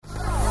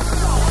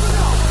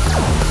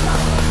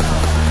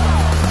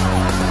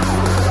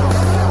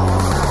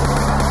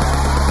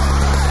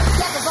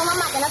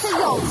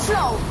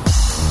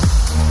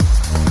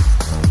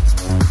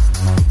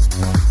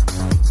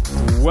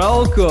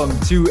Welcome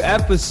to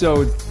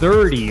episode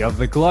 30 of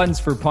the Gluttons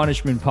for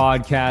Punishment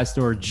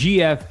podcast, or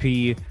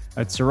GFP,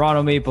 a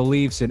Toronto Maple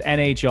Leafs and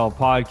NHL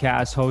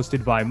podcast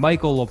hosted by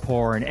Michael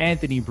Lepore and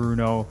Anthony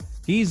Bruno.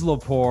 He's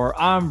Lepore,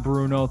 I'm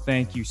Bruno.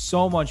 Thank you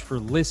so much for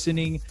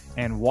listening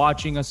and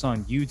watching us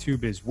on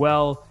YouTube as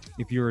well.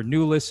 If you're a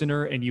new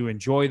listener and you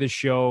enjoy the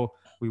show,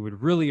 we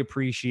would really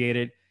appreciate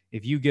it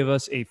if you give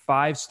us a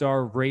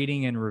 5-star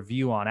rating and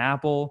review on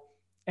Apple.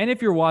 And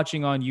if you're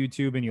watching on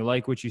YouTube and you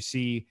like what you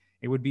see,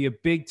 it would be a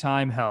big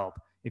time help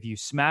if you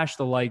smash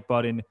the like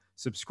button,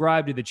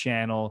 subscribe to the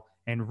channel,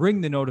 and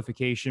ring the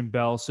notification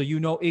bell so you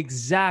know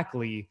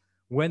exactly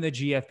when the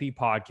GFP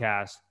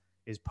podcast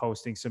is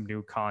posting some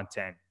new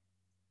content.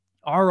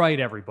 All right,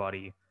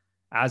 everybody.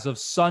 As of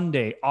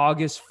Sunday,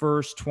 August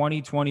 1st,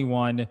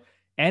 2021,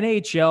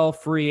 NHL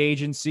free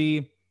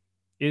agency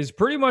is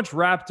pretty much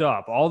wrapped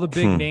up. All the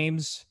big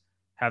names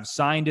have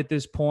signed at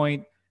this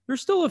point. There's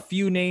still a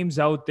few names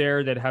out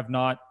there that have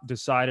not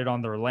decided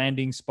on their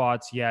landing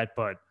spots yet,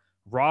 but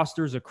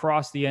rosters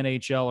across the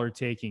NHL are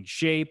taking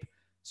shape.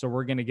 So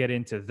we're going to get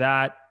into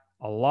that.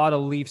 A lot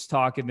of Leafs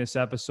talk in this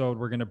episode.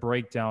 We're going to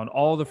break down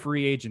all the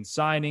free agent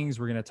signings.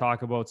 We're going to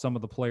talk about some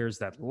of the players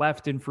that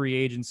left in free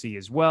agency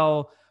as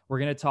well. We're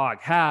going to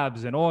talk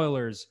Habs and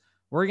Oilers.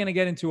 We're going to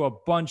get into a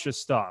bunch of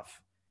stuff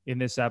in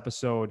this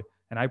episode,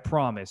 and I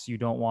promise you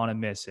don't want to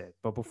miss it.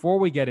 But before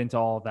we get into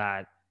all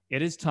that,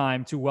 it is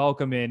time to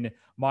welcome in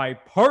my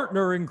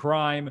partner in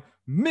crime,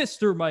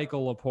 Mr.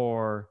 Michael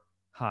Lepore.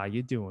 How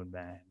you doing,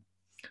 man?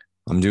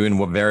 I'm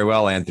doing very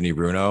well, Anthony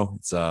Bruno.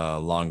 It's a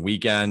long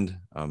weekend.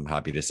 I'm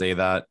happy to say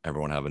that.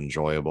 Everyone have an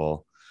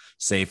enjoyable,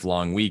 safe,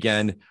 long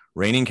weekend.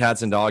 Raining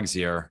cats and dogs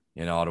here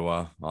in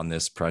Ottawa on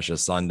this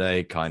precious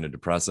Sunday. Kind of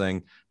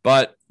depressing,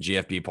 but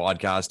GFP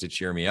podcast to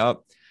cheer me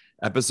up.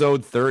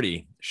 Episode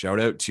 30. Shout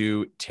out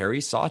to Terry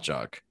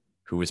Sawchuk,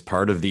 who was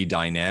part of the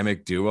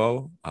dynamic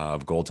duo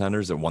of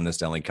goaltenders that won the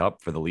Stanley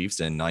Cup for the Leafs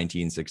in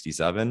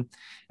 1967.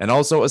 And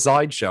also a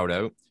side shout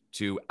out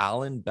to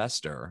Alan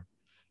Bester.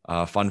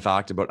 Fun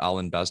fact about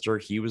Alan Bester,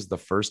 he was the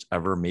first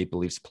ever Maple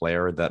Leafs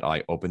player that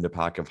I opened a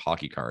pack of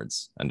hockey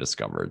cards and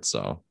discovered.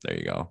 So there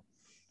you go.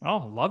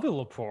 Oh, love it,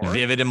 Lepore.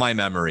 Vivid in my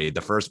memory.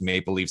 The first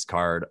Maple Leafs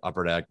card,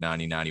 Upper Deck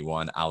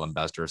 1991, Alan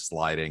Bester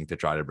sliding to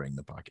try to bring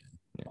the puck in.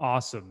 Yeah.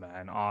 Awesome,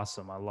 man.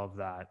 Awesome. I love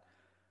that.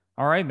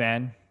 All right,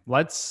 man.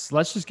 Let's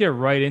just get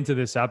right into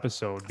this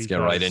episode. Let's get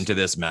right into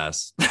this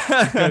mess.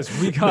 Because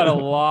we got a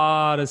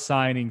lot of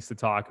signings to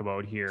talk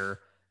about here.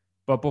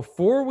 But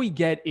before we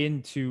get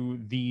into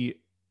the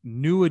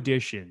new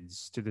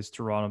additions to this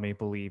Toronto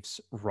Maple Leafs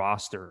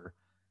roster,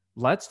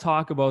 let's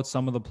talk about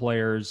some of the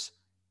players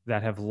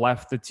that have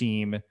left the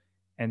team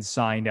and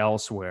signed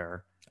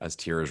elsewhere. As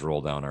tears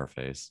roll down our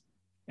face.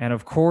 And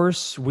of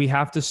course, we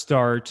have to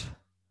start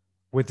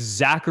with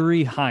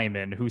Zachary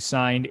Hyman, who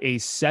signed a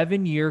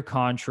 7-year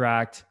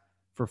contract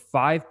for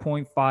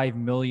 $5.5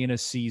 million a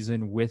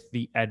season with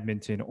the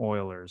Edmonton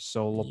Oilers.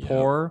 So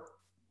Lepore,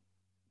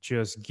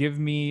 just give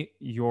me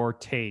your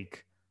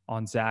take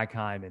on Zach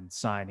Hyman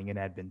signing in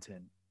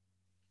Edmonton.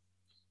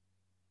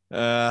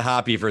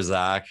 Happy for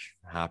Zach.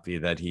 Happy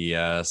that he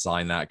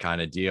signed that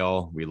kind of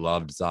deal. We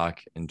loved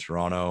Zach in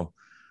Toronto.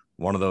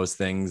 One of those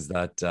things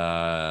that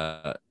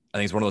I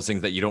think it's one of those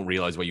things that you don't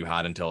realize what you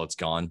had until it's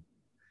gone.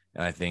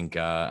 And I think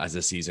as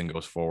the season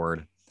goes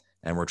forward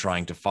and we're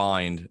trying to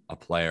find a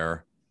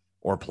player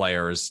or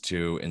players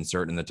to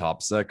insert in the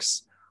top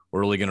 6, we're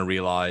really going to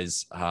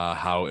realize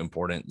how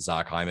important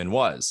Zach Hyman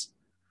was.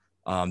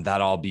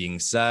 That all being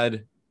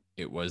said,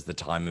 it was the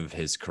time of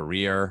his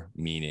career,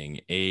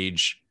 meaning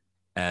age,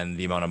 and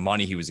the amount of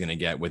money he was going to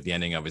get with the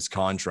ending of his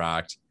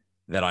contract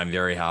that I'm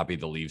very happy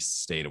the Leafs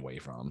stayed away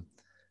from.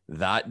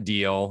 That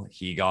deal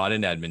he got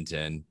in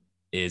Edmonton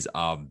is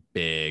a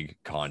big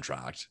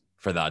contract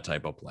for that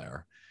type of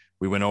player.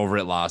 We went over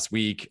it last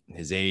week.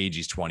 His age,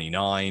 he's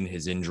 29,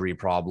 his injury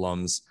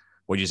problems.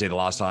 What did you say the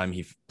last time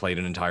he played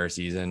an entire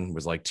season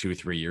was like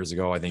 2-3 years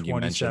ago? I think you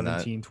mentioned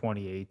that.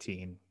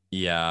 2018.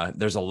 Yeah,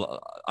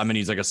 I'm going to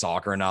use like a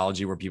soccer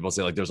analogy where people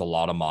say like there's a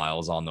lot of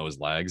miles on those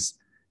legs.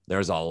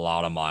 There's a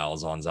lot of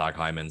miles on Zach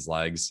Hyman's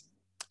legs.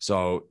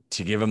 So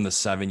to give him the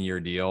 7-year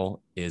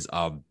deal is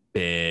a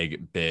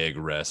big, big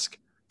risk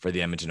for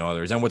the Edmonton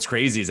Oilers. And what's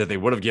crazy is that they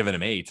would have given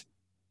him 8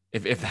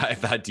 if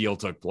that deal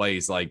took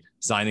place, like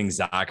signing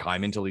Zach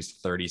Hyman till he's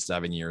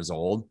 37 years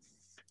old.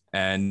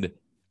 And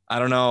I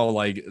don't know,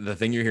 like the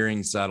thing you're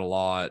hearing said a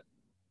lot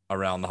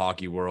around the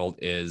hockey world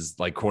is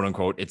like, quote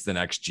unquote, it's the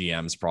next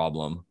GM's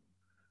problem.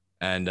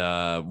 And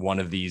one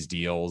of these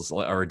deals,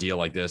 or a deal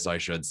like this, I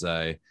should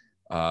say,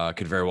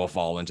 could very well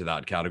fall into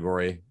that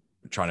category.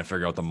 Trying to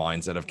figure out the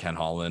mindset of Ken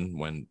Holland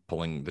when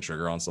pulling the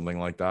trigger on something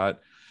like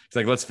that. It's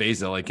like, let's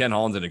face it, like Ken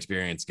Holland's an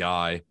experienced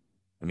guy.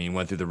 I mean,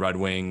 went through the Red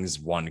Wings,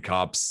 won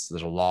cups.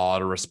 There's a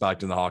lot of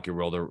respect in the hockey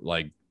world,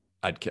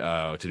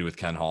 to do with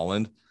Ken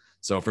Holland.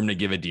 So for him to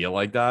give a deal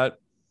like that,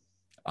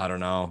 I don't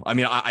know. I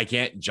mean, I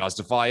can't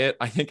justify it.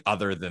 I think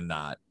other than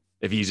that,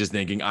 if he's just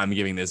thinking I'm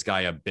giving this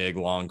guy a big,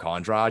 long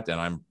contract and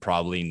I'm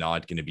probably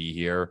not going to be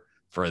here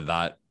for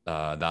that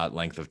that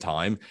length of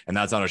time. And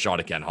that's not a shot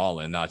at Ken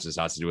Holland. That just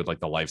has to do with like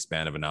the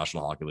lifespan of a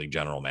National Hockey League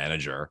general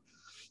manager.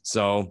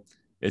 So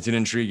it's an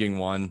intriguing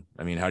one.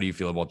 I mean, how do you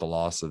feel about the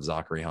loss of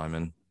Zachary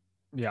Hyman?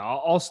 Yeah,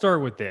 I'll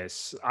start with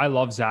this. I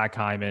love Zach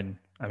Hyman.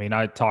 I mean,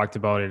 I talked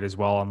about it as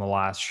well on the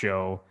last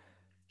show.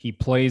 He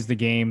plays the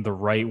game the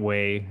right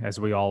way, as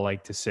we all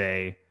like to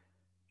say.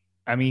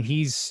 I mean,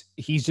 he's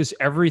just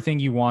everything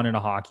you want in a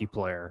hockey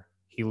player.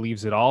 He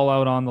leaves it all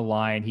out on the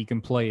line. He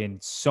can play in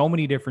so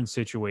many different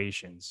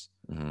situations.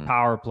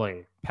 Power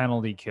play,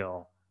 penalty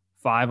kill,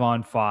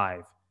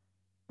 5-on-5.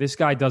 This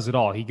guy does it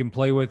all. He can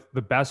play with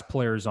the best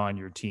players on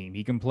your team.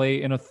 He can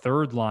play in a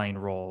third line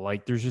role.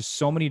 Like, there's just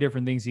so many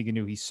different things he can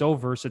do. He's so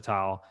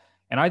versatile.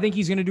 And I think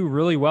he's going to do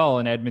really well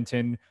in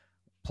Edmonton,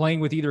 playing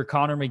with either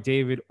Connor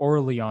McDavid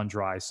or Leon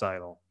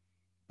Draisaitl.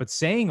 But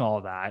saying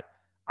all that,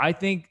 I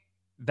think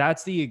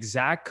that's the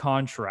exact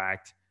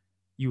contract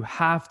you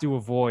have to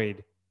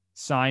avoid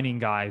signing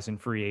guys in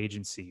free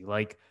agency.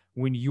 Like,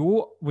 when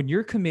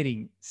you're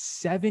committing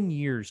 7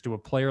 years to a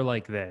player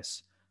like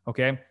this,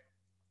 okay?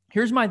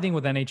 Here's my thing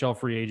with NHL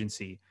free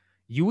agency.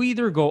 You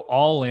either go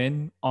all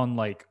in on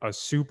like a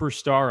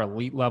superstar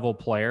elite level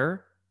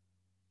player,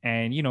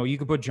 and you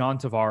could put John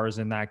Tavares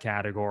in that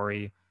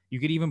category. You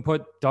could even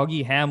put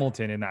Dougie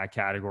Hamilton in that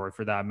category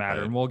for that matter.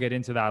 Right. And we'll get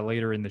into that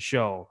later in the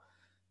show.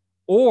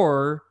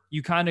 Or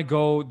you kind of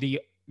go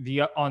the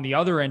on the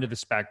other end of the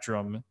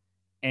spectrum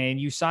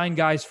and you sign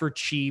guys for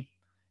cheap.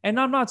 And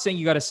I'm not saying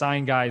you got to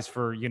sign guys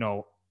for,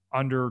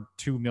 under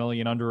 2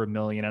 million, under $1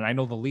 million. And I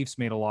know the Leafs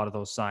made a lot of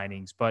those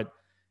signings, but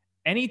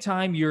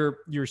anytime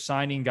you're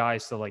signing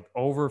guys to like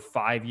over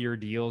 5-year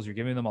deals, you're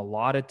giving them a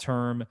lot of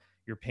term,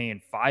 you're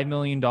paying $5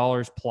 million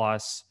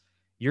plus,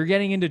 you're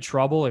getting into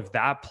trouble if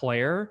that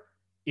player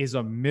is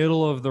a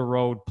middle of the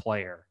road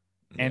player.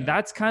 Yeah. And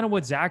that's kind of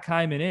what Zach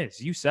Hyman is.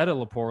 You said it,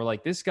 Lepore.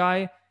 Like, this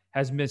guy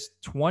has missed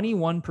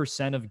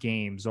 21% of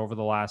games over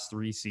the last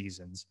 3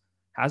 seasons.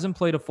 Hasn't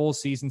played a full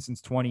season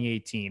since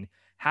 2018.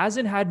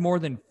 Hasn't had more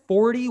than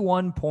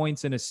 41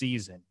 points in a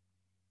season.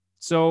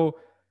 So,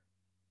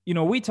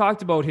 we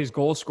talked about his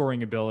goal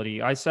scoring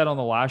ability. I said on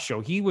the last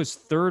show, he was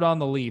third on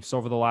the Leafs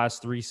over the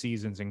last 3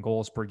 seasons in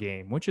goals per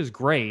game, which is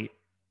great.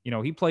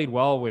 He played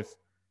well with,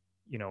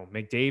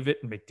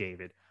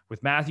 McDavid,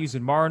 with Matthews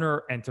and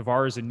Marner and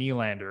Tavares and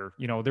Nylander.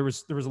 There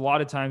was a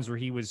lot of times where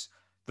he was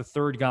the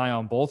third guy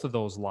on both of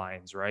those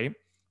lines, right?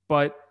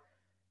 But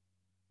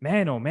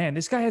man, oh man,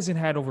 this guy hasn't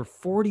had over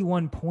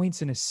 41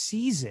 points in a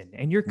season,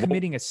 and you're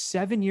committing a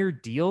 7-year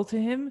deal to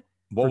him.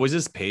 What was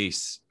his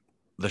pace?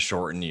 The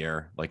shortened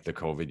year, like the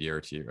COVID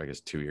year, I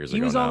guess 2 years ago.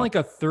 He was on like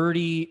a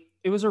 30.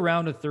 It was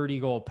around a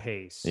 30-goal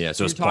pace. Yeah,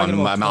 so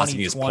I'm asking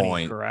his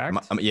point. Correct?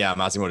 I'm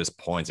asking about his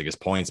points. Like, his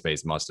points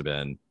base must have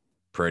been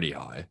pretty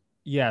high.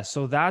 Yeah,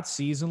 so that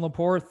season,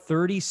 Lepore,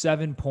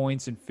 37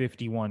 points in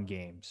 51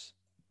 games.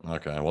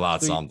 Okay, well,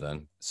 that's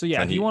something. So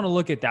yeah, if you want to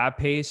look at that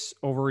pace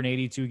over an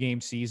 82-game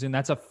season,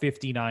 that's a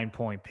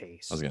 59-point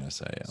pace. I was gonna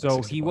say, yeah.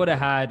 So he would have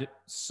had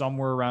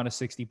somewhere around a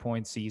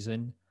 60-point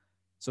season.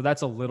 So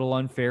that's a little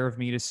unfair of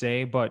me to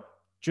say, but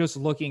just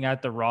looking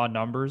at the raw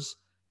numbers,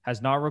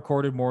 has not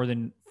recorded more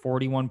than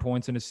 41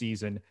 points in a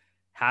season.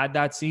 Had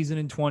that season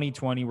in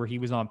 2020 where he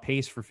was on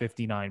pace for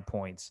 59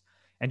 points.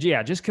 And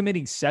yeah, just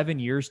committing 7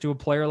 years to a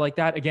player like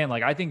that, again,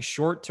 like, I think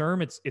short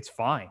term, it's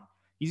fine.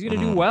 He's going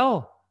to do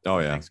well. Oh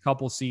yeah, next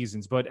couple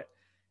seasons. But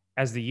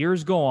as the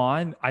years go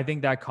on, I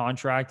think that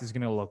contract is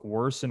going to look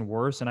worse and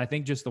worse. And I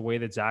think just the way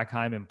that Zach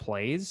Hyman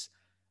plays,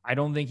 I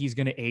don't think he's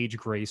going to age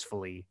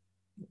gracefully.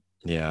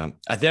 Yeah.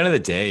 At the end of the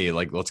day,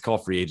 like, let's call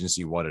free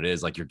agency what it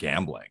is. Like, you're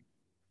gambling.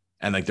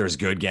 And like, there's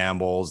good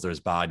gambles, there's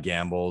bad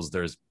gambles,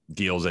 there's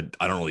deals that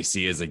I don't really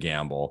see as a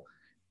gamble.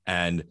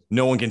 And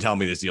no one can tell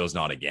me this deal is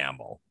not a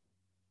gamble.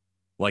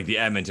 Like, the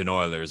Edmonton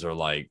Oilers are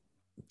like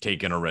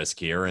taking a risk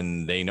here,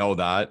 and they know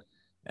that.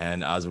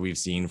 And as we've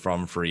seen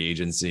from free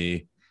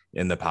agency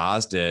in the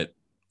past, it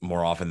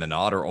more often than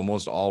not, or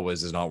almost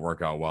always, does not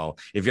work out well.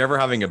 If you're ever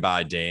having a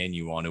bad day and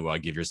you want to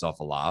give yourself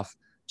a laugh,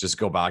 just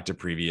go back to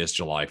previous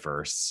July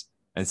 1st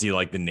and see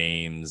like the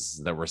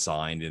names that were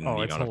signed and the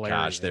amount of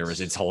cash there was.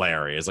 It's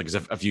hilarious. Like,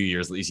 a few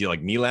years, you see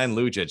like Milan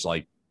Lucic,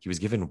 like, he was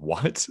given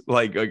what?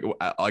 like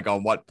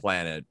on what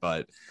planet?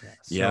 But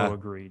so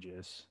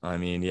egregious. I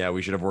mean, yeah,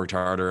 we should have worked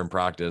harder in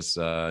practice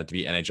to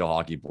be NHL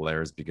hockey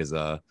players, because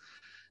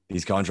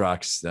these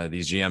contracts,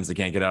 these GMs, they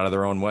can't get out of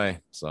their own way.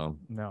 So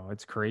no,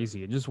 it's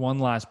crazy. And just one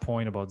last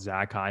point about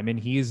Zach Hyman.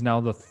 He is now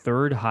the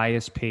third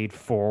highest paid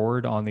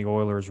forward on the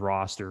Oilers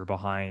roster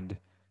behind.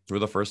 We're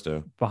the first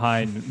two.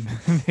 Behind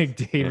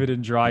McDavid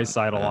and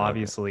Draisaitl,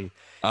 obviously.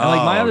 And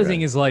like, my other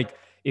thing is, like,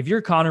 if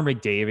you're Connor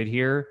McDavid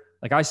here,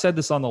 like I said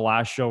this on the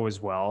last show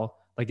as well,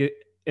 like,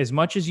 as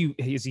much as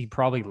he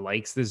probably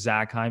likes the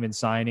Zach Hyman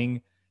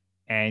signing,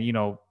 and,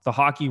 the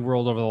hockey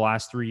world over the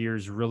last 3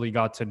 years really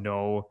got to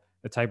know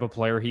the type of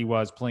player he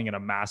was, playing in a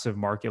massive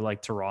market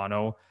like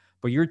Toronto.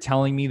 But you're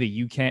telling me that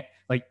you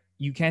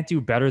can't do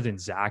better than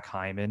Zach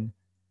Hyman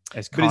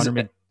as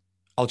Connor.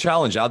 I'll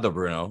challenge that though,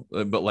 Bruno.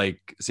 But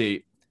like,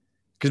 see,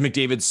 because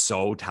McDavid's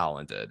so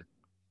talented,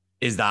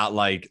 is that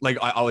I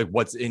like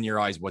what's in your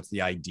eyes? What's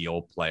the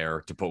ideal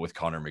player to put with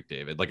Connor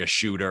McDavid? Like a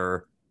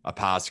shooter, a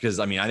pass? Because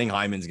I mean, I think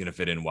Hyman's going to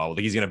fit in well. Like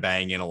he's going to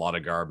bang in a lot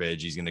of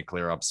garbage. He's going to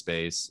clear up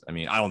space. I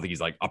mean, I don't think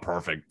he's like a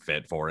perfect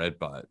fit for it,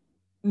 but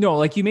No,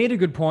 like you made a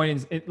good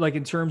point. Like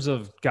in terms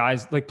of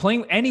guys, like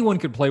playing, anyone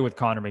could play with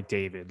Connor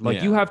McDavid.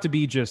 Like you have to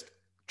be just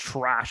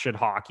trash at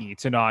hockey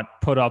to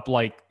not put up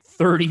like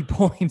 30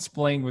 points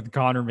playing with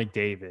Connor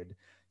McDavid.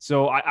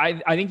 So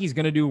I think he's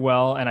going to do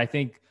well. And I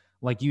think,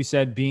 like you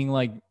said, being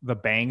like the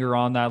banger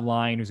on that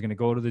line who's going to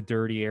go to the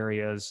dirty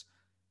areas,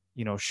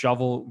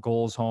 shovel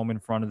goals home in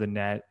front of the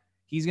net,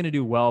 he's going to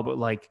do well. But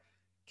like,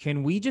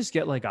 can we just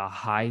get like a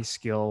high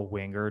skill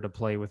winger to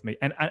play with me?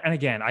 And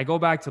again, I go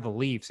back to the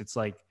Leafs. It's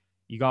like,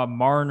 you got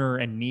Marner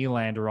and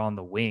Nylander on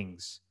the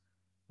wings.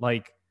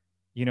 Like,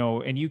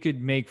 and you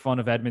could make fun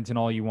of Edmonton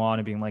all you want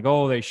and being like,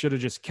 oh, they should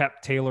have just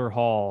kept Taylor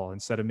Hall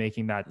instead of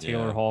making that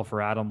Taylor Hall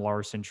for Adam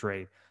Larson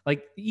trade.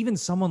 Like, even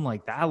someone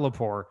like that,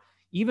 Lepore,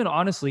 even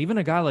honestly, even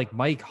a guy like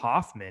Mike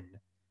Hoffman,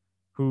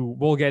 who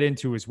we'll get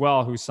into as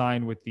well, who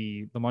signed with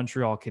the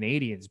Montreal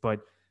Canadiens, but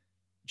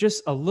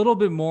just a little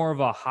bit more of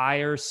a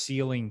higher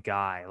ceiling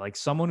guy, like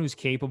someone who's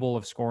capable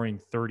of scoring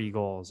 30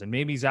 goals. And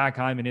maybe Zach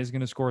Hyman is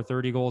going to score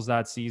 30 goals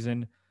that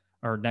season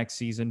or next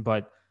season.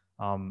 But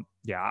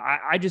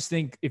I just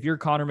think if you're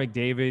Connor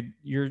McDavid,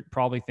 you're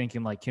probably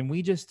thinking like, can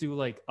we just do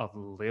like a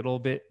little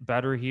bit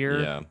better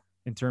here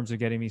in terms of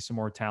getting me some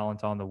more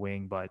talent on the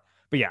wing? But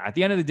yeah, at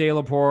the end of the day,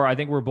 Lepore, I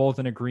think we're both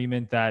in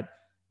agreement that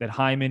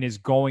Hyman is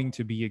going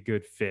to be a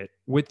good fit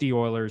with the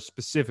Oilers,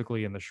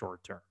 specifically in the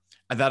short term.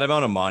 At that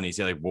amount of money,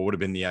 say like what would have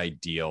been the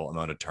ideal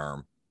amount of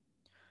term?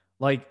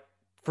 Like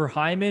for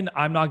Hyman,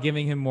 I'm not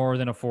giving him more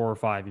than a 4 or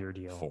 5 year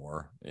deal.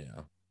 4,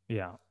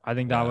 yeah. I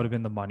think that would have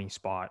been the money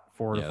spot,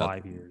 4 to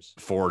 5 years.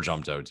 4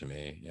 jumped out to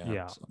me.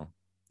 So.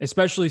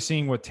 Especially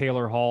seeing what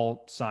Taylor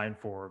Hall signed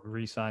for,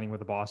 re-signing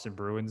with the Boston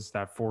Bruins,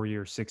 that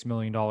 4-year, $6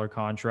 million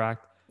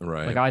contract.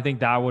 Right. Like I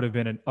think that would have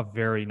been a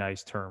very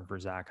nice term for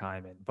Zach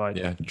Hyman. But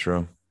yeah,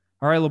 true.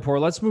 All right,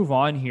 Lepore, let's move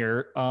on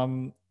here.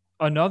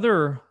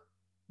 Another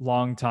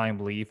longtime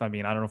Leaf. I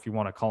mean, I don't know if you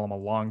want to call him a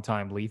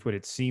longtime Leaf, but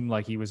it seemed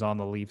like he was on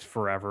the Leafs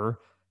forever.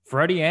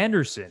 Freddie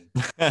Andersen.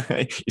 You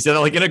said that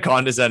like in a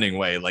condescending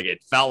way. Like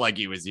it felt like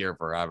he was here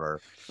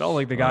forever. Felt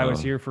like the guy was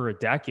here for a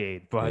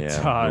decade.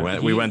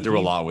 But we went through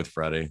a lot with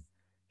Freddie.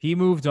 He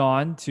moved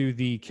on to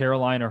the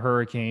Carolina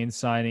Hurricanes,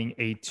 signing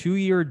a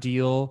 2-year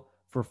deal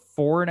for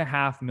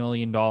 $4.5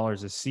 million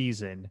a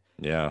season.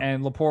 Yeah.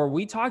 And Lepore,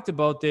 we talked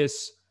about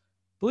this,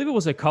 I believe it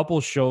was a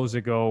couple shows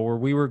ago, where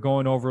we were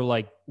going over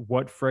like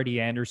what Freddie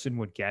Andersen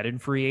would get in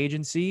free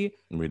agency.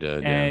 We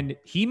did. And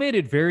he made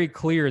it very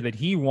clear that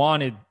he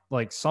wanted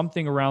like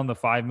something around the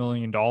 $5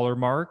 million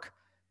mark.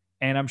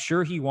 And I'm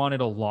sure he wanted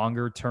a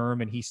longer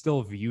term, and he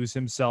still views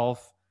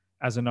himself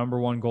as a number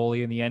one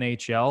goalie in the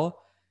NHL.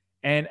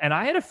 And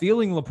I had a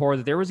feeling, Lepore,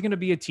 that there was going to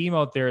be a team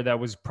out there that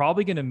was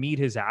probably going to meet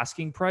his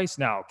asking price.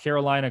 Now,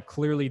 Carolina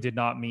clearly did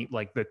not meet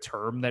like the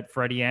term that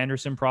Freddie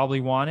Andersen probably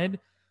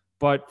wanted,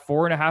 but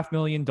 $4.5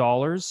 million.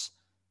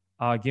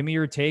 Give me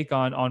your take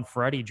on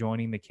Freddie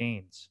joining the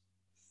Canes.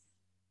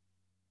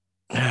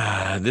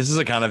 This is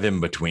a kind of in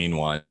between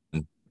one,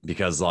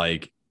 because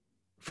like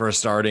for a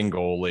starting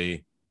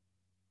goalie,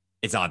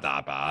 it's not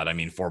that bad. I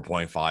mean,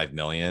 4.5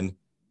 million,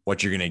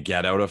 what you're going to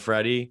get out of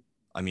Freddie,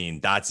 I mean,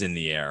 that's in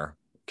the air.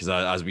 Because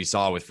as we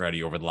saw with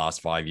Freddie over the last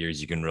 5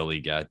 years, you can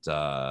really get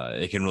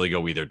it can really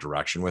go either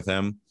direction with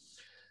him.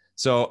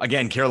 So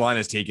again,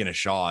 Carolina's taking a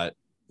shot.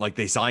 Like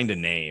they signed a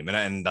name,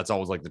 and that's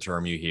always like the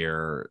term you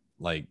hear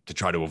like to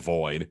try to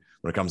avoid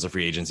when it comes to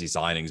free agency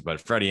signings.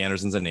 But Freddie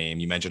Andersen's a name.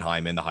 You mentioned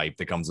Hyman, the hype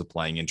that comes with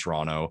playing in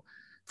Toronto.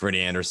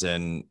 Freddie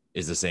Andersen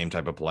is the same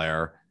type of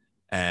player.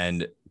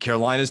 And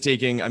Carolina's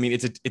taking, I mean,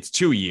 it's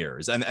 2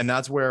 years. And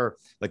that's where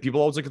like people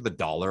always look at the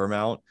dollar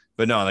amount.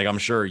 But no, like I'm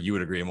sure you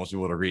would agree, and most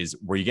people would agree, is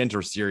where you get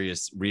into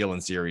real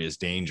and serious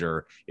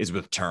danger is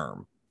with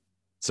term.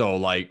 So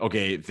like,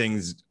 okay,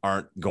 things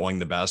aren't going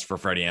the best for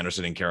Freddie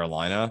Andersen in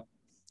Carolina.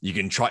 You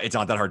can try, it's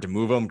not that hard to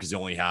move him because he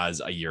only has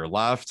a year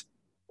left,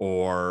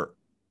 or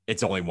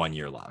it's only 1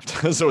 year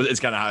left. So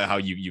it's kind of how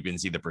you can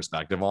see the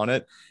perspective on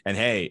it. And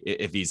hey,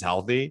 if he's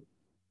healthy,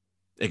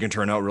 it can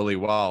turn out really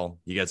well.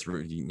 He gets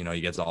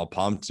all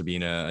pumped to be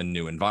in a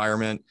new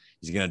environment.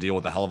 He's going to deal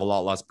with a hell of a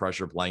lot less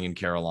pressure playing in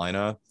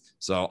Carolina.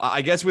 So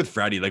I guess with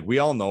Freddie, like we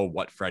all know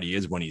what Freddie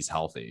is when he's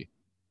healthy.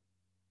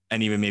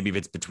 And even maybe if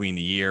it's between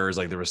the years,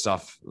 like there was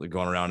stuff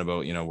going around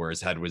about, where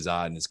his head was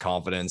at and his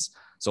confidence.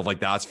 So if like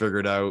that's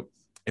figured out,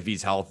 if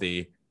he's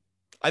healthy,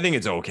 I think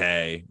it's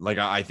okay. Like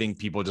I think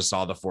people just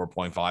saw the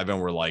 4.5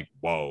 and were like,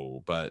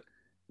 whoa, but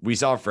we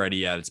saw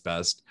Freddie at its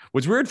best.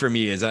 What's weird for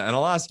me is, and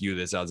I'll ask you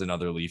this as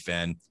another Leaf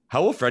fan,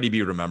 how will Freddie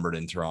be remembered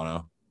in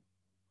Toronto?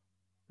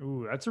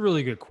 Ooh, that's a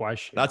really good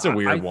question. That's a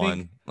weird I one.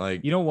 Think,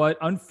 like, you know what?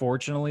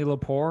 Unfortunately,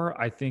 Lepore,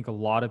 I think a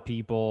lot of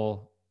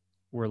people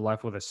were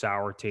left with a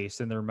sour taste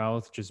in their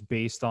mouth just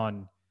based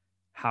on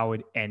how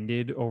it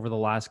ended over the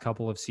last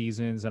couple of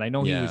seasons. And I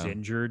know he was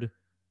injured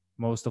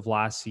most of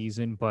last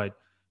season, but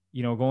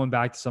going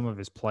back to some of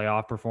his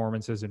playoff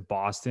performances in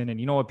Boston. And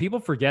you know what? People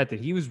forget that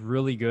he was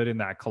really good in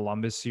that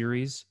Columbus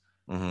series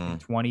in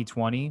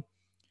 2020.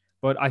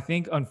 But I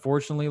think,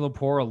 unfortunately,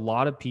 Lepore, a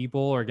lot of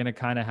people are going to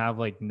kind of have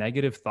like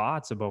negative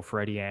thoughts about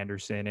Freddie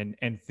Andersen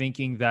and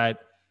thinking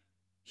that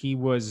he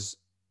was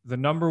the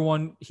number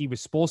one. He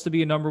was supposed to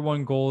be a number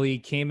one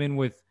goalie, came in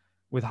with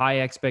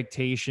high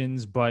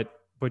expectations, but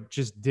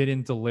just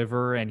didn't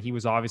deliver. And he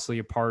was obviously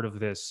a part of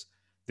this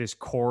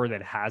core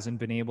that hasn't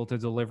been able to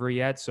deliver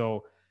yet.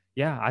 So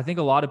yeah, I think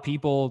a lot of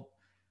people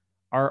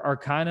are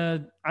kind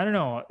of, I don't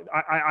know.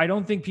 I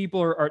don't think people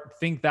are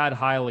think that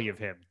highly of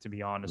him, to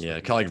be honest. Yeah,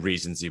 kind of like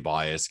recency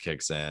bias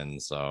kicks in.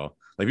 So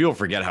like people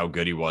forget how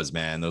good he was,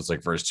 man. Those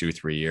like first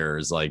 2-3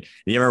 years. Like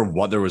you remember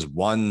what there was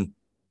one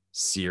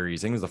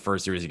series, I think it was the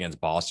first series against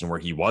Boston where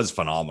he was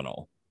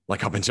phenomenal.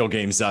 Like up until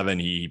game 7,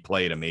 he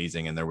played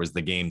amazing. And there was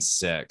the game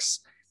 6.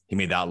 He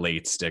made that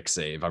late stick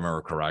save, I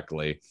remember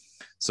correctly.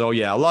 So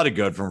yeah, a lot of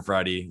good from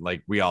Freddie.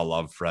 Like we all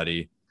love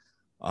Freddie.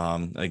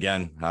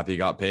 Again, happy he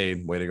got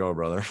paid. Way to go,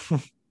 brother.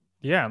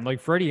 Yeah, like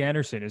Freddie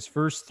Andersen, his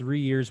first 3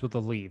 years with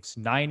the Leafs,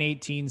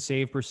 918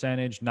 save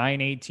percentage,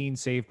 918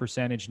 save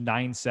percentage,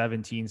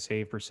 917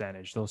 save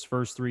percentage, those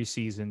first 3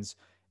 seasons,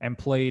 and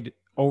played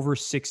over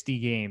 60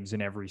 games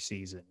in every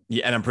season.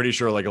 Yeah, and I'm pretty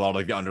sure like a lot of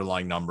like the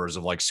underlying numbers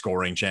of like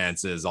scoring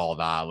chances, all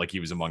that, like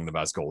he was among the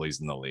best goalies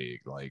in the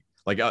league.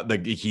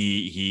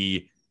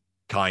 He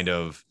kind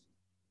of,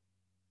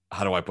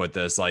 how do I put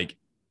this? Like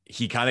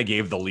he kind of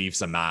gave the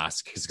Leafs a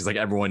mask because like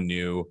everyone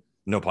knew,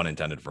 no pun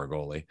intended for a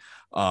goalie.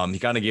 He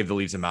kind of gave the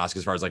Leafs a mask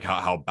as far as like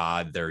how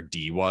bad their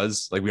D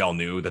was. Like we all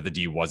knew that the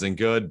D wasn't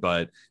good,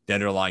 but the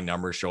underlying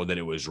numbers showed that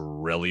it was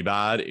really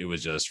bad. It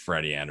was just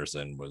Freddie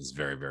Andersen was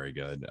very, very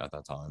good at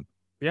that time.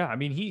 Yeah, I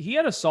mean, he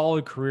had a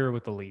solid career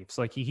with the Leafs.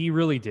 Like he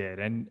really did.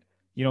 And,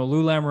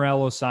 Lou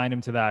Lamoriello signed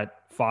him to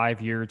that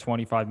 5-year,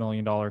 $25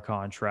 million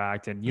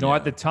contract. And,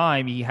 at the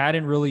time, he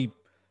hadn't really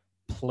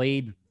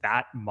played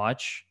that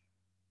much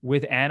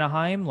with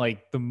Anaheim.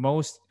 Like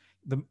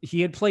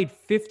he had played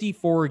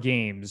 54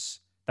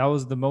 games. That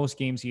was the most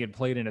games he had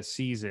played in a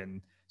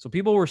season. So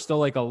people were still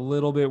like a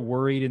little bit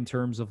worried in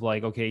terms of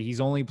like, okay, he's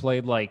only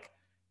played like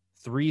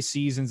 3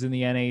 seasons in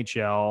the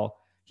NHL.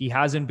 He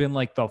hasn't been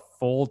like the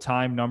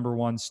full-time number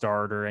one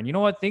starter. And you know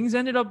what? Things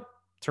ended up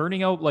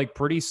turning out like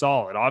pretty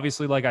solid.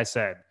 Obviously, like I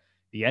said,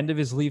 the end of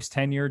his Leafs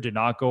tenure did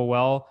not go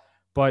well.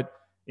 But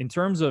in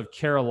terms of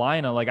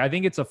Carolina, like I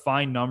think it's a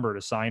fine number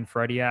to sign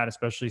Freddie at,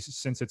 especially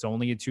since it's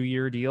only a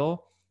 2-year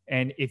deal.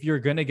 And if you're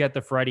going to get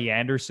the Freddie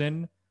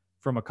Andersen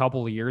from a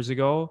couple of years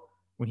ago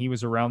when he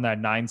was around that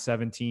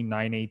 917,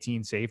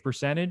 918 save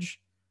percentage,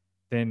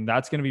 then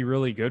that's going to be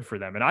really good for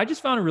them. And I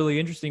just found it really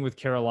interesting with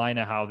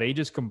Carolina how they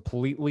just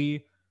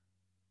completely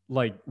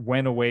like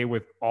went away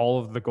with all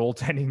of the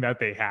goaltending that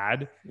they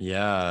had.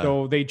 Yeah.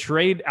 So they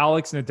trade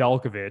Alex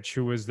Nedeljkovic,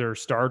 who was their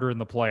starter in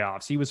the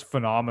playoffs. He was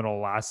phenomenal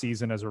last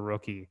season as a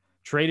rookie.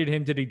 Traded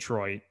him to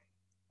Detroit.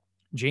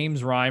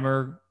 James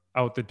Reimer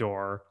out the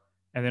door.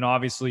 And then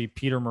obviously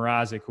Peter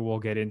Mrazek, who we'll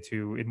get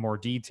into in more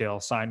detail,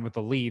 signed with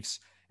the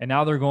Leafs. And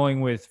now they're going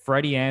with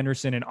Freddie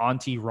Andersen and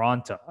Antti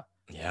Raanta.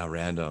 Yeah,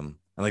 random.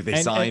 And like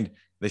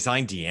they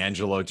signed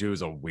D'Angelo too,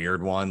 is a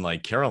weird one.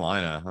 Like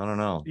Carolina, I don't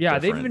know. Yeah,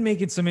 they've been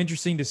making some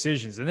interesting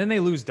decisions. And then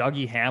they lose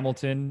Dougie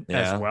Hamilton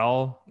as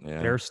well.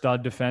 Yeah. Their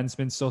stud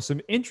defenseman. So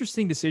some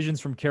interesting decisions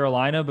from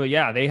Carolina. But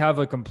yeah, they have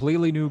a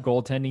completely new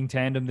goaltending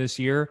tandem this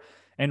year.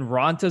 And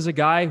Ranta's a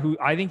guy who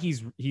I think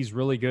he's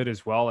really good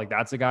as well. Like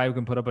that's a guy who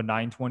can put up a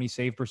 920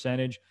 save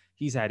percentage.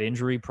 He's had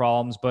injury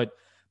problems, but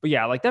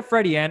yeah, like that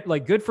Freddie,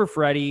 like good for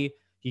Freddie.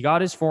 He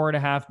got his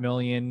 $4.5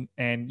 million.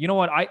 And you know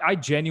what? I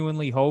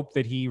genuinely hope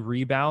that he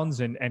rebounds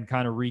and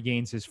kind of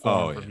regains his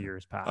form from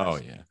years past. Oh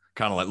yeah.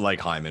 Kind of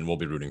like Hyman. We'll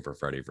be rooting for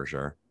Freddie for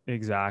sure.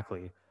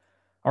 Exactly.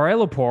 All right,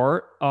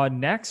 Lepore.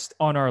 Next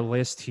on our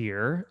list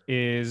here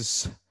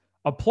is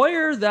a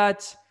player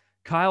that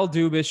Kyle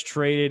Dubas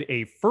traded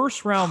a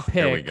first-round pick.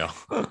 There we go.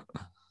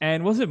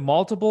 And was it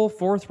multiple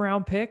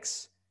fourth-round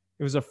picks?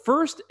 It was a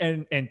first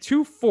and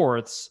 2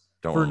 fourths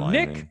for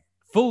Nick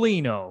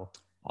Foligno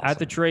at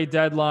the trade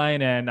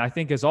deadline. And I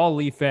think as all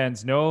Leaf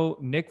fans know,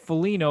 Nick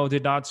Foligno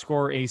did not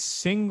score a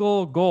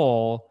single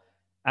goal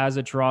as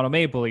a Toronto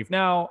Maple Leaf.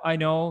 Now, I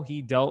know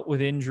he dealt with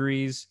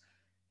injuries.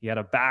 He had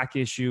a back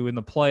issue in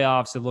the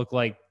playoffs. It looked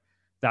like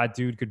that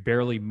dude could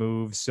barely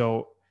move.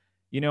 So,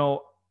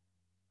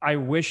 I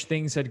wish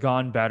things had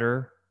gone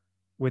better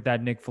with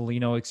that Nick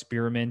Foligno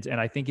experiment. And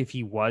I think if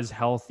he was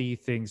healthy,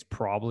 things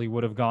probably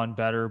would have gone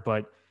better.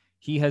 But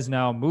he has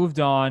now moved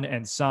on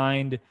and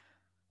signed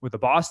with the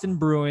Boston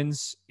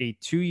Bruins a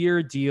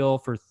 2-year deal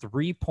for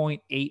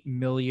 $3.8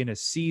 million a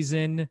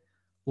season.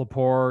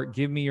 Lepore,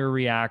 give me your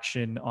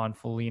reaction on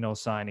Foligno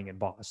signing in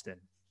Boston.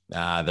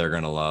 They're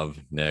going to love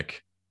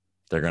Nick.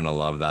 They're going to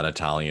love that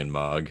Italian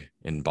mug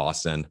in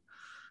Boston.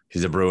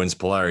 He's a Bruins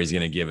player. He's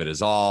going to give it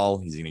his all.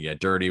 He's going to get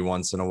dirty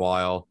once in a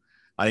while.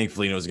 I think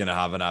Foligno is going to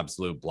have an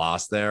absolute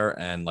blast there.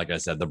 And like I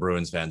said, the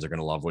Bruins fans are going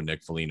to love what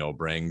Nick Foligno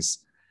brings.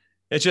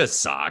 It just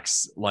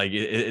sucks. Like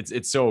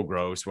it's so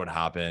gross what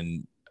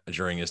happened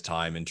during his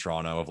time in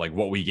Toronto of like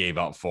what we gave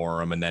up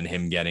for him and then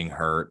him getting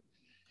hurt.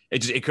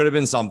 It could have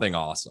been something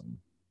awesome.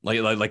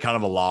 Like kind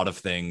of a lot of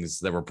things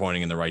that were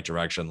pointing in the right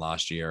direction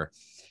last year.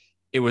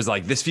 It was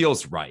like, this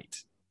feels right.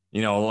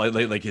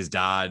 Like his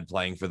dad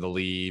playing for the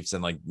Leafs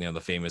and like,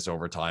 the famous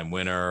overtime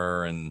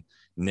winner and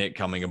Nick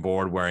coming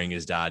aboard wearing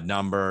his dad's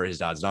number.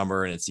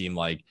 And it seemed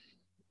like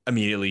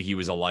immediately he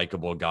was a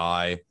likable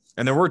guy.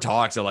 And there were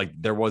talks that like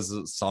there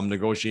was some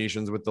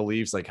negotiations with the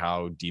Leafs, like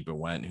how deep it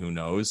went, who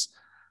knows.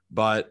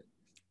 But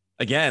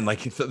again,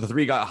 like the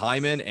three got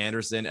Hyman,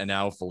 Anderson, and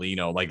now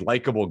Foligno, like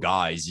likable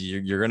guys.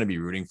 You're going to be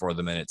rooting for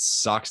them, and it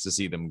sucks to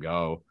see them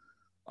go.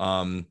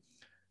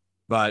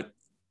 But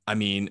I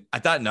mean,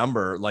 at that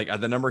number, like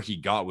at the number he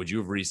got, would you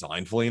have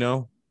re-signed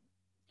Foligno?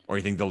 Or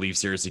you think the Leafs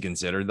seriously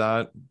considered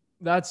that?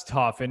 That's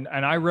tough. And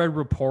I read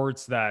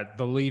reports that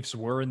the Leafs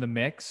were in the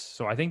mix.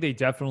 So I think they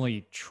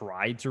definitely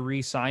tried to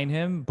re-sign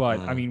him.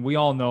 But I mean, we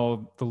all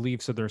know the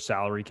Leafs have their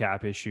salary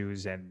cap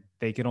issues and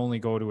they can only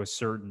go to a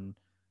certain,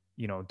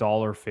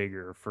 dollar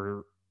figure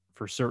for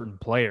certain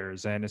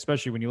players. And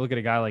especially when you look at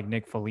a guy like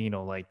Nick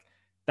Foligno, like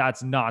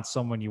that's not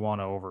someone you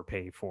want to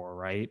overpay for,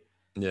 right?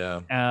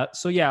 Yeah.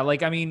 So yeah,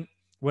 like, I mean,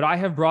 would I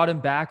have brought him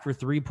back for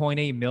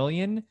 3.8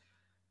 million?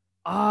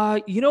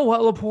 You know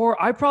what, Lepore?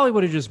 I probably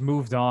would have just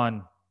moved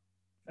on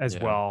as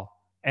well.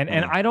 And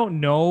I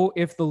don't know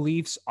if the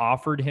Leafs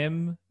offered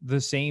him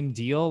the same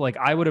deal. Like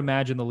I would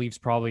imagine the Leafs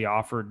probably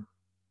offered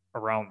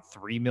around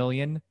 3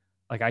 million.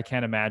 Like I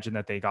can't imagine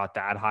that they got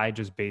that high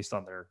just based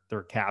on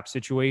their cap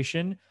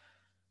situation.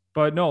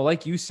 But no,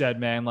 like you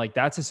said, man, like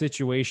that's a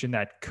situation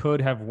that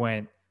could have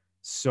went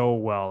so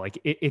well. Like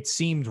it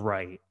seemed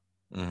right.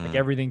 Like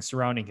everything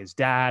surrounding his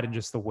dad and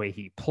just the way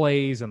he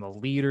plays and the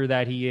leader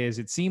that he is.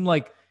 It seemed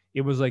like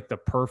it was like the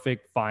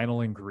perfect final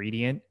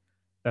ingredient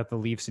that the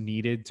Leafs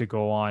needed to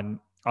go on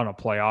a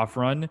playoff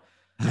run.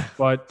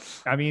 But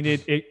I mean,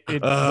 it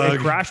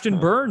crashed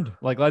and burned.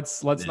 Like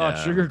let's not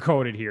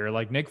sugarcoat it here.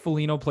 Like Nick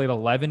Foligno played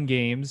 11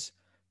 games,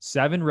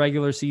 7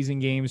 regular season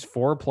games,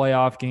 4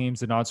 playoff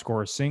games, did not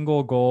score a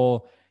single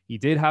goal. He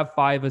did have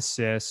 5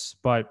 assists,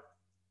 but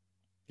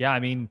yeah, I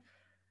mean,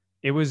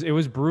 it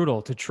was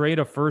brutal to trade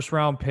a first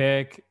round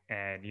pick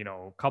and,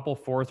 a couple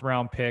 4th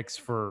round picks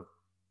for,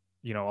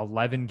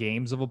 11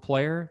 games of a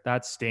player.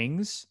 That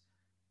stings.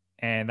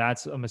 And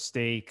that's a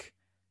mistake.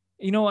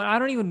 I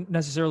don't even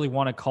necessarily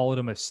want to call it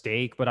a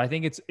mistake, but I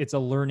think it's a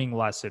learning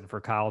lesson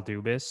for Kyle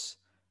Dubas.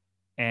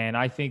 And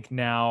I think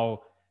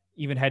now,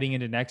 even heading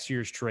into next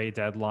year's trade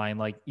deadline,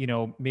 like,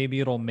 maybe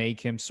it'll make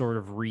him sort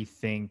of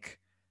rethink,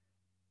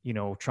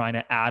 trying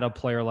to add a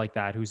player like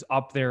that who's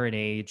up there in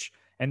age.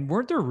 And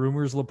weren't there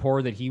rumors,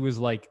 Lepore, that he was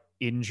like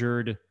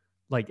injured,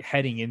 like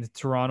heading into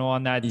Toronto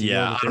on that deal?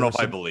 Yeah, I don't know if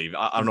I believe that.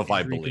 I don't know if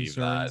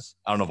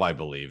I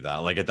believe that.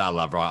 Like at that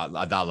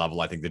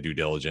level, I think the due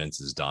diligence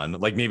is done.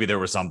 Like maybe there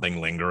was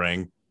something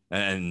lingering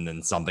and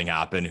then something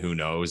happened. Who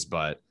knows?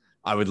 But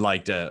I would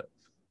like to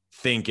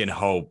think and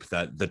hope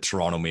that the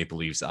Toronto Maple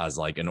Leafs as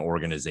like an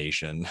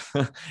organization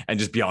and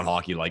just beyond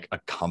hockey, like a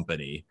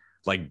company,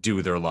 like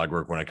do their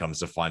legwork when it comes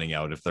to finding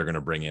out if they're going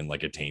to bring in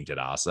like a tainted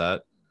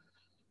asset.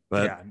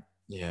 But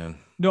yeah.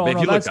 No, if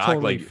you that's look back,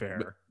 totally like,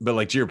 fair. But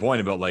like to your point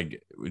about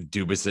like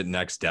Dubas at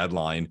next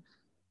deadline,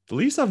 the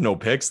Leafs have no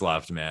picks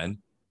left, man.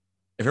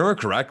 If I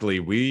remember correctly,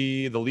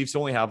 the Leafs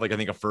only have like I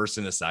think a 1st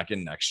and a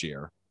 2nd next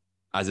year,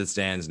 as it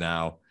stands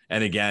now.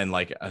 And again,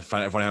 like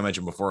funny I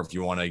mentioned before, if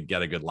you want to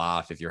get a good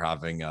laugh, if you're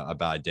having a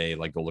bad day,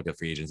 like go look at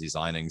free agency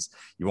signings.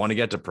 You want to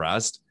get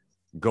depressed,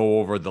 go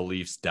over the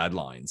Leafs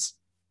deadlines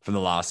from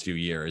the last few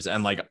years,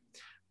 and like.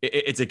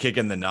 It's a kick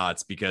in the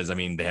nuts because, I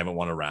mean, they haven't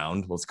won a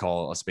round. Let's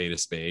call a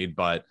spade,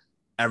 but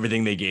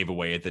everything they gave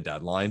away at the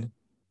deadline,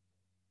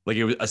 like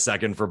it was a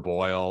 2nd for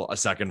Boyle, a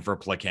 2nd for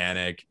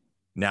Plekanec.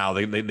 Now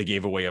they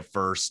gave away a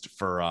 1st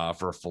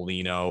for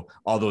Foligno.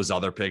 All those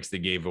other picks they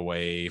gave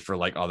away for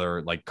like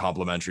other like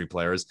complementary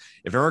players.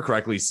 If I remember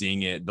correctly,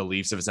 seeing it, the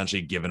Leafs have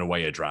essentially given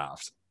away a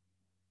draft,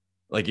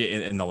 like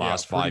in the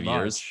last 5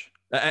 years.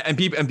 And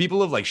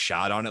people have like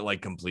shot on it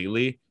like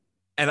completely.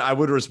 And I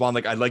would respond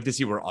like, I'd like to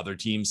see where other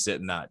teams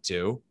sit in that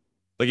too.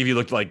 Like if you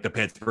looked like the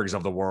Pittsburghs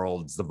of the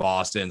world, the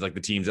Bostons, like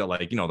the teams that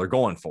like, they're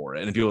going for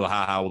it. And people,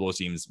 how those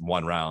teams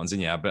won rounds.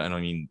 And yeah, but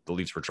I mean, the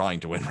Leafs were trying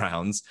to win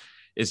rounds.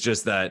 It's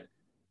just that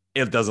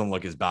it doesn't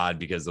look as bad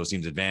because those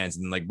teams advanced.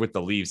 And like with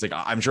the Leafs, like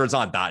I'm sure it's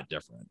not that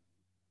different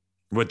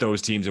with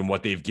those teams and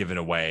what they've given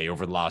away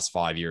over the last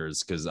 5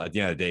 years. Cause at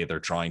the end of the day,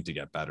 they're trying to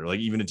get better. Like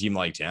even a team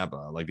like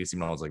Tampa, like they seem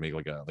to always like make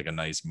like a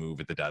nice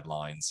move at the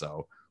deadline.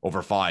 So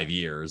over 5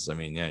 years, I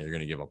mean, yeah, you're going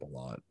to give up a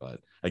lot,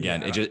 but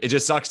again, it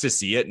just sucks to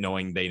see it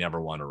knowing they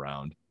never won a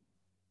round.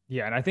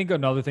 Yeah. And I think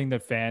another thing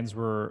that fans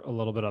were a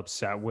little bit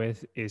upset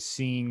with is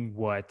seeing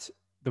what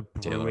the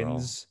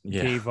Bruins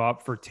gave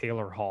up for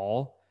Taylor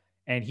Hall.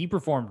 And he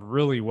performed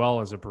really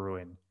well as a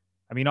Bruin.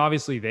 I mean,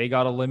 obviously they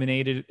got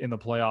eliminated in the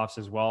playoffs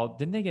as well.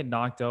 Didn't they get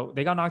knocked out?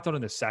 They got knocked out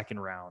in the 2nd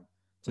round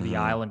to the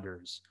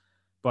Islanders,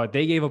 but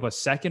they gave up a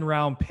 2nd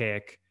round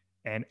pick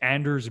and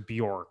Anders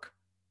Bjork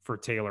for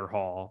Taylor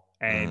Hall.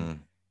 And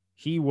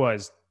he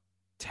was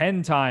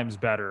 10 times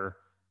better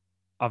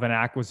of an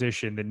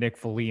acquisition than Nick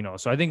Foligno.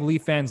 So I think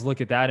Leaf fans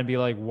look at that and be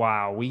like,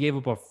 wow, we gave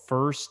up a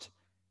first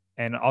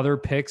and other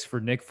picks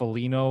for Nick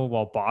Foligno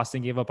while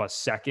Boston gave up a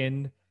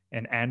second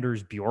and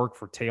Anders Bjork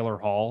for Taylor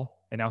Hall.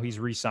 And now he's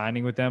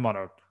re-signing with them on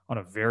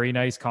a very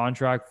nice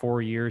contract,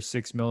 4 years,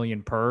 $6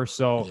 million per.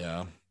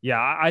 So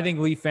yeah, I think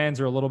Leaf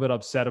fans are a little bit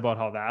upset about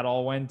how that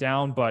all went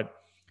down. But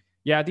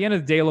yeah, at the end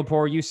of the day,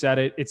 Lepore, you said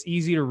it. It's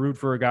easy to root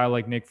for a guy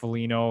like Nick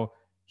Foligno.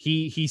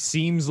 He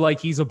seems like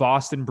he's a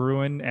Boston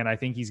Bruin, and I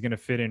think he's going to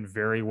fit in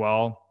very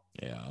well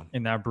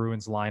in that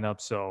Bruins lineup.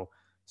 So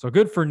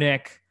good for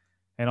Nick,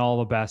 and all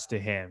the best to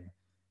him.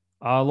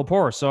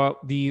 Lepore, so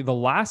the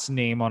last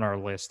name on our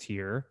list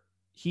here,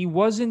 he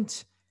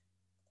wasn't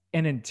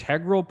an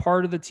integral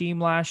part of the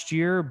team last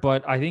year,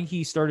 but I think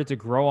he started to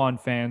grow on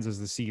fans as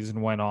the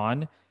season went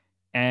on.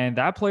 And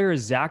that player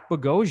is Zach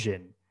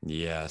Bogosian.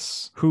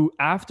 Yes. Who,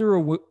 after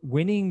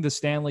winning the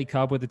Stanley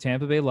Cup with the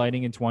Tampa Bay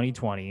Lightning in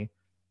 2020,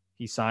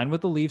 he signed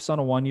with the Leafs on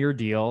a 1-year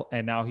deal,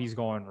 and now he's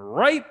going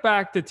right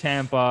back to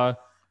Tampa.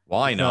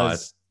 Why not?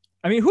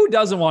 I mean, who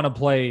doesn't want to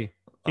play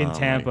in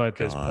Tampa at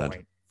this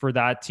point for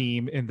that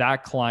team, in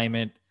that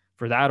climate,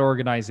 for that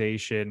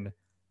organization?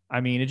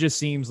 I mean, it just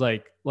seems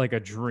like a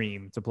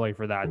dream to play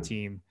for that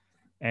team.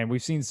 And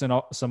we've seen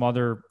some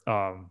other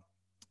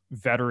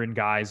veteran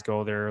guys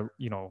go there.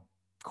 You know,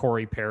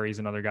 Corey Perry's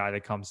another guy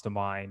that comes to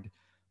mind.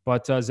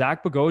 But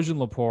Zach Bogosian,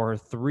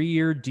 Lepore,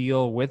 3-year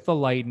deal with the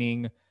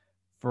Lightning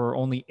for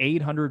only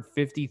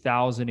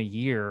 $850,000 a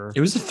year.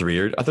 It was a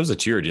 3-year. I thought it was a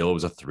 2-year deal. It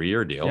was a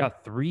 3-year deal. Yeah,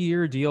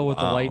 3-year deal with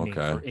the Lightning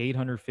for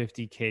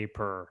 $850K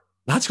per.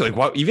 That's like,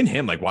 why even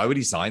him? Like, why would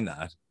he sign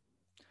that?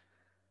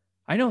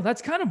 I know,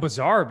 that's kind of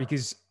bizarre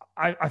because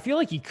I feel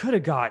like he could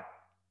have got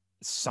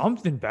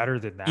something better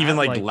than that. Even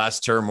like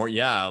less term or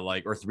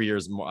or 3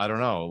 years more. I don't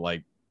know,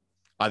 like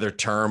either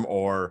term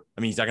or,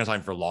 I mean, he's not going to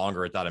sign for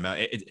longer at that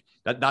amount.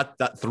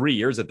 That 3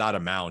 years at that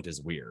amount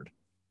is weird.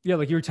 Yeah,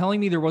 like you're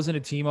telling me there wasn't a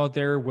team out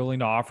there willing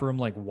to offer him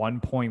like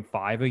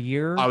 1.5 a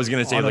year. I was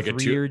going to say like a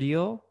 3-year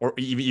deal, or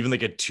even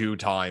like a 2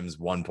 times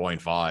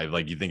 1.5.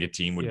 Like you think a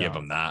team would give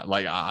him that?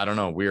 Like I don't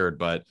know, weird,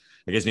 but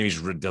I guess maybe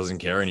he doesn't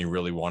care and he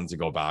really wanted to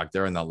go back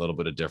there, and that little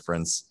bit of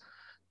difference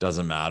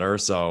doesn't matter.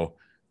 So,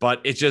 but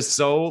it's just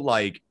so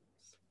like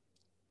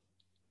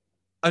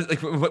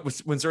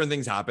when certain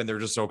things happen, they're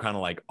just so kind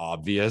of like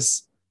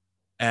obvious.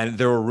 And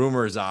there were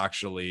rumors,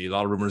 actually, a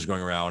lot of rumors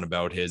going around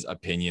about his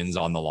opinions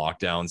on the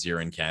lockdowns here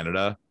in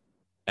Canada.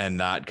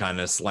 And that kind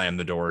of slammed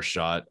the door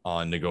shut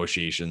on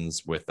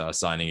negotiations with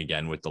signing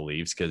again with the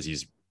Leafs,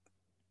 because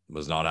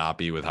was not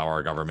happy with how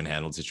our government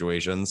handled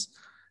situations.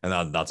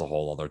 And that's a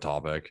whole other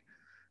topic.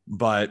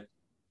 But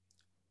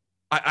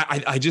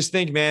I just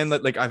think, man,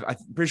 like I'm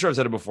pretty sure I've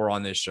said it before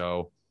on this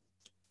show.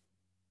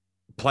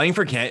 Playing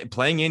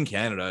in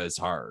Canada is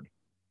hard.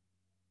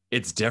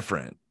 It's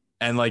different.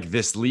 And like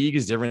this league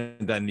is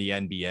different than the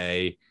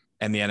NBA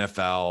and the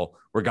NFL,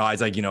 where guys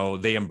like, you know,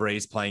 they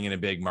embrace playing in a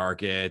big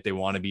market. They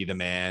want to be the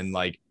man.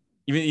 Like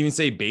even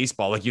say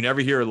baseball, like you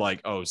never hear like,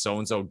 oh,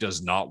 so-and-so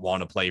does not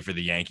want to play for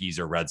the Yankees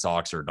or Red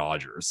Sox or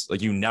Dodgers.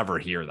 Like you never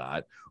hear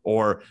that.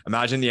 Or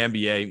imagine the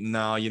NBA.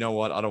 No, you know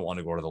what? I don't want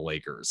to go to the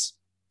Lakers.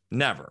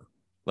 Never.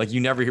 Like you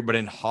never hear, but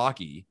in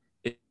hockey,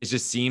 it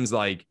just seems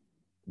like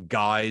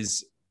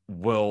guys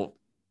will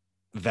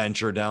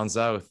venture down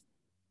south.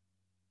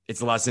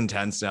 It's less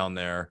intense down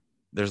there.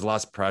 There's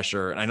less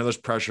pressure. And I know there's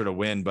pressure to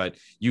win, but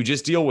you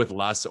just deal with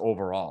less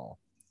overall.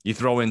 You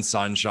throw in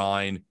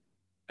sunshine.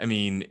 I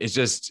mean,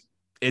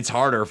 it's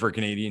harder for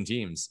Canadian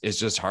teams. It's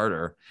just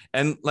harder.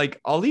 And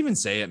like, I'll even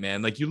say it,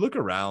 man, like you look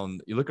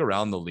around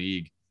the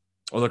league,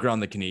 or look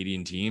around the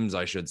Canadian teams,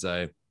 I should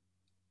say,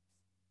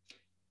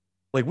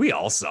 like we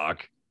all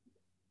suck.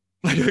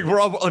 Like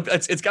we're all,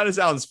 it's kind of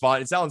sounds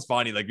fun. It sounds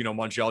funny. Like, you know,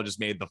 Montreal just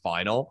made the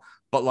final,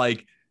 but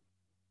like,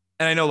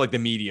 and I know like the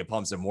media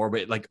pumps it more,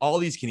 but like all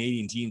these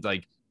Canadian teams,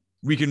 like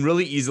we can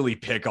really easily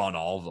pick on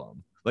all of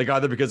them, like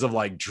either because of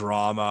like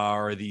drama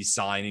or these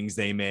signings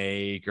they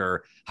make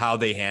or how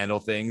they handle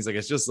things. Like,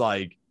 it's just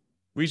like,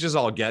 we just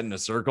all get in a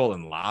circle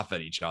and laugh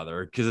at each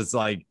other, because it's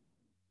like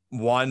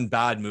one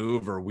bad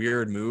move or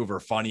weird move or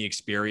funny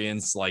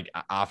experience like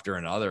after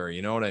another.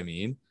 You know what I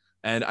mean?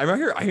 And I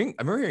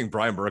remember hearing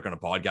Brian Burke on a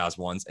podcast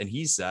once, and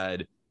he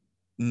said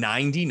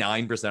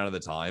 99% of the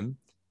time,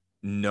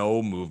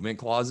 no movement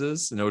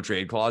clauses, no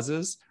trade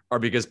clauses are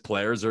because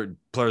players don't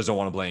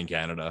want to play in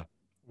Canada.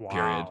 Wow.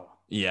 Period.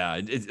 Yeah.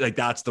 It's like,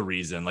 that's the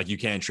reason. Like, you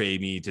can't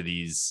trade me to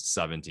these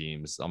 7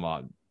 teams. I'm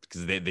on,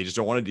 because they just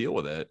don't want to deal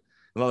with it.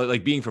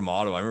 Like being from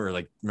Ottawa, I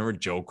remember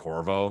Joe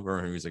Corvo,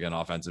 remember he was like an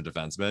offensive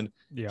defenseman.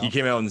 Yeah. He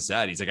came out and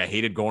said, he's like, I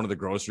hated going to the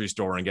grocery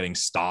store and getting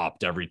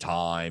stopped every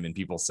time and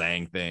people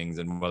saying things,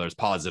 and whether it's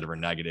positive or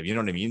negative, you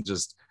know what I mean?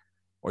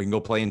 Or you can go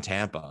play in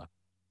Tampa,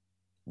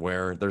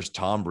 where there's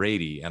Tom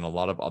Brady and a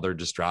lot of other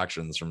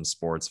distractions from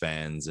sports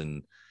fans,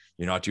 and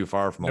you're not too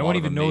far from. No one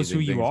even knows who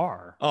you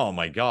are. Oh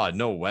my God,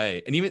 no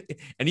way. And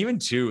even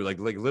too, like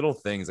little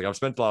things. Like, I've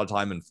spent a lot of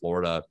time in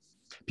Florida.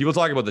 People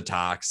talk about the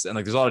tax, and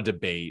like there's a lot of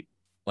debate,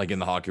 like in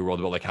the hockey world,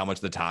 about like how much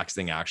the tax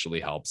thing actually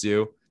helps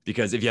you.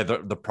 because if you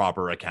have the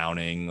proper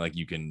accounting, like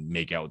you can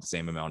make out the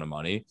same amount of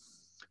money.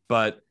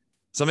 But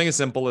something as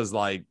simple as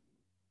like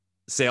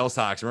sales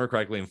tax, remember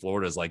correctly, in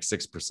Florida is like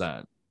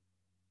 6%.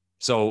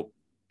 So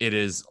it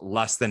is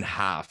less than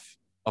half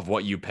of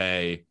what you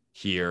pay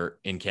here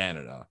in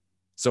Canada.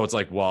 So it's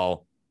like,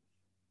 well,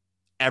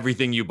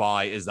 everything you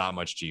buy is that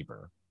much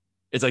cheaper.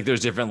 It's like there's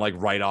different like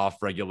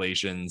write-off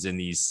regulations in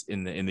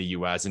the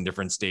US in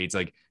different states.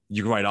 Like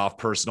you can write off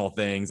personal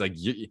things. Like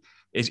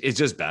it's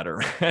just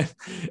better.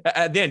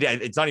 At the end,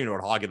 it's not even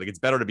about hockey. Like it's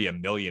better to be a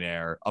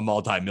millionaire, a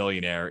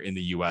multi-millionaire in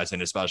the US,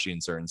 and especially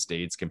in certain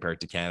states compared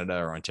to Canada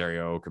or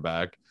Ontario,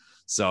 Quebec.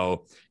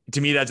 So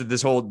to me, that's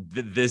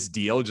this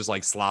deal just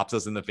like slaps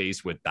us in the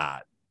face with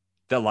that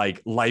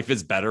like life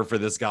is better for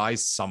this guy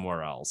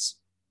somewhere else.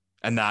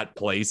 And that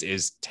place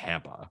is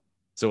Tampa.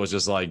 So it's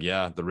just like,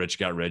 yeah, the rich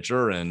get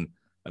richer and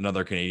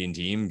another Canadian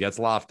team gets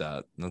laughed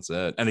at. That's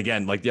it. And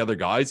again, like the other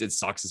guys, it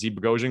sucks to see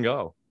Bogosian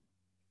go.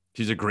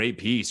 He's a great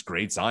piece,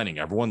 great signing.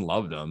 Everyone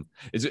loved him.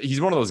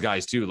 He's one of those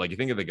guys too. Like you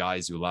think of the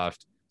guys who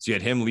left. So you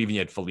had him leaving,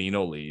 you had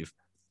Foligno leave.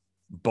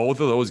 Both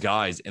of those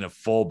guys in a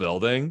full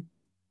building,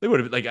 they would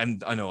have like,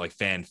 I know like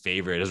fan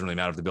favorite. It doesn't really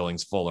matter if the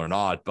building's full or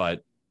not,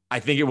 but I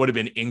think it would have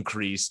been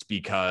increased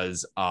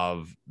because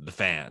of the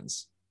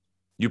fans.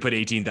 You put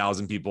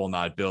 18,000 people in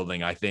that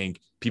building, I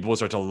think people will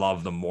start to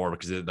love them more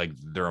because like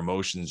their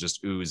emotions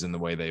just ooze in the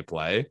way they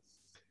play.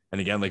 And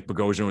again, like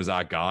Bogosian was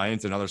that guy.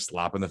 It's another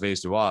slap in the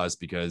face to us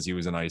because he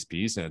was a nice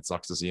piece and it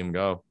sucks to see him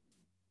go.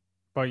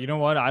 But you know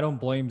what? I don't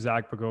blame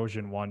Zach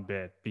Bogosian one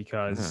bit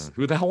because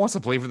who the hell wants to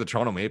play for the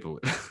Toronto Maple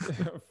Leafs?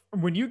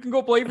 When you can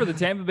go play for the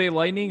Tampa Bay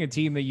Lightning, a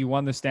team that you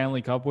won the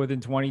Stanley Cup with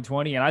in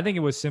 2020. And I think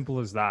it was simple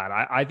as that.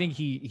 I think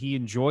he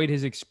enjoyed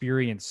his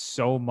experience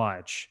so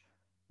much.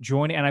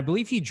 And I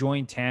believe he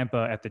joined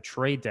Tampa at the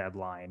trade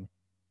deadline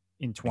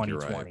in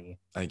 2020.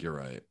 I think you're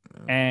right.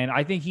 Yeah. And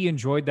I think he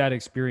enjoyed that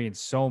experience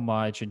so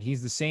much. And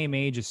he's the same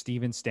age as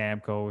Steven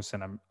Stamkos.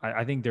 And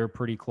I think they're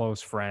pretty close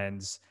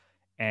friends.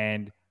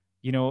 And,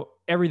 you know,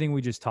 everything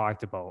we just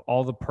talked about,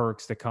 all the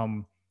perks that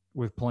come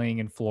with playing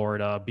in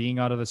Florida, being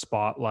out of the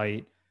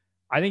spotlight.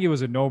 I think it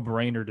was a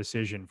no-brainer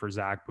decision for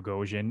Zach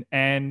Bogosian.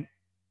 And,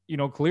 you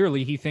know,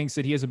 clearly he thinks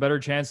that he has a better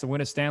chance to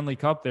win a Stanley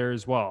Cup there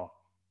as well.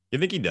 You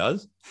think he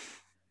does?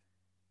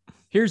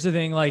 Here's the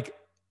thing, like,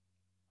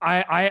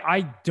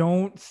 I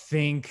don't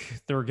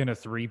think they're gonna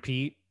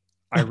three-peat.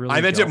 I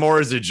meant it more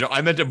as a joke.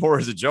 I meant it more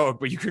as a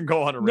joke, but you can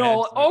go on a rant.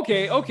 No,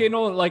 okay,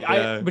 no, like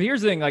but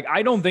here's the thing, like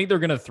I don't think they're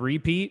gonna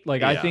three-peat.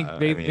 Like I think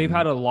they've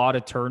had a lot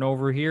of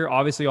turnover here.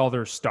 Obviously, all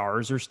their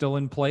stars are still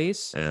in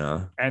place.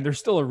 Yeah, and they're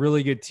still a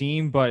really good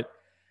team. But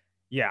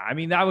yeah, I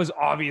mean that was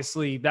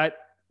obviously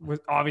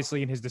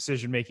in his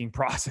decision-making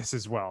process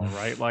as well,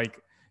 right?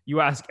 Like. You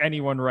ask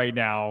anyone right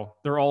now,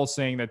 they're all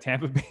saying that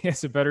Tampa Bay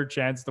has a better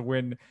chance to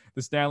win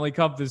the Stanley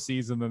Cup this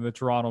season than the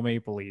Toronto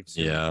Maple Leafs.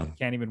 Yeah.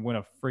 Can't even win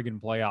a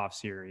friggin' playoff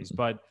series.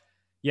 But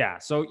yeah,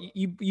 so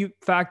you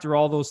factor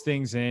all those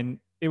things in.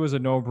 It was a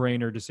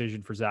no-brainer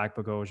decision for Zach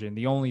Bogosian.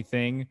 The only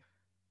thing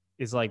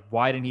is like,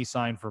 why didn't he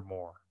sign for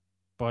more?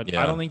 But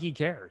I don't think he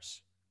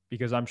cares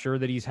because I'm sure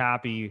that he's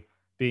happy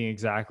being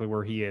exactly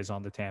where he is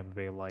on the Tampa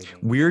Bay Lightning.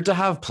 Weird to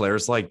have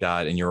players like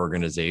that in your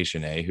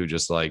organization, who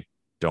just like,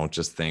 don't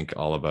just think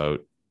all about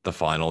the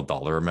final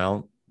dollar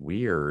amount.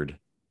 Weird.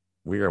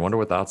 I wonder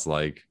what that's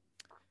like.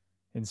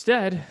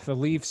 Instead, the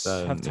Leafs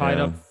have tied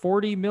up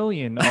 $40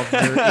 million of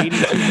their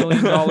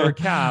 $82 million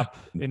cap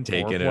in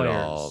taking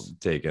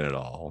it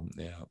all.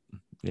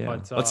 Yeah.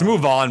 But, let's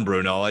move on,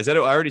 Bruno. I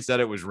already said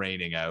it was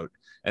raining out,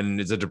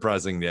 and it's a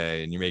depressing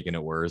day, and you're making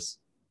it worse.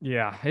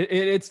 Yeah,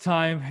 it's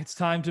time. It's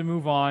time to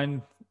move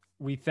on.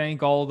 We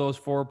thank all of those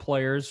 4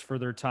 players for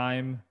their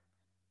time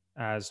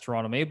as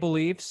Toronto Maple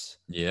Leafs.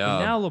 Yeah.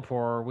 And now,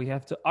 Lepore, we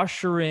have to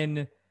usher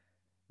in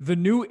the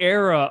new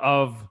era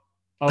of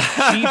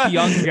cheap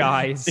young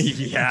guys.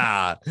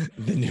 Yeah.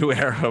 The new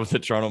era of the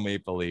Toronto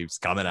Maple Leafs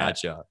coming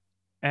at you.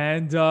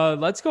 And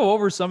let's go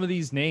over some of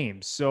these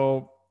names.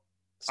 So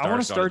I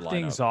want to start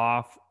things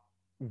off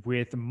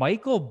with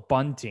Michael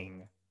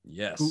Bunting.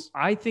 Yes. Who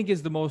I think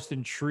is the most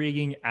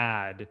intriguing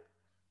ad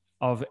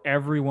of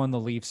everyone the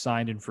Leafs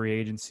signed in free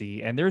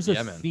agency. And there's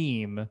a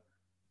theme.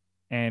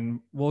 And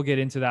we'll get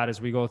into that as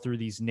we go through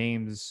these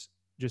names,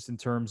 just in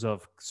terms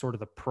of sort of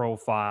the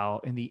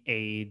profile and the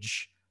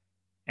age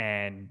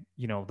and,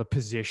 you know, the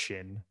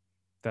position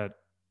that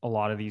a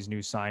lot of these new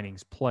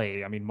signings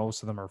play. I mean,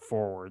 most of them are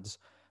forwards.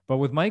 But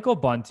with Michael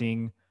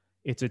Bunting,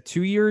 it's a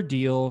 2-year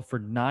deal for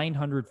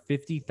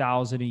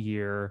 $950,000 a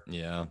year.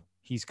 Yeah.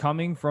 He's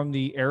coming from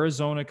the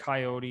Arizona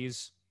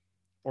Coyotes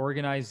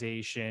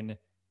organization,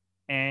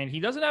 and he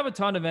doesn't have a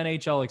ton of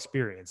NHL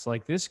experience.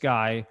 Like, this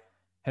guy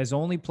has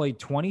only played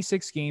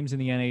 26 games in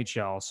the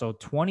NHL, so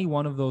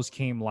 21 of those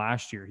came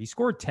last year. He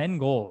scored 10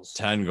 goals.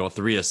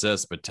 3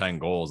 assists, but 10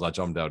 goals. That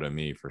jumped out at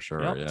me for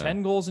sure. Yep, yeah.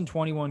 10 goals in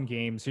 21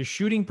 games. His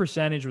shooting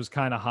percentage was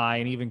kind of high,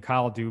 and even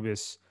Kyle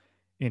Dubas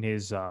in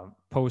his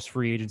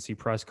post-free agency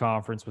press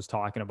conference was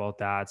talking about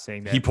that,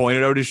 saying that he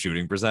pointed out his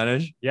shooting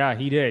percentage. Yeah,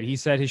 he did. He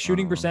said his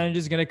shooting percentage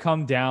is going to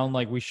come down.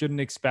 Like, we shouldn't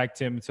expect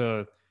him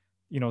to,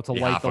 to Be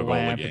light half the a goal a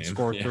lamp and game.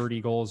 score Yeah.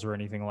 30 goals or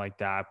anything like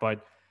that.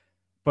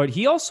 But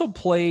he also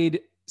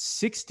played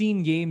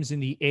 16 games in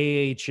the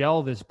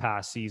AHL this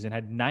past season,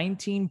 had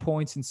 19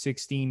 points in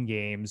 16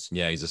 games.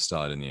 Yeah, he's a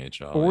stud in the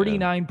AHL.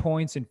 49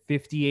 points in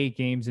 58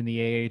 games in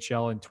the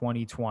AHL in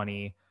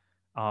 2020.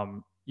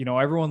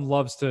 Everyone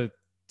loves to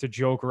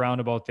joke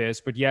around about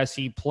this, but yes,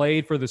 he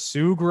played for the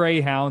Sioux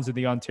Greyhounds in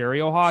the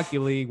Ontario Hockey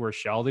League, where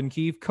Sheldon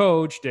Keefe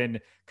coached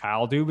and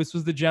Kyle Dubas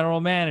was the general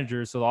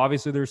manager. So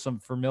obviously there's some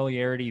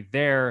familiarity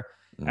there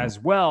as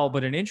well.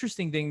 But an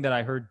interesting thing that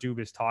I heard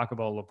Dubas talk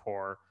about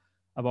Lepore,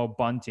 about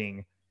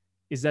Bunting,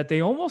 is that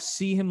they almost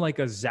see him like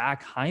a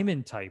Zach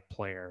Hyman type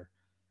player,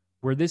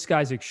 where this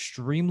guy's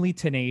extremely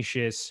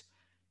tenacious.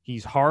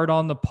 He's hard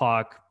on the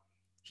puck.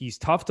 He's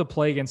tough to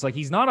play against. Like,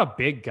 he's not a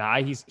big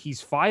guy. He's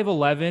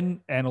 5'11"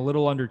 and a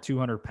little under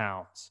 200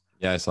 pounds.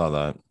 Yeah, I saw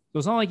that. So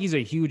it's not like he's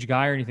a huge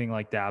guy or anything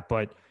like that,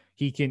 but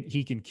he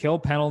can kill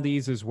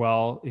penalties as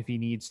well if he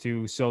needs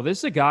to. So this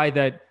is a guy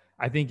that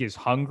I think is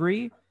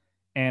hungry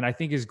and I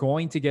think is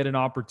going to get an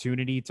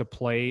opportunity to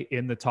play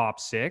in the top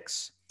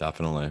six.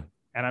 Definitely.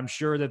 And I'm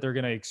sure that they're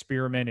going to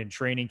experiment in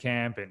training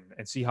camp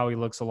and see how he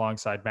looks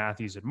alongside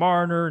Matthews and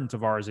Marner and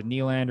Tavares and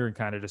Nylander and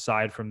kind of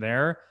decide from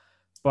there.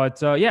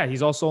 But yeah,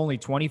 he's also only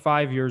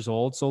 25 years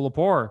old. So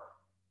Lepore,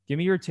 give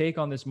me your take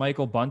on this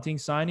Michael Bunting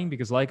signing,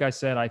 because like I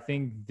said, I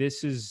think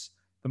this is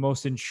the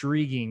most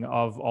intriguing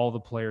of all the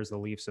players the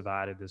Leafs have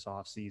added this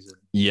offseason.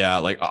 Yeah,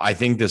 like I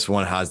think this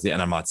one has and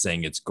I'm not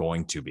saying it's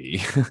going to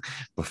be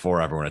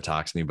before everyone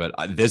attacks me, but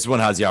this one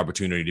has the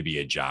opportunity to be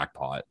a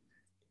jackpot,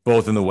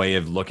 both in the way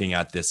of looking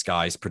at this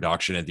guy's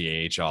production at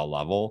the AHL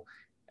level.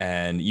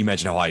 And you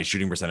mentioned how high his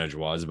shooting percentage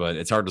was, but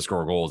it's hard to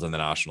score goals in the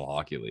National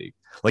Hockey League.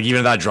 Like, even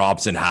if that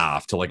drops in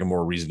half to like a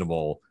more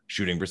reasonable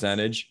shooting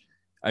percentage,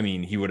 I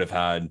mean, he would have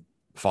had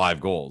 5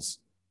 goals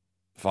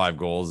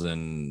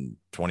in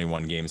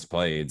 21 games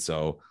played.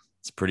 So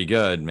it's pretty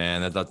good,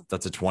 man.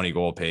 That's a 20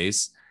 goal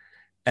pace.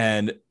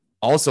 And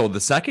also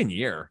the second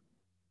year.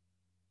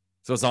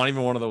 So it's not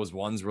even one of those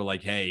ones where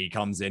like, hey, he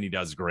comes in, he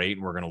does great,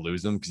 and we're going to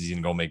lose him because he's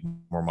going to go make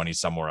more money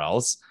somewhere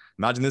else.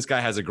 Imagine this guy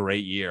has a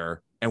great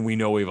year and we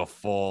know we have a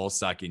full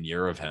second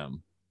year of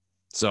him.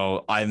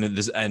 So I think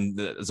this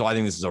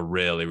is a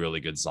really, really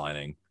good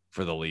signing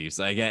for the Leafs.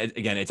 Again,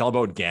 it's all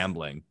about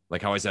gambling.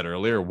 Like how I said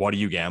earlier, what are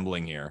you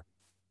gambling here?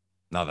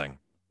 Nothing.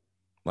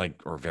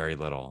 Like, or very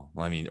little.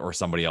 I mean, or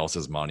somebody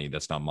else's money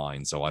that's not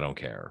mine, so I don't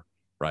care.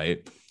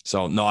 Right.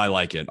 So no, I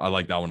like it. I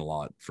like that one a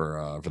lot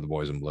for the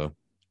boys in blue.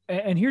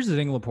 And here's the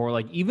thing, Lepore,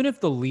 like, even if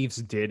the Leafs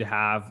did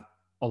have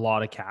a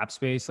lot of cap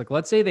space, like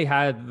let's say they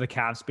had the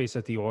cap space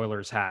that the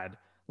Oilers had,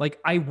 like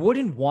I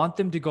wouldn't want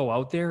them to go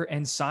out there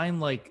and sign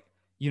like,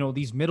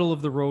 these middle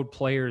of the road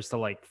players to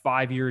like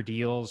 5-year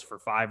deals for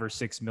 $5 or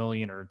 $6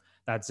 million, or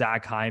that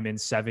Zach Hyman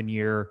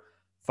 7-year,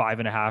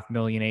 $5.5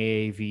 million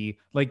AAV.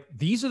 Like,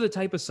 these are the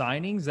type of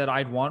signings that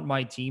I'd want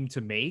my team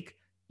to make,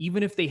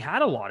 even if they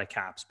had a lot of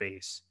cap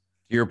space.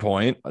 To your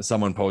point,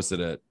 someone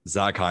posted it.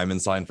 Zach Hyman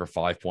signed for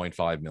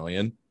 $5.5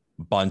 million.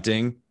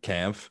 Bunting,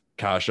 Kampf,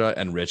 Kasha,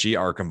 and Richie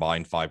are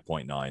combined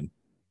 5.9.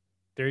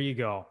 There you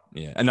go.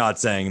 Yeah. And not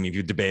saying, I mean, if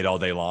you debate all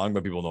day long,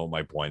 but people know what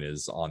my point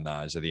is on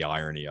that. So the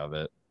irony of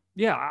it.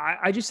 Yeah.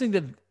 I just think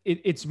that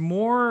it's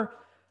more,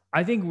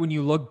 I think when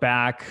you look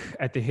back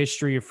at the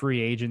history of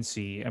free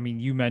agency, I mean,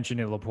 you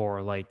mentioned it,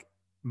 Lepore, like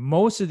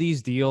most of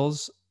these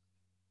deals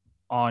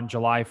on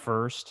July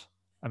 1st,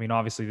 I mean,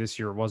 obviously this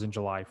year it wasn't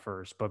July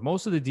 1st, but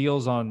most of the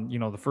deals on,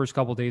 the first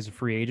couple of days of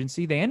free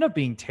agency, they end up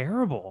being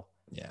terrible.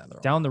 Yeah,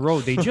 down the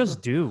road. They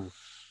just do.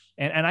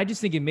 And I just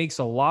think it makes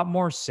a lot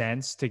more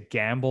sense to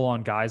gamble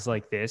on guys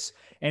like this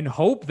and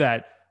hope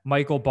that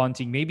Michael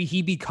Bunting, maybe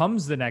he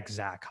becomes the next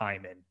Zach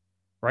Hyman,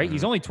 right? Mm-hmm.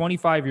 He's only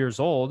 25 years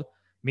old.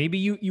 Maybe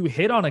you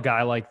hit on a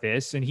guy like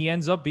this and he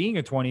ends up being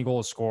a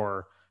 20-goal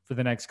scorer for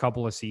the next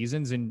couple of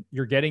seasons and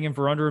you're getting him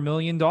for under $1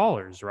 million,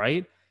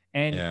 right?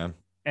 And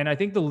I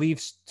think the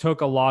Leafs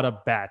took a lot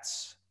of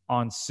bets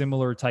on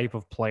similar type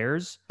of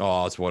players.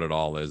 Oh, that's what it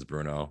all is,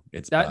 Bruno.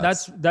 It's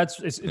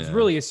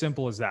really as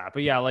simple as that.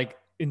 But yeah, like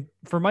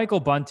for Michael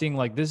Bunting,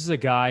 like this is a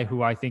guy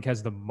who I think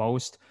has the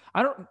most,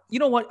 you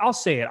know what? I'll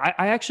say it.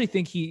 I actually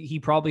think he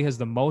probably has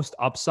the most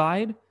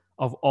upside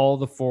of all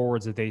the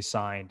forwards that they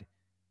signed.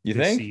 You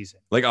think? Season.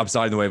 Like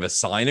upside in the way of a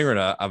signing or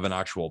of an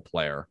actual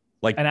player?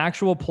 Like an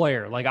actual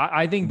player. Like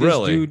I think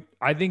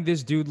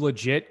this dude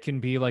legit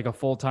can be like a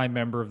full-time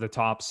member of the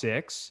top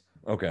 6.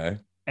 Okay.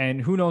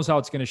 And who knows how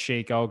it's going to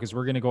shake out, because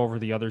we're going to go over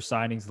the other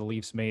signings the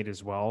Leafs made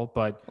as well.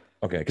 But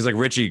okay, because like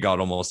Richie got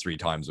almost 3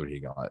 times what he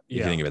got.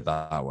 You think of it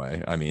that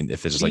way. I mean,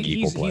 if it's just like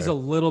equal play. He's a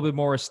little bit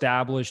more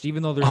established,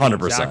 even though there's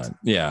 100%.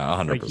 Yeah,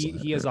 100%. Like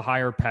he has a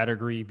higher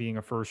pedigree being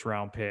a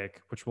first-round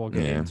pick, which we'll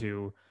get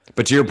into.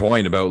 But to your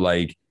point about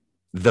like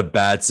the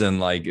bets and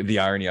like the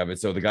irony of it.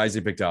 So the guys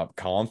they picked up,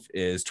 Kampf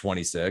is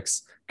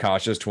 26,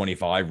 Kasha's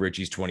 25,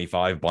 Richie's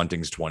 25,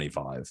 Bunting's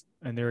 25.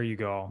 And there you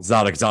go. It's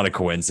not a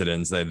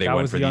coincidence that they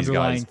went for these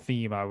guys.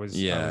 Theme.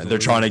 They're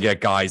trying to get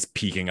guys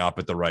peaking up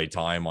at the right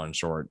time on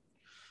short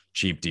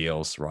cheap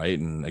deals, right?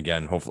 And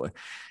again, hopefully,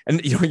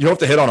 and you have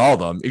to hit on all of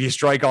them. If you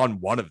strike on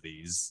one of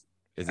these,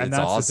 And it's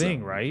that's awesome. the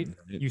thing, right?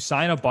 You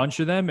sign a bunch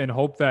of them and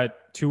hope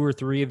that 2 or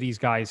 3 of these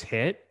guys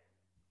hit.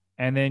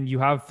 And then you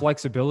have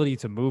flexibility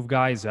to move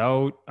guys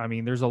out. I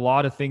mean, there's a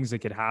lot of things that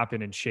could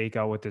happen and shake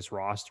out with this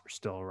roster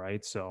still,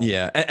 right? So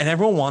yeah, and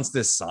everyone wants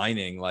this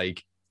signing.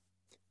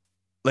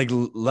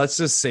 Let's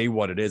just say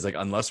what it is. Like,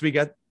 unless we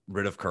get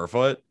rid of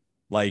Kerfoot,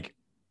 like,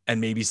 and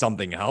maybe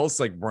something else,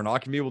 like, we're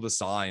not gonna be able to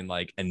sign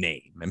like a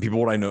name. And people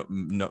what I know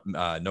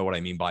what I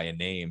mean by a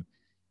name.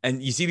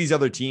 And you see these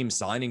other teams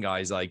signing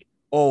guys like,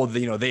 oh,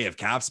 they have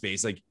cap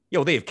space. Like,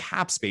 they have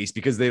cap space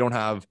because they don't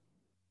have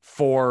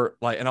 4,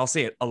 like, and I'll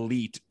say it,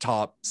 elite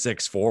top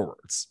 6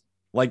 forwards.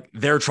 Like,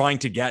 they're trying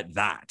to get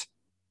that.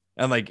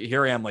 And like,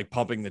 here I am, like,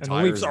 pumping the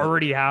tires. The Leafs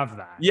already have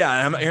that. Yeah,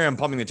 I'm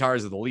pumping the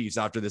tires of the Leafs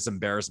after this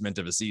embarrassment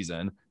of a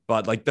season.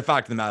 But like, the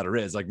fact of the matter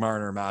is, like,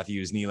 Marner,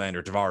 Matthews,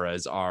 Nylander,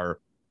 Tavares are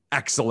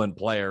excellent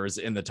players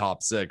in the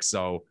top 6.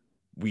 So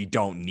we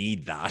don't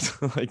need that.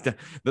 Like,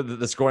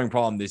 the scoring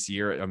problem this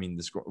year, I mean,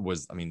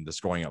 the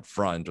scoring up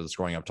front, or the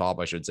scoring up top,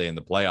 I should say, in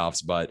the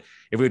playoffs. But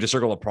if we had to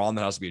circle a problem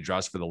that has to be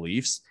addressed for the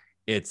Leafs,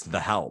 it's the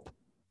help.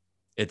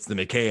 It's the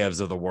Mikheyevs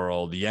of the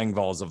world, the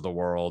Engvalls of the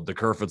world, the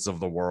Kerfoots of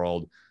the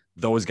world,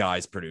 those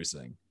guys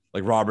producing.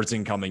 Like,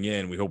 Robertson coming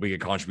in, we hope we get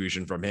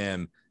contribution from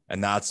him.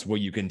 And that's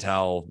what you can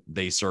tell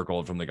they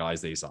circled from the guys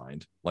they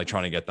signed, like,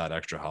 trying to get that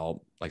extra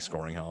help, like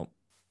scoring help.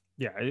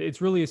 Yeah, it's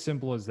really as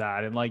simple as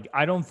that. And like,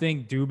 I don't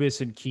think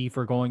Dubas and Keefe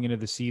are going into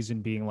the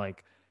season being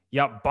like,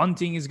 yeah,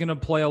 Bunting is going to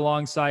play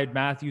alongside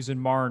Matthews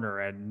and Marner,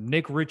 and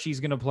Nick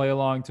Ritchie's going to play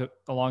alongside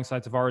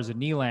Tavares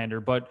and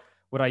Nylander. But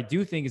what I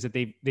do think is that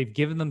they've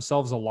given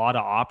themselves a lot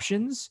of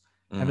options,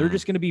 and they're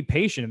just going to be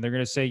patient. And they're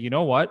going to say, you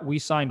know what? We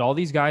signed all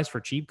these guys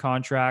for cheap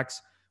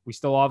contracts. We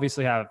still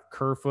obviously have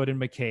Kerfoot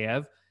and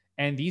Mikheyev,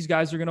 and these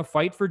guys are going to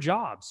fight for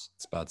jobs.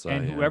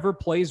 Whoever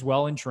plays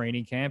well in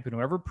training camp, and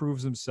whoever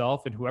proves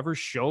himself, and whoever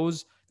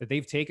shows that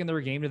they've taken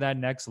their game to that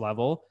next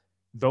level,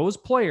 those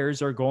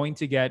players are going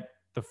to get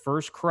the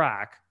first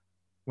crack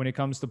when it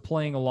comes to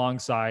playing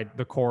alongside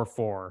the core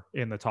 4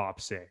 in the top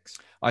 6.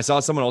 I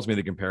saw someone else made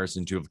the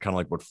comparison to kind of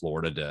like what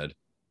Florida did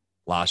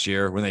last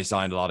year when they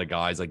signed a lot of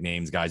guys, like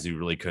guys who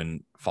really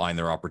couldn't find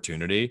their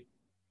opportunity,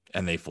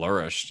 and they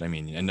flourished. I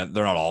mean, and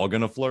they're not all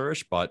going to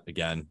flourish, but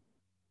again,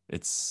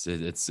 it's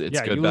good.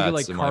 You look at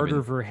like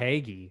Carter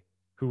Verhaeghe,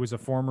 who was a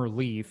former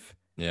Leaf.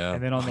 Yeah.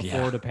 And then on the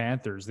Florida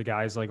Panthers, the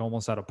guy's like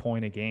almost at a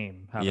point a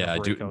game. Yeah.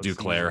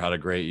 Duclair had a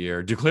great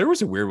year. Duclair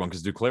was a weird one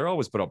because Duclair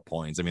always put up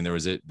points. I mean, there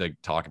was the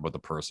talk about the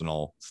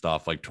personal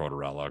stuff, like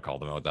Tortorella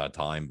called him out that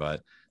time,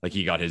 but like,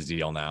 he got his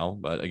deal now.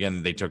 But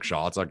again, they took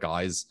shots at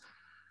guys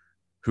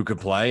who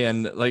could play.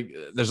 And like,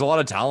 there's a lot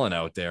of talent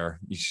out there.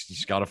 You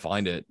just got to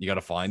find it. You got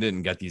to find it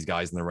and get these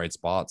guys in the right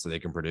spot so they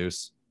can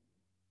produce.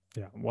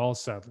 Yeah. Well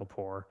said,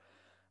 Lepore.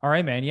 All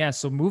right, man. Yeah.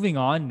 So moving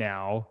on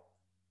now,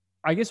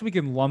 I guess we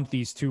can lump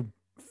these two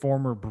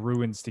former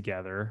Bruins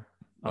together.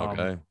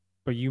 Okay.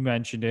 But you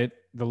mentioned it.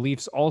 The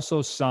Leafs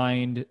also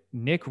signed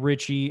Nick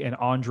Ritchie and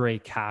Andre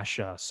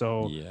Kasha.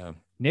 So yeah,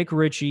 Nick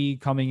Ritchie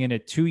coming in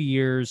at 2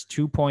 years,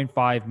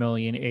 $2.5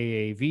 million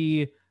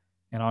AAV,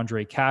 and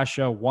Andre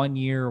Kasha 1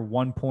 year,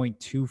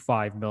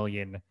 $1.25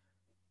 million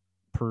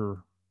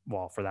for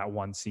that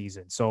one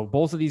season. So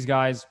both of these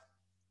guys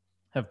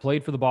have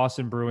played for the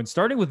Boston Bruins,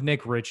 starting with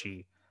Nick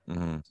Ritchie.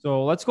 Mm-hmm.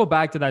 So let's go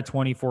back to that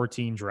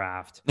 2014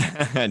 draft.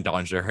 And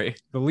Don Cherry.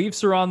 The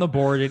Leafs are on the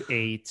board at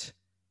 8.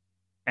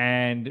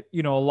 And,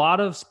 a lot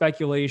of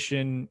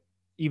speculation,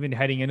 even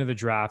heading into the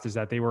draft, is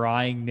that they were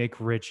eyeing Nick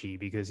Ritchie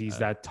because he's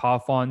that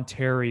tough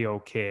Ontario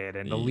kid.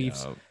 And the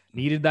Leafs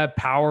needed that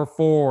power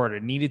forward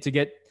and needed to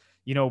get,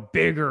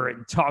 bigger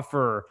and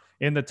tougher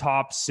in the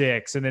top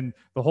 6. And then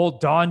the whole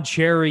Don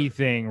Cherry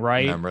thing,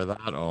 right? Remember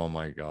that? Oh,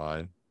 my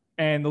God.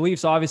 And the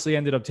Leafs obviously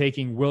ended up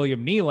taking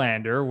William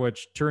Nylander,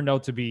 which turned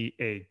out to be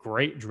a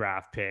great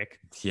draft pick.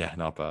 Yeah,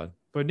 not bad.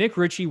 But Nick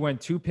Ritchie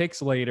went 2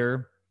 picks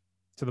later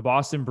to the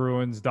Boston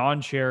Bruins. Don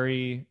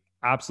Cherry,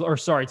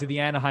 to the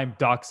Anaheim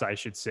Ducks, I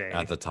should say.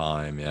 At the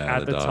time, yeah.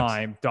 At the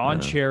time,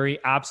 Don Cherry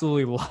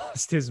absolutely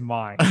lost his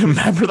mind.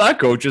 Remember that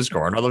coach's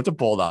corner? I'd love to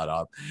pull that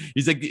up.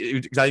 He's like,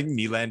 I think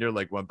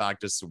Nylander went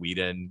back to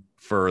Sweden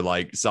for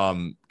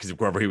because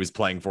whoever he was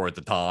playing for at the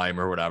time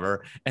or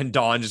whatever. And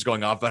Don just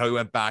going off about how he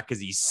went back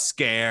because he's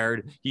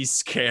scared. He's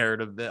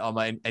scared of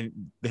and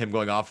him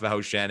going off about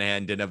how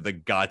Shanahan didn't have the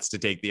guts to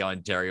take the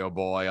Ontario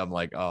boy. I'm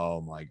like,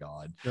 oh my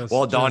God.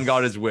 Don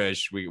got his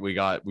wish. We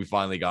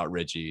finally got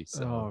Ritchie.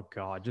 So. Oh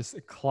God, just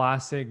a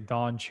classic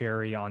Don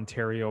Cherry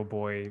Ontario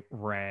boy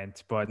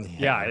rant. But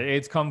yeah,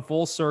 it's come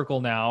full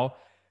circle now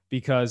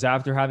because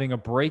after having a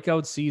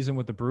breakout season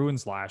with the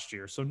Bruins last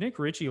year, so Nick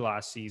Ritchie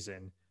last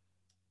season,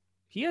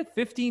 he had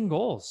 15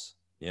 goals.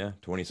 Yeah,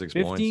 26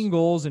 points. 15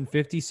 goals in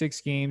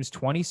 56 games,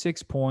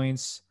 26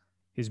 points.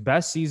 His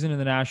best season in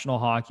the National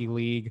Hockey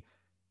League.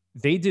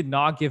 They did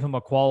not give him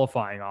a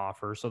qualifying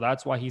offer, so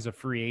that's why he's a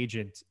free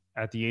agent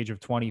at the age of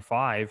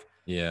 25.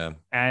 Yeah.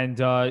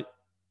 And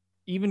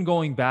even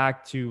going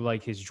back to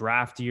his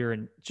draft year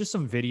and just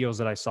some videos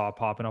that I saw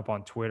popping up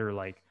on Twitter,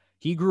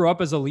 he grew up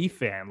as a Leaf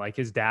fan. Like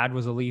his dad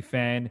was a Leaf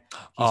fan.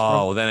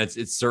 Oh, then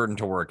it's certain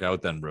to work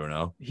out then,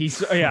 Bruno.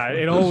 Yeah,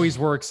 it always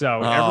works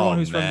out. Everyone Oh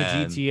who's from the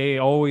man. GTA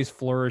always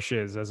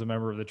flourishes as a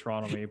member of the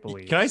Toronto Maple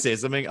Leafs. Can I say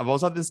something? I've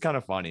also thought this kind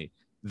of funny.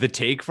 The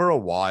take for a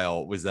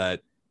while was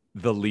that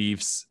the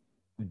Leafs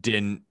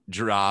didn't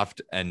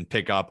draft and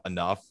pick up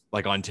enough.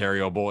 Like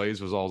Ontario boys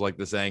was always like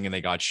the saying, and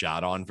they got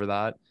shat on for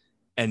that.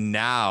 And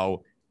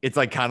now it's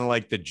like kind of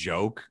like the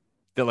joke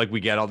that like we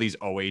get all these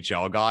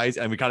OHL guys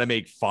and we kind of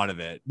make fun of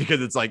it because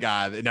it's like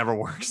it never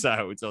works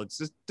out. So it's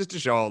just to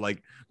show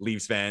like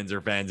Leafs fans or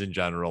fans in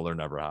general are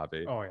never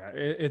happy. Oh yeah,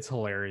 it's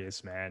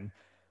hilarious, man.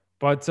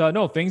 But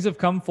no, things have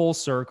come full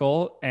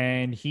circle,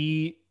 and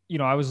he,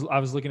 I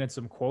was looking at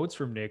some quotes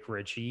from Nick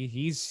Ritchie.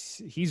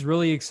 He's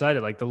really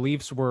excited. Like the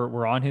Leafs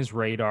were on his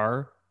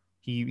radar.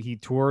 He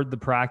toured the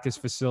practice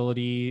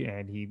facility,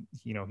 and he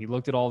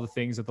looked at all the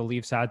things that the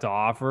Leafs had to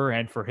offer,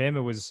 and for him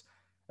it was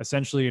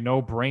essentially a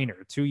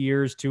no-brainer. 2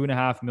 years,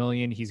 $2.5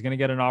 million. He's going to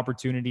get an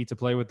opportunity to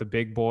play with the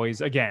big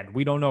boys. Again,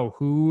 we don't know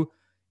who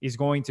is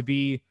going to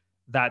be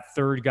that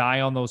third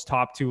guy on those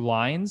top two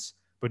lines,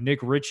 but Nick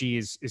Ritchie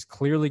is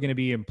clearly going to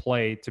be in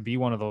play to be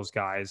one of those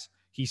guys.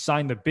 He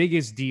signed the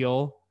biggest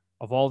deal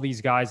of all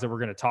these guys that we're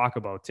going to talk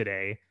about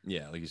today.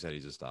 Yeah, like you said,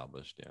 he's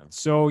established. Yeah.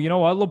 So, you know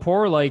what,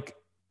 Lepore, like,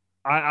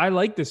 I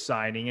like this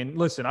signing. And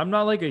listen, I'm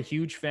not like a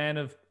huge fan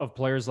of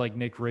players like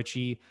Nick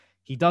Ritchie.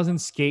 He doesn't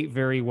skate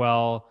very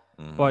well.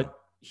 But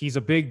he's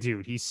a big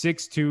dude. He's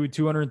 6'2",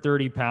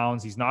 230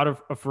 pounds. He's not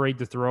afraid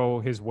to throw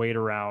his weight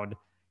around.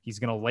 He's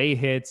going to lay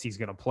hits. He's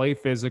going to play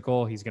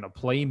physical. He's going to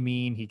play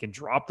mean. He can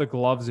drop the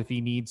gloves if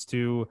he needs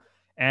to.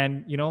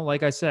 And,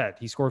 like I said,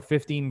 he scored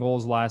 15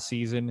 goals last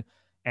season.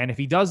 And if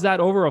he does that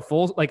over a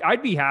full, like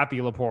I'd be happy,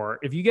 Lepore.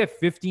 If you get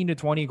 15 to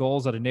 20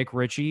 goals out of Nick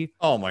Ritchie,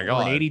 oh my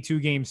God, an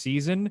 82-game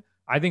season,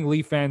 I think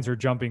Leaf fans are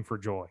jumping for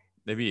joy.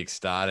 They'd be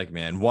ecstatic,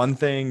 man. One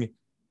thing,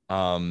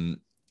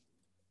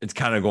 it's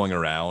kind of going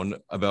around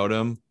about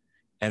him.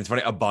 And it's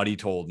funny, a buddy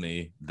told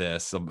me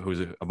this,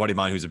 who's a buddy of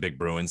mine who's a big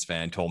Bruins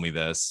fan, told me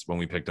this when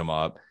we picked him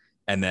up.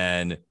 And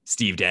then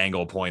Steve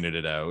Dangle pointed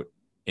it out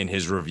in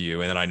his review.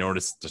 And then I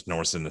noticed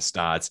in the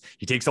stats,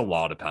 he takes a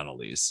lot of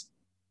penalties.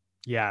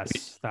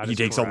 Yes, he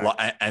takes correct. A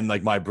lot. And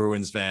like my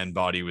Bruins fan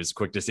buddy was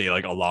quick to say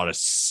like a lot of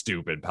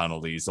stupid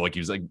penalties. So like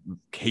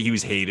he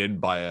was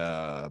hated by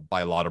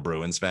a lot of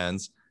Bruins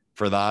fans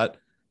for that.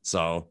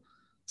 So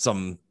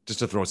just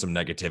to throw some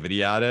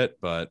negativity at it,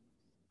 but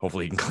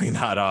hopefully he can clean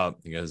that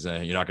up because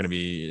you're not going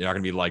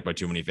to be liked by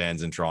too many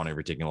fans in Toronto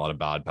for taking a lot of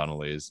bad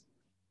penalties.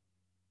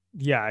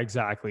 Yeah,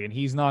 exactly. And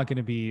he's not going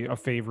to be a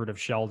favorite of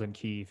Sheldon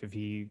Keefe if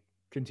he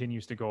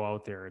continues to go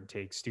out there and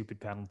take stupid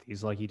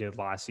penalties like he did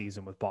last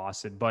season with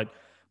Boston. But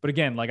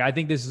again, like I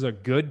think this is a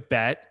good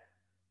bet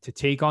to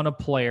take on a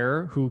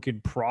player who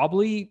could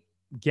probably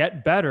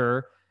get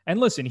better. And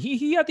listen,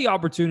 he had the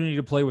opportunity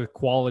to play with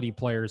quality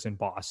players in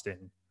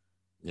Boston.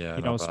 Yeah,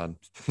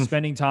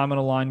 spending time on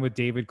a line with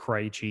David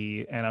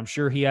Krejci, and I'm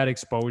sure he had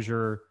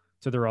exposure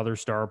to their other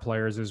star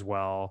players as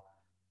well.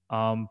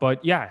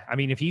 But yeah, I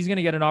mean, if he's going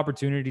to get an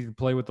opportunity to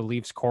play with the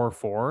Leafs core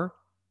four,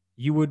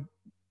 you would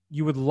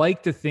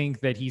like to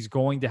think that he's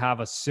going to have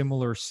a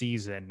similar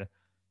season,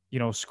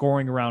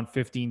 scoring around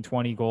 15,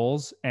 20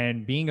 goals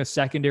and being a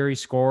secondary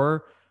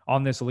scorer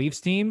on this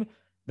Leafs team.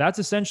 That's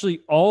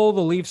essentially all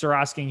the Leafs are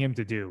asking him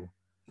to do.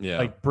 Yeah.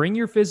 Like bring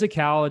your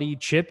physicality,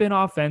 chip in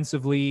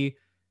offensively.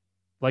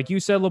 Like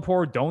you said,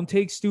 Lepore, don't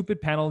take stupid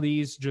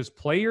penalties. Just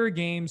play your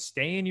game,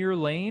 stay in your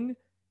lane,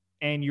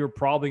 and you're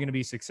probably going to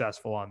be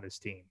successful on this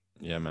team.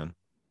 Yeah, man.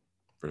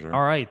 For sure.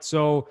 All right.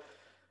 So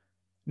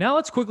now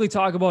let's quickly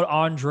talk about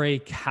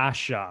Ondrej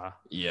Kase.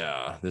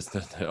 Yeah.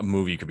 A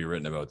movie could be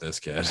written about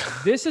this kid.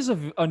 This is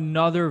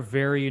another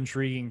very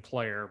intriguing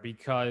player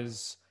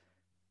because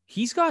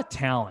he's got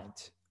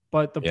talent.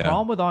 But the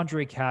problem with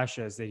Ondrej Kase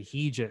is that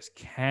he just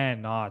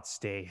cannot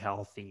stay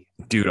healthy.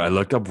 Dude, I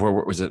looked up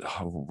what was it?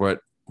 What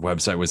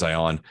website was I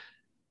on?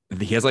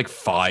 He has like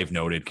 5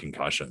 noted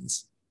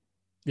concussions.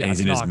 Yeah, and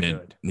he's in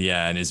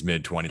his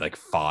mid 20, like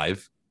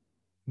 5.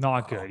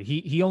 Not good.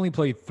 He only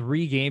played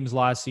 3 games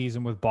last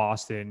season with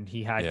Boston.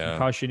 He had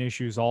concussion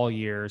issues all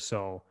year.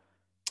 So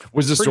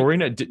was the story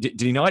did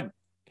he not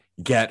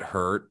get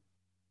hurt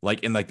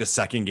like in like the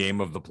second game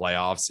of the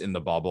playoffs in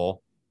the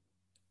bubble?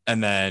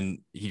 And then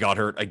he got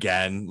hurt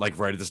again, like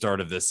right at the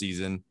start of this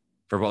season.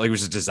 It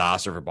was a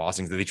disaster for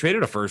Boston. They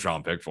traded a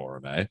 1st-round pick for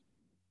him, eh?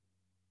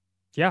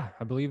 Yeah,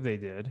 I believe they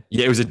did.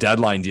 Yeah, it was a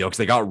deadline deal because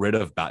they got rid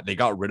of Backes.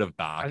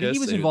 I think he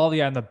was involved,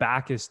 in the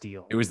Backes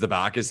deal. It was the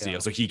Backes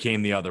deal, so he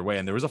came the other way,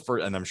 and there was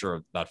and I'm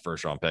sure that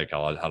 1st-round pick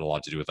had a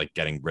lot to do with like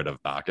getting rid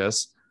of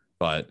Backes.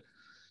 But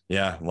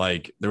yeah,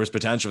 like there was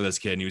potential for this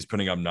kid, and he was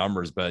putting up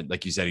numbers, but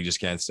like you said, he just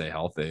can't stay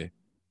healthy.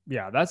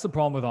 Yeah, that's the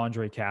problem with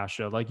Ondrej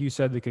Kase. Like you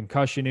said, the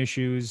concussion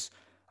issues.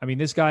 I mean,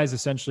 this guy is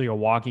essentially a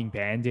walking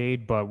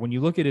Band-Aid, but when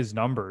you look at his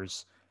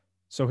numbers,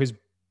 so his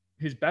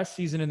best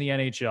season in the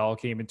NHL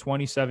came in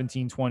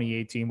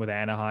 2017-2018 with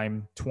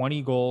Anaheim,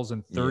 20 goals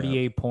and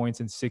 38 points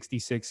in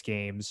 66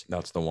 games.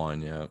 That's the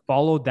one, yeah.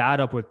 Followed that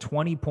up with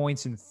 20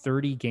 points in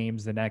 30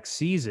 games the next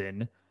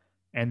season.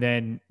 And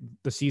then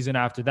the season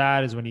after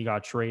that is when he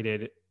got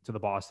traded to the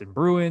Boston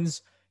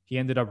Bruins. He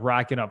ended up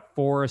racking up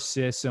 4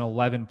 assists in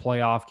 11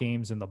 playoff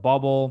games in the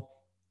bubble.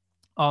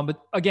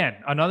 But again,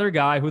 another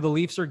guy who the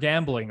Leafs are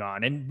gambling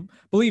on. And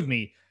believe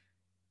me,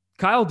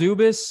 Kyle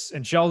Dubas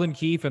and Sheldon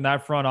Keefe in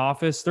that front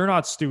office, they're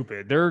not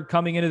stupid. They're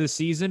coming into the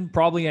season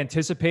probably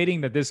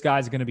anticipating that this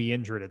guy's going to be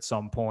injured at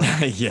some point.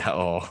 Yeah.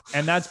 Oh.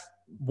 And that's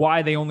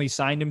why they only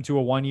signed him to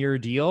a 1-year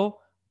deal.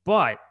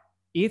 But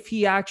if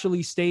he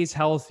actually stays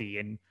healthy,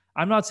 and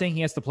I'm not saying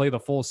he has to play the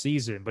full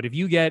season, but if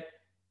you get,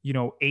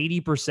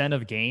 80%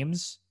 of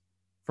games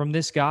from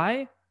this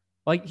guy,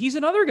 like he's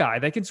another guy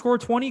that can score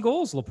 20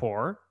 goals,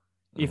 Lepore,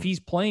 if he's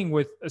playing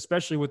with,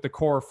 especially with the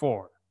core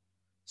 4.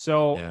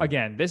 So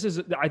again,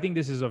 I think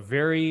this is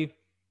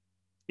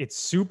it's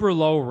super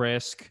low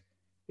risk.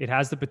 It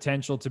has the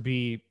potential to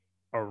be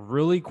a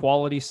really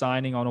quality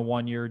signing on a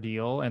 1-year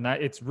deal. And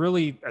that it's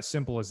really as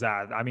simple as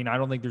that. I mean, I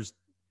don't think there's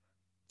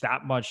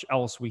that much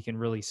else we can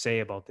really say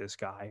about this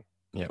guy.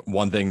 Yeah.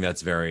 One thing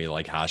that's very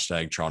like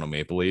hashtag Toronto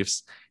Maple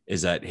Leafs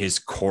is that his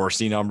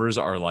Corsi numbers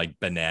are like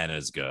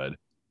bananas good.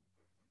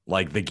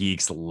 Like the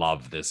geeks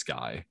love this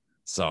guy.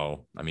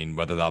 So, I mean,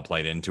 whether that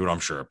played into it, I'm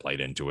sure it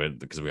played into it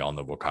because we all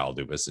know about Kyle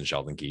Dubas and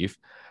Sheldon Keefe.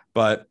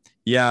 But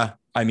yeah,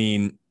 I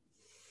mean,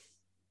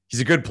 he's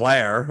a good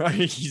player.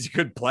 He's a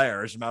good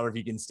player. It's a matter if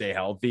he can stay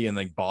healthy. And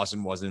like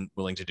Boston wasn't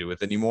willing to do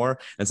it anymore.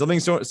 And something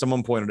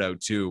someone pointed out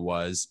too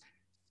was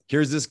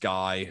here's this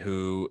guy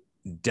who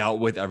dealt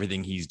with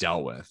everything he's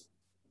dealt with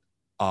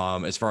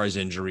as far as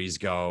injuries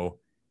go.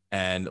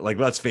 And like,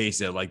 let's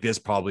face it, like this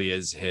probably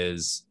is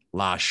his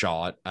last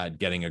shot at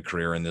getting a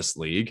career in this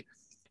league.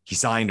 He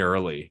signed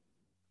early.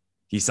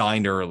 And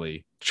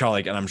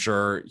I'm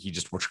sure he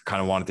just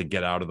kind of wanted to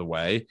get out of the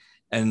way.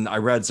 And I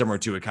read somewhere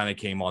too, it kind of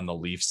came on the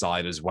Leaf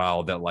side as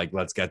well, that like,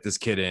 let's get this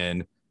kid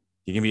in.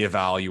 He can be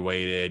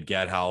evaluated,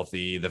 get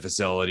healthy, the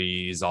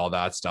facilities, all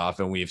that stuff.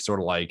 And we've sort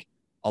of like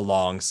a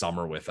long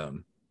summer with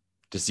him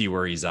to see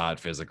where he's at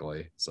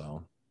physically.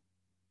 So,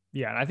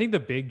 yeah. And I think the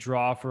big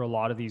draw for a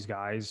lot of these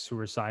guys who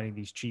are signing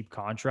these cheap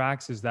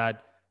contracts is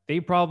that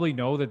they probably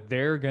know that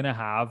they're going to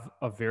have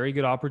a very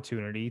good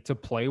opportunity to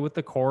play with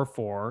the core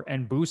 4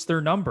 and boost their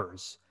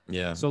numbers.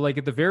 Yeah. So like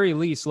at the very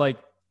least, like,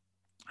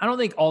 I don't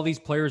think all these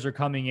players are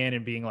coming in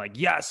and being like,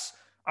 yes,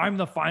 I'm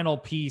the final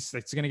piece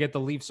that's going to get the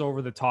Leafs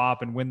over the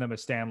top and win them a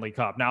Stanley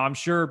Cup. Now, I'm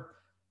sure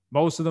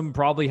most of them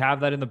probably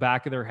have that in the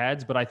back of their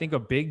heads, but I think a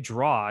big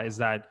draw is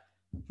that,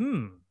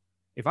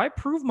 if I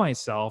prove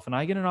myself and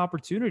I get an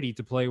opportunity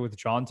to play with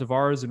John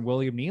Tavares and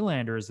William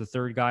Nylander as the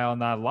third guy on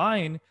that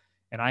line,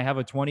 and I have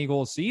a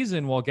 20-goal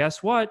season, well,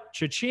 guess what?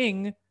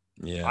 Cha-ching.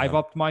 Yeah. I've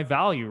upped my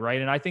value, right?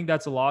 And I think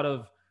that's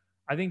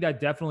I think that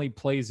definitely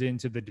plays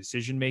into the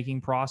decision-making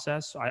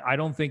process. I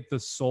don't think the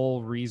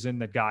sole reason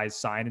that guys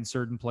sign in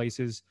certain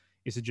places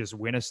is to just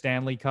win a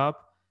Stanley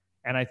Cup.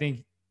 And I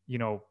think,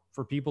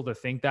 for people to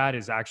think that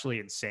is actually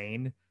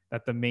insane,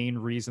 that the main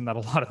reason that a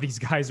lot of these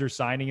guys are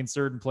signing in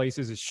certain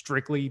places is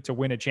strictly to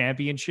win a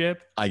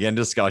championship. I get in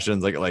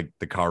discussions like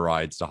the car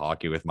rides to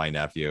hockey with my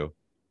nephew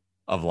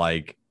of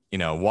like,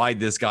 why'd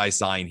this guy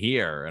sign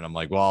here? And I'm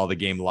like, well, they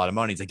gave him a lot of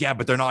money. He's like, yeah,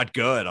 but they're not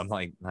good. I'm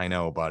like, I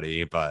know,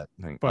 buddy, but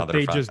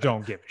they just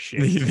don't give a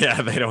shit.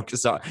 Yeah, they don't.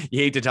 So you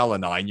hate to tell a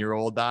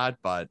 9-year-old that,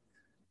 but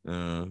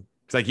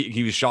it's like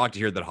he was shocked to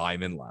hear that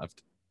Hyman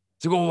left.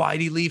 So go, why'd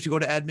he leave to go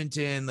to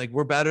Edmonton? Like,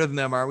 we're better than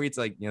them, are we? It's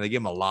like, they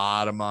gave him a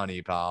lot of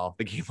money, pal.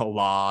 They gave him a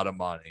lot of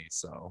money.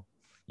 So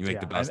you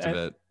make the best of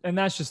it. And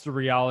that's just the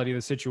reality of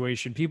the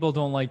situation. People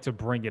don't like to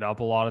bring it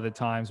up a lot of the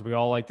times. We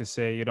all like to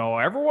say,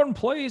 everyone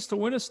plays to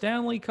win a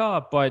Stanley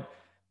Cup. But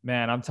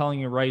man, I'm telling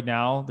you right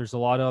now, there's a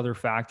lot of other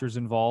factors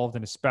involved.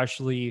 And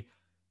especially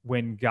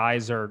when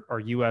guys are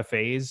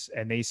UFAs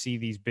and they see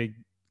these big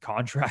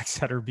contracts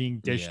that are being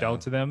dished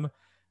out to them.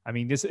 I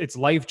mean, it's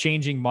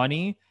life-changing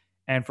money.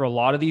 And for a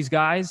lot of these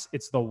guys,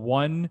 it's the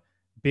one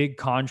big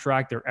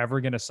contract they're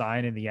ever going to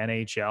sign in the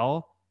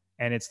NHL.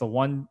 And it's the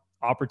one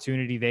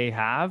opportunity they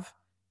have.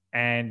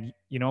 And,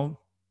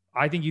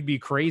 I think you'd be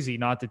crazy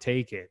not to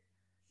take it.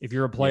 If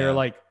you're a player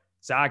like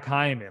Zach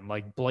Hyman,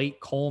 like Blake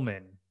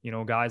Coleman,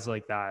 guys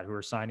like that who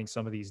are signing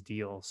some of these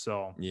deals.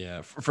 So,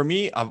 yeah, for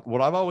me,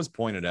 what I've always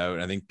pointed out,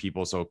 and I think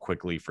people so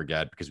quickly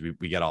forget because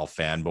we get all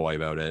fanboy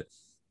about it,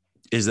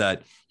 is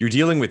that you're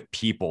dealing with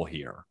people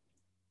here.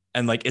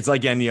 And like, it's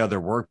like any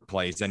other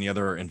workplace, any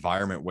other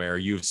environment where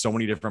you have so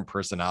many different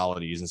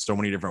personalities and so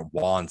many different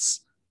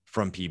wants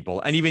from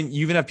people. And you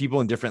even have people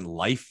in different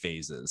life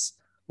phases.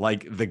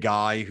 Like the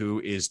guy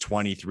who is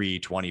 23,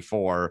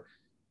 24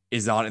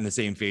 is not in the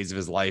same phase of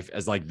his life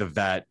as like the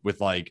vet with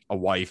like a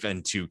wife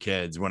and 2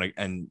 kids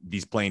and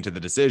these playing to the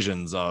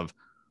decisions of,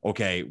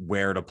 okay,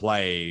 where to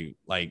play,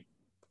 like,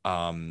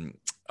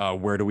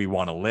 where do we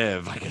want to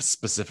live? I guess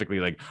specifically,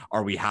 like,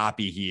 are we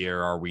happy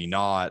here? Are we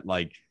not?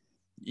 Like,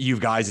 you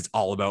guys, it's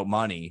all about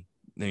money.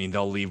 I mean,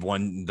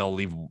 I'm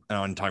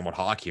talking about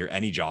hockey here,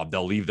 any job,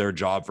 they'll leave their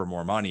job for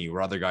more money,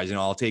 where other guys,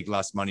 I'll take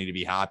less money to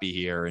be happy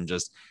here. And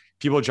just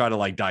people try to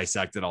like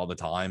dissect it all the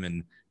time.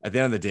 And at the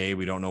end of the day,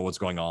 we don't know what's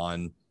going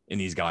on in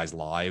these guys'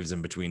 lives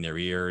and between their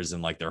ears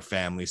and like their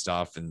family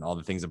stuff and all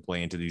the things that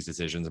play into these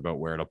decisions about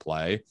where to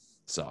play.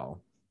 So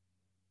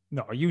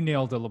No, you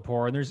nailed it,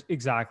 Lepore. And there's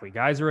exactly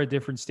guys are at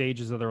different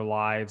stages of their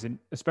lives, and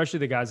especially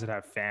the guys that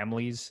have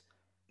families.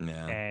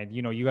 yeah. And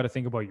you got to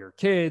think about your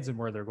kids and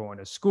where they're going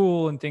to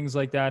school and things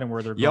like that, and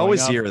where they're You growing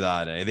always up. hear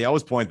that, eh? They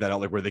always point that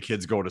out, like where the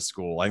kids go to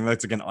school. I think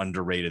that's like an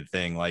underrated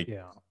thing. Like,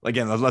 Yeah.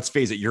 again, let's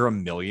face it, you're a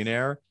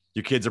millionaire.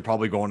 Your kids are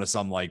probably going to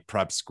some like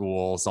prep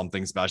school,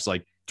 something special.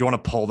 Like, do you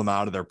want to pull them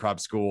out of their prep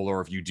school?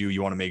 Or if you do,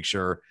 you want to make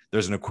sure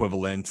there's an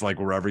equivalent, like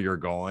wherever you're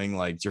going,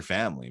 like it's your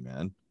family,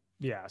 man.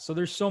 Yeah, so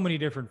there's so many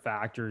different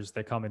factors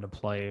that come into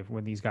play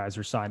when these guys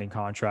are signing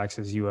contracts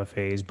as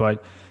UFAs.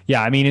 But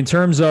yeah, I mean, in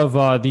terms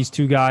of these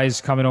two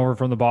guys coming over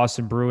from the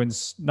Boston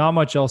Bruins, not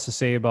much else to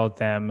say about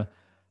them.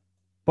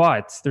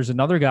 But there's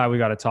another guy we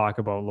got to talk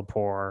about,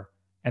 Lepore,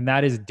 and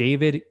that is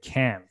David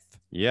Kampf.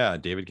 Yeah,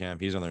 David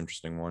Camp. He's another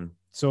interesting one.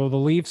 So the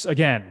Leafs,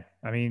 again,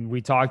 I mean,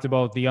 we talked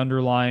about the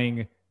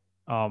underlying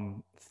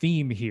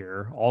theme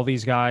here. All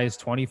these guys,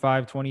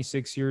 25,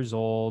 26 years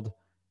old,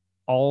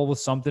 all with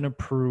something to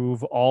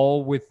prove,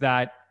 all with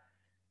that,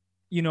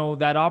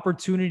 that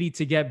opportunity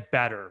to get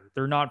better.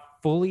 They're not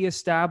fully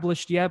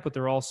established yet, but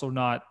they're also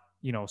not,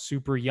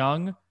 super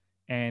young,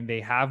 and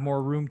they have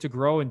more room to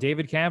grow. And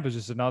David Kampf is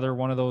just another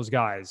one of those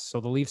guys. So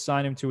the Leafs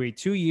signed him to a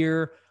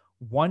 2-year,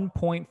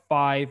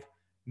 $1.5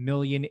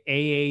 million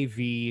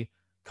AAV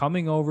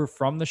coming over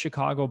from the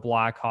Chicago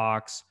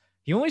Blackhawks.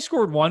 He only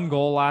scored 1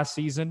 goal last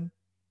season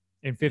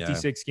in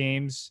 56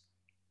 games.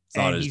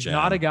 And he's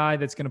not a guy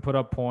that's going to put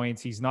up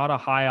points. He's not a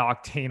high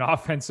octane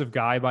offensive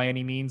guy by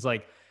any means.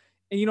 Like,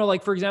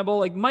 like for example,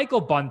 like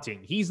Michael Bunting,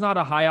 he's not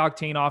a high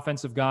octane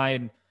offensive guy,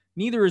 and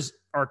neither is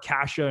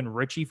Arkasha and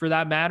Richie for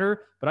that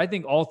matter. But I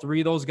think all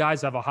three of those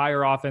guys have a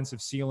higher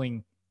offensive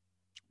ceiling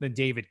than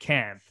David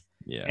Kampf.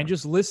 Yeah. And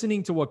just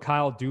listening to what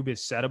Kyle Dubas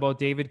said about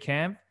David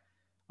Kampf,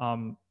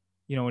 in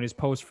his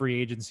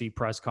post-free agency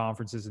press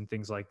conferences and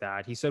things like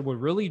that, he said what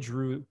really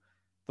drew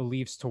the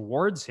Leafs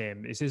towards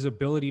him is his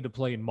ability to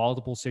play in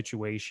multiple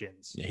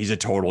situations. Yeah, he's a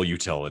total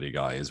utility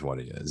guy is what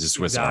he is. A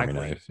Swiss Army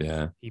knife.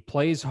 Yeah. He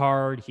plays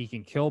hard. He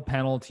can kill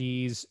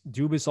penalties.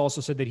 Dubas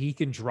also said that he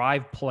can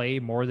drive play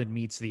more than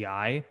meets the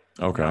eye.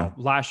 Okay. Now,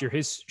 last year,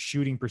 his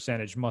shooting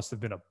percentage must have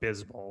been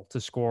abysmal to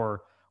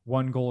score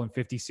 1 goal in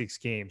 56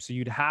 games. So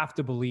you'd have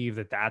to believe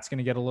that that's going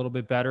to get a little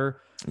bit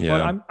better. Yeah.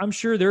 But I'm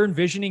sure they're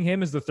envisioning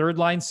him as the third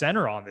line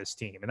center on this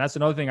team. And that's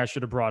another thing I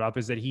should have brought up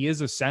is that he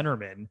is a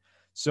centerman.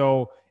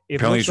 So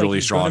apparently he's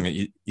really strong.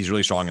 He's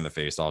really strong in the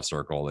face-off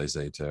circle, they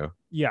say too.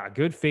 Yeah,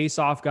 good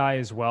face-off guy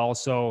as well.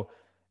 So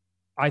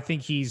I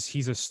think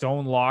he's a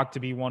stone lock to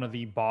be one of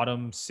the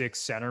bottom 6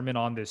 centermen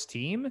on this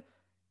team.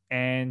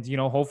 And,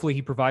 hopefully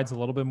he provides a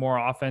little bit more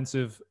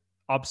offensive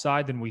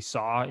upside than we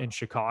saw in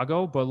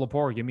Chicago. But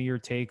Lepore, give me your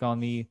take on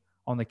the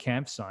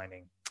Kampf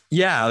signing.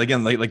 Yeah,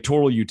 again, like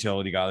total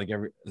utility guy. Like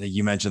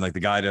you mentioned, like the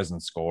guy doesn't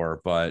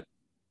score, but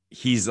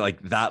he's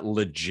like that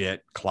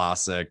legit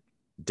classic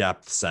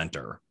depth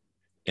center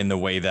in the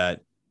way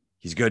that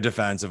he's good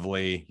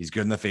defensively. He's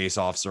good in the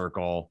face-off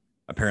circle.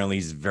 Apparently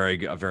he's a very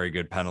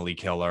good penalty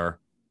killer.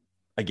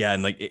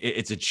 Again, like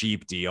it's a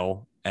cheap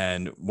deal.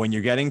 And when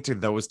you're getting to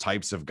those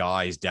types of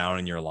guys down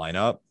in your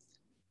lineup,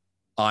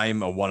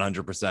 I'm a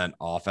 100%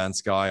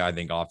 offense guy. I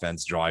think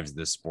offense drives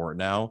this sport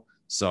now.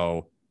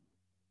 So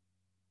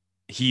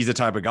he's the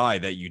type of guy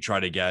that you try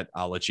to get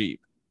a la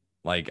cheap.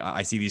 Like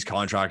I see these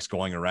contracts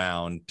going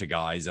around to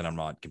guys, and I'm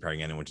not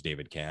comparing anyone to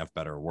David Kampf,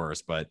 better or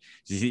worse, but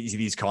you see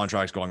these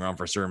contracts going around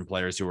for certain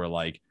players who are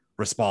like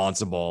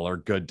responsible or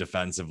good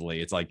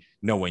defensively. It's like,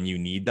 no, when you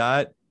need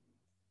that,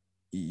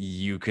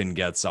 you can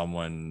get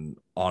someone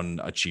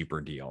on a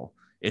cheaper deal.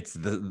 It's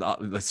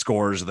the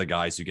scorers are the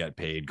guys who get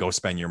paid. Go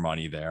spend your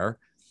money there.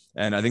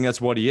 And I think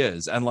that's what he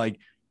is. And like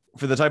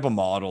for the type of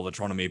model the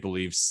Toronto Maple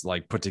Leafs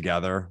like put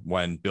together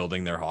when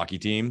building their hockey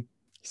team,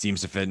 he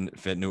seems to fit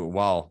into it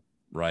well.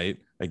 Right.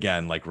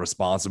 Again, like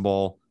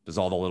responsible, does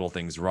all the little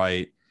things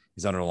right.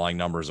 His underlying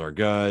numbers are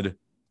good.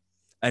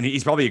 And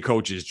he's probably a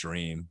coach's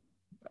dream,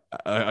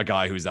 a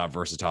guy who's that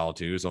versatile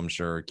too. So I'm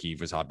sure Keefe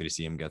was happy to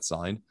see him get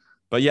signed.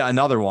 But yeah,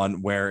 another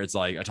one where it's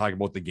like, I talk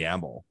about the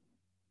gamble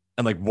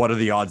and like, what are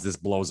the odds this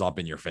blows up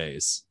in your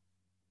face?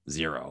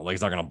 0. Like,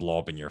 it's not going to blow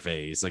up in your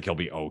face. Like, he'll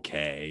be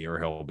okay, or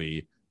he'll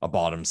be a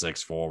bottom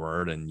 6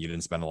 forward and you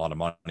didn't spend a lot of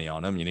money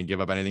on him. You didn't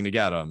give up anything to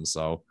get him.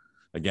 So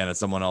again, it's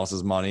someone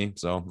else's money,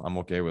 so I'm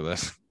okay with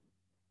it.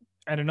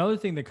 And another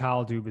thing that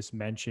Kyle Dubas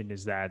mentioned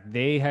is that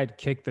they had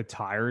kicked the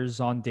tires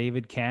on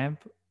David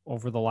Kampf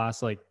over the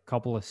last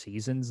couple of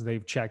seasons.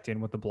 They've checked in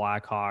with the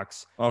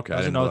Blackhawks. Okay.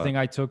 That's another thing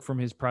I took from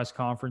his press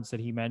conference that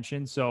he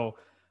mentioned. So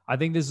I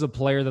think this is a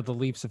player that the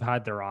Leafs have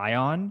had their eye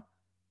on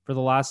for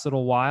the last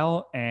little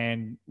while.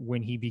 And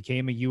when he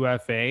became a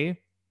UFA,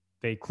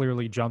 they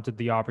clearly jumped at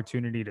the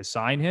opportunity to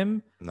sign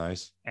him.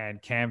 Nice.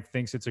 And Kampf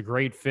thinks it's a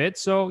great fit.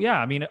 So yeah,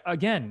 I mean,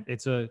 again,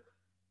 it's a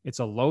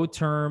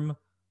low-term,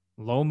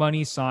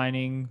 low-money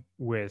signing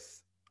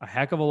with a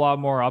heck of a lot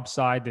more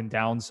upside than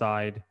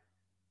downside.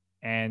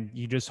 And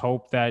you just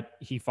hope that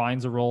he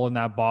finds a role in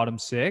that bottom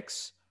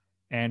 6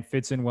 and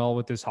fits in well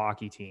with this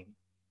hockey team.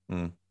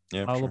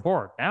 Yeah, sure.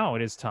 Laporte. Now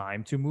it is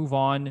time to move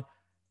on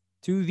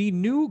to the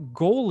new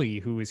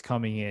goalie who is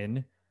coming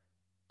in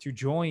to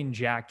join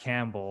Jack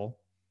Campbell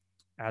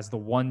as the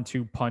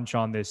 1-2 punch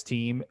on this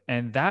team.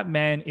 And that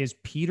man is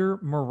Peter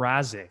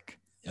Mrazek.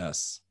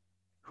 Yes.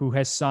 Who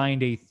has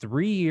signed a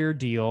 3-year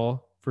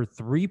deal for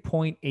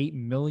 $3.8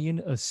 million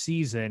a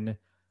season,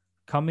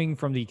 coming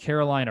from the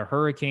Carolina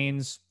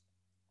Hurricanes,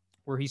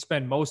 where he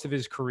spent most of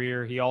his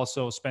career. He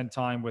also spent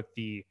time with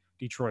the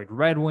Detroit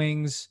Red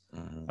Wings.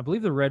 I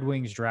believe the Red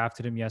Wings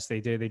drafted him. Yes,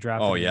 they did. They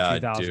drafted him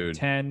in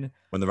 2010. Dude.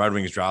 When the Red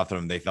Wings drafted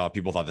him,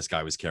 people thought this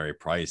guy was Carey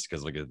Price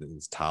because look at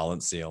his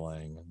talent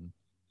ceiling.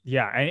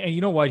 Yeah, and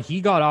you know what?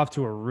 He got off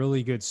to a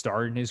really good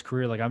start in his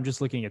career. Like, I'm just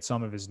looking at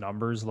some of his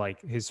numbers.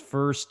 Like, his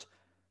first,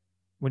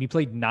 when he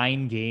played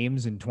 9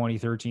 games in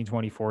 2013,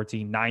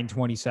 2014,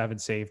 927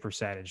 save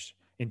percentage.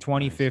 In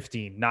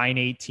 2015,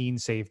 918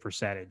 save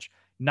percentage.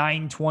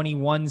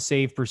 921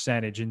 save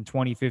percentage in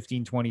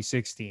 2015,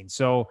 2016.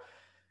 So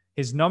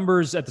his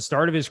numbers at the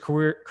start of his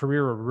career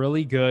are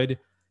really good.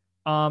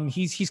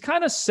 He's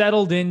kind of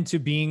settled into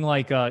being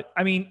like I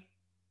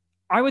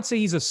would say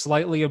he's a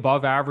slightly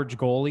above average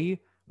goalie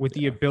with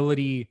the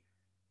ability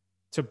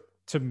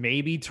to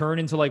maybe turn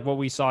into like what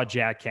we saw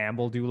Jack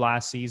Campbell do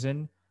last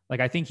season. Like,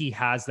 I think he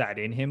has that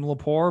in him,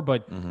 Laporte,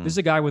 but this is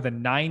a guy with a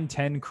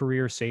 910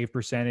 career save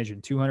percentage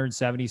in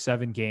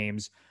 277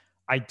 games.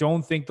 I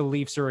don't think the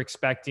Leafs are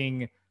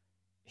expecting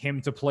him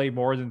to play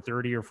more than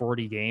 30 or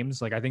 40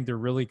 games. Like, I think they're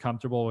really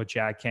comfortable with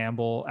Jack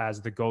Campbell as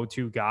the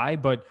go-to guy,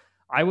 but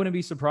I wouldn't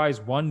be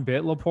surprised one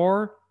bit,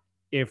 Laporte,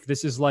 if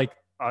this is like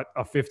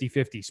a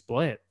 50-50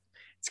 split.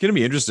 It's going to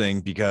be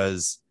interesting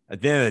because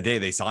at the end of the day,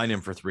 they signed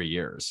him for 3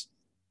 years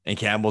and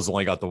Campbell's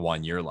only got the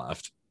 1 year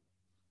left.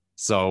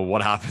 So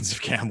what happens if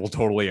Campbell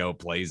totally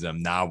outplays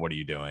him? Now, what are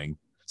you doing?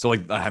 So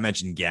like I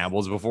mentioned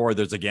gambles before,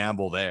 there's a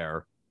gamble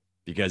there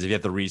because if you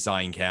have to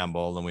re-sign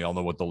Campbell, and we all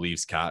know what the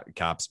Leafs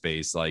cap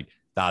space, like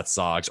that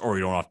sucks, or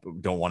you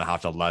don't want to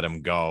have to let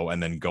him go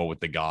and then go with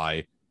the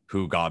guy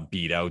who got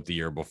beat out the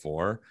year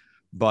before.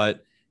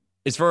 But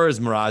as far as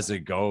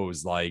Mrazek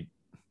goes, like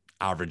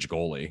average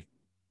goaltending.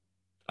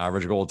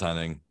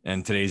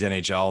 And today's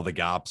NHL, the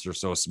gaps are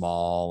so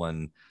small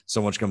and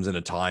so much comes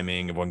into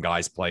timing of when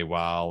guys play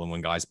well and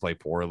when guys play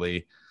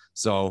poorly.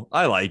 So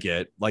I like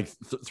it, like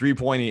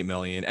 3.8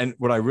 million. And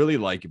what I really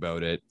like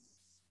about it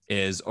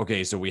is,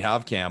 okay, so we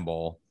have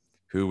Campbell,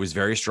 who was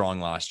very strong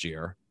last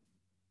year,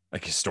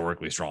 like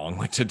historically strong,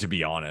 like to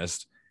be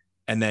honest.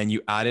 And then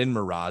you add in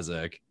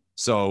Mrazek.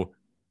 So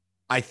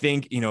I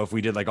think, if we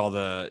did like all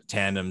the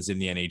tandems in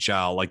the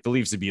NHL, like the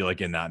Leafs would be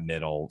like in that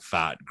middle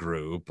fat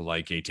group,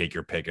 like, hey, take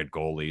your pick at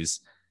goalies,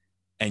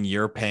 and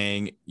you're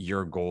paying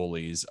your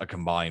goalies a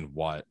combined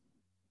what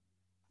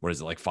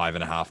is it, like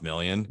 $5.5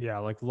 million? Yeah,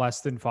 like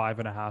less than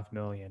 $5.5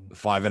 million.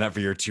 5.5 for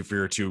your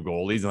two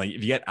goalies. And like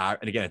if you get,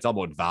 and again, it's all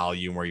about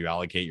value and where you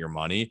allocate your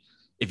money.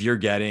 If you're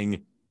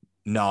getting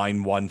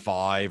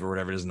 915 or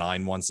whatever it is,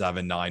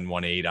 917,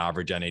 918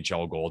 average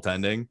NHL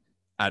goaltending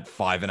at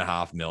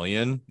 $5.5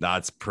 million,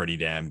 that's pretty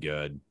damn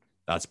good.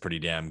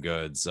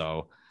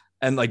 So,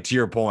 and like to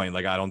your point,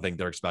 like I don't think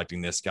they're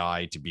expecting this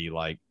guy to be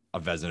like a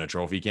Vezina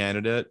Trophy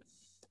candidate,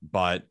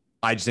 but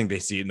I just think they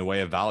see it in the way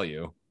of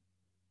value.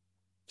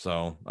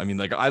 So, I mean,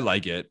 like I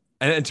like it.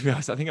 And to be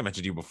honest, I think I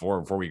mentioned to you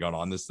before we got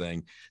on this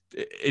thing,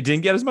 it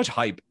didn't get as much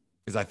hype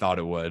as I thought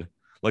it would.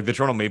 Like the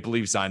Toronto Maple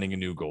Leafs signing a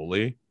new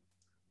goalie.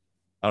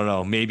 I don't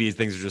know. Maybe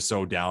things are just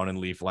so down in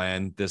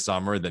Leafland this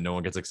summer that no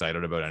one gets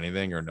excited about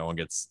anything, or no one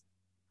gets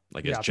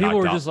like, people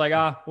were just like,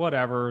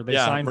 whatever. They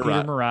signed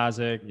Peter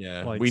Mrazek.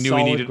 Yeah, like, we knew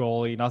we needed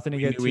goalie. Nothing to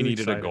get too excited about. We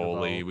needed a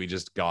goalie. We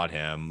just got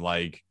him.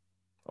 Like,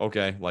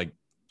 okay, like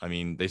I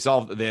mean, they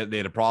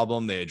had a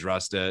problem. They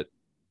addressed it.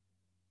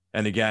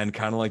 And again,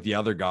 kind of like the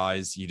other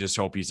guys, you just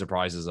hope he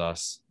surprises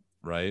us,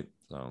 right?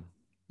 So,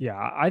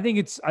 yeah, I think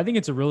it's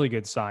a really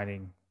good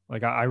signing.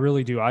 Like, I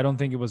really do. I don't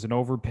think it was an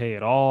overpay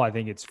at all. I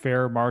think it's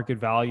fair market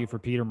value for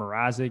Peter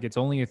Mrazek. It's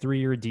only a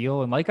 3-year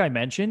deal. And like I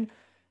mentioned,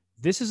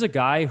 this is a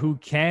guy who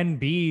can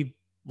be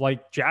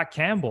like Jack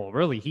Campbell.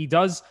 Really, he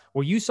does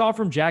what you saw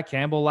from Jack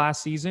Campbell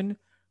last season,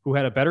 who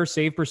had a better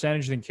save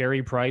percentage than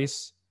Carey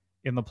Price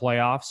in the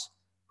playoffs,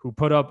 who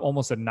put up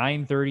almost a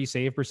 930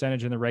 save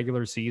percentage in the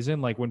regular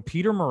season. Like when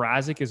Peter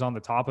Mrazek is on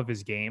the top of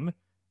his game,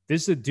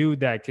 this is a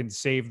dude that can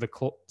save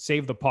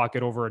the puck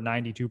at over a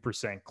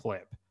 92%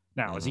 clip.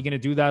 Now, is he going to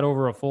do that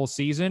over a full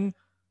season?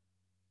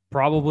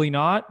 Probably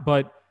not.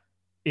 But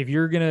if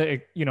you're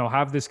going to,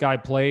 have this guy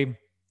play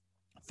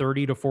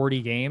 30 to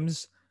 40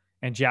 games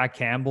and Jack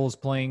Campbell's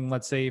playing,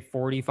 let's say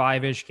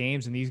 45-ish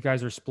games, and these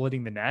guys are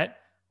splitting the net,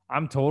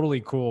 I'm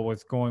totally cool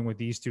with going with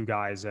these two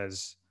guys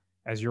as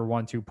your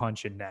 1-2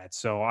 punch in net.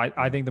 So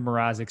I think the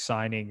Mrazek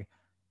signing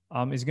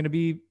is going to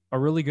be a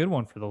really good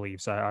one for the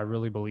Leafs. I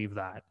really believe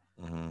that.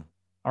 Mm-hmm.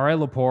 All right,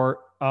 Laporte,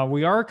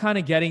 we are kind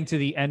of getting to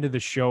the end of the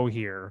show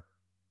here.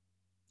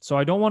 So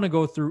I don't want to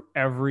go through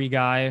every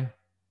guy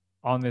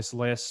on this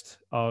list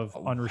of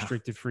Oh,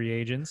 unrestricted free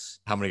agents.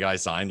 how many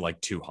guys signed?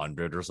 Like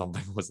 200 or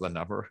something was the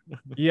number.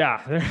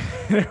 Yeah,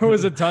 there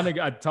was a ton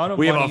of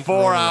We have money a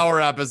thrown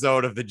 4-hour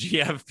episode of the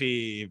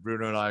GFP.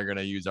 Bruno and I are going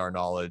to use our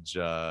knowledge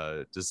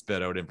to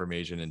spit out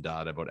information and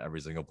data about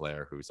every single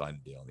player who signed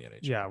a deal in the NHL.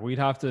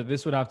 Yeah,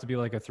 this would have to be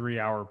like a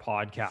 3-hour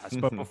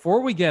podcast. But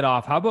before we get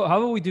off, how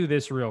about we do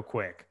this real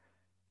quick?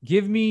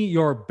 Give me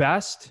your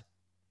best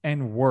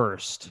and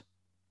worst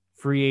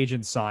free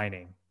agent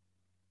signing.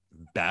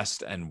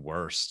 Best and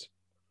worst.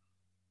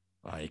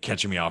 You're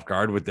catching me off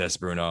guard with this,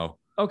 Bruno.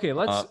 Okay,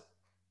 let's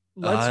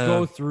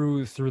go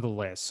through the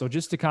list. So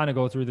just to kind of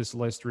go through this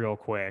list real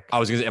quick. I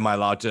was going to say, am I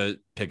allowed to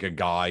pick a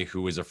guy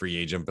who is a free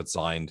agent but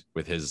signed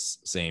with his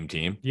same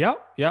team? Yeah,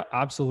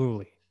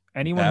 absolutely.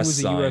 Anyone Best who's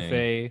a signing.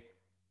 UFA,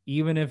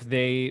 even if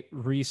they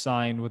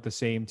re-signed with the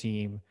same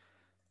team.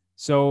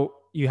 So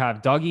you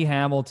have Dougie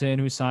Hamilton,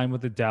 who signed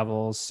with the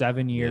Devils,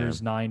 7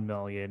 years, $9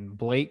 million.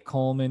 Blake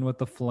Coleman with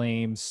the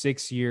Flames,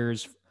 6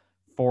 years,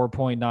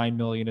 $4.9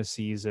 million a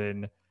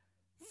season.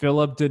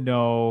 Philip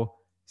Deneau,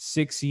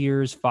 6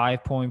 years,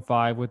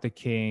 5.5 with the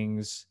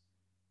Kings.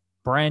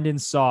 Brandon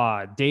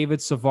Saw,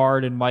 David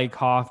Savard, and Mike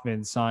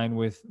Hoffman signed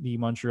with the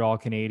Montreal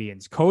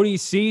Canadiens. Cody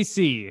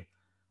Ceci,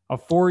 a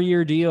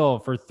 4-year deal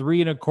for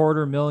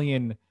 $3.25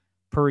 million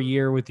per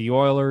year with the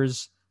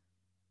Oilers.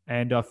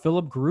 And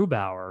Philip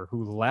Grubauer,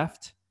 who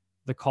left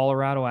the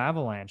Colorado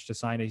Avalanche to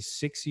sign a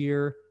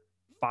 6-year,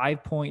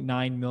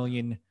 $5.9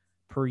 million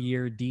per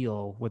year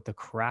deal with the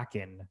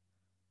Kraken.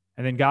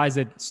 And then guys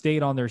that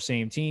stayed on their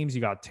same teams,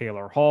 you got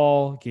Taylor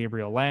Hall,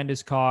 Gabriel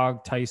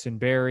Landeskog, Tyson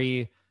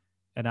Barrie,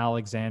 and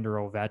Alexander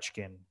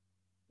Ovechkin.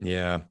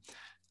 Yeah.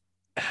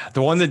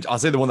 The one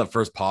that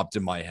first popped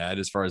in my head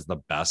as far as the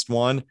best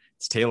one,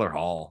 it's Taylor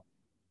Hall.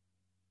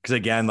 Because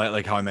again,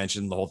 like how I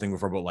mentioned the whole thing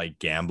before about like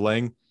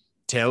gambling,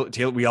 Taylor,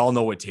 we all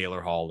know what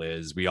Taylor Hall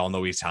is. We all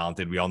know he's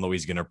talented. We all know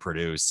he's going to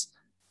produce.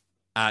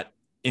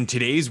 In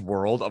today's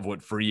world of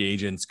what free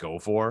agents go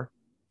for,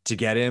 to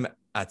get him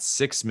at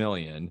 $6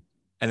 million,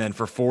 and then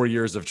for 4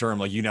 years of term,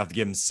 like you'd have to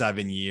give him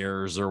 7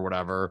 years or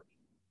whatever.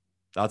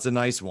 That's a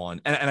nice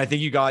one. And I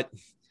think you got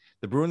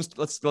the Bruins.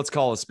 Let's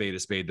call a spade a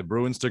spade. The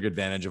Bruins took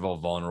advantage of a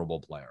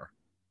vulnerable player.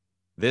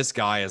 This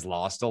guy has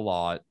lost a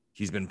lot.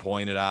 He's been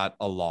pointed at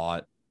a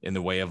lot in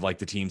the way of like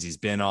the teams he's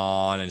been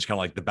on, and it's kind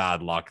of like the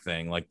bad luck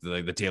thing, like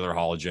the Taylor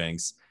Hall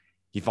jinx.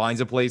 He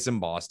finds a place in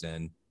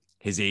Boston.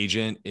 His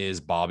agent is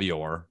Bobby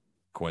Orr.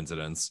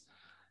 Coincidence.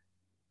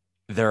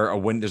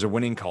 There's a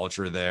winning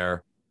culture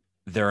there.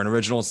 They're an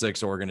original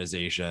six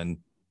organization.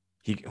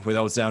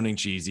 Without sounding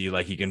cheesy,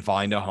 like he can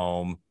find a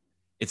home.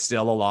 It's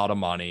still a lot of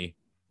money.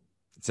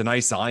 It's a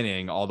nice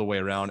signing all the way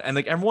around. And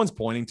like everyone's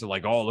pointing to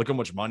like, oh, look how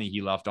much money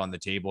he left on the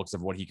table because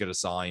of what he could have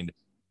signed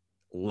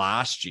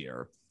last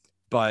year.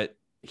 But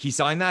he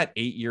signed that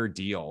 8-year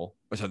deal,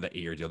 that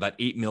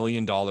 $8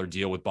 million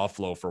deal with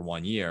Buffalo for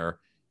 1 year,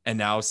 and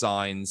now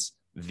signs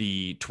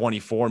the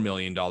 $24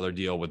 million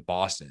deal with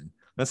Boston.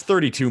 That's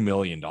 $32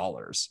 million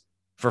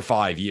for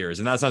 5 years.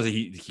 And that's not that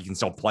he can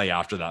still play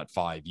after that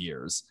 5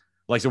 years.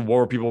 Like, so what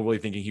were people really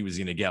thinking he was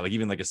going to get? Like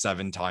even like a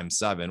 7 times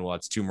 7, well,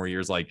 that's 2 more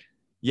years. Like,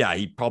 yeah,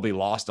 he probably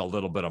lost a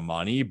little bit of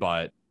money,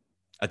 but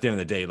at the end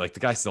of the day, like the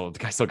guy still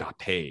got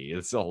paid.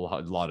 It's still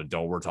a lot of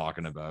dough we're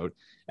talking about.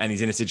 And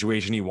he's in a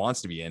situation he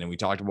wants to be in. And we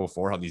talked about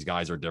before how these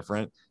guys are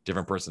different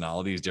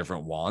personalities,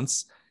 different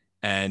wants.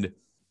 And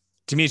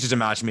to me, it's just a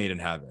match made in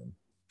heaven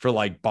for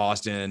like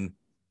Boston,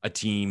 a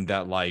team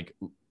that like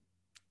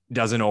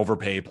doesn't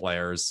overpay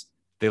players.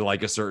 They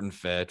like a certain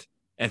fit.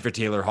 And for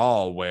Taylor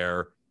Hall,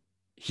 where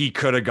he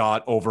could have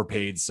got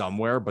overpaid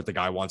somewhere, but the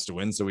guy wants to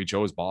win, so he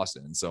chose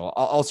Boston. So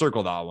I'll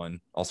circle that one.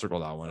 As the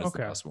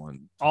best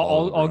one.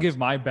 I'll give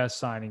my best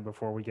signing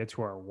before we get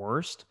to our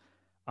worst.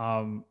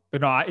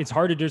 But no, it's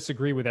hard to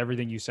disagree with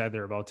everything you said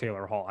there about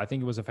Taylor Hall. I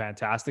think it was a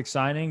fantastic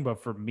signing,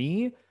 but for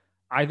me,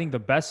 I think the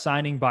best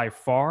signing by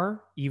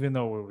far, even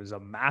though it was a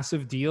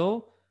massive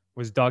deal,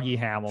 was Dougie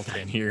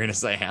Hamilton. You're going to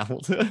say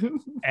Hamilton?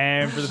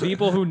 And for the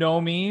people who know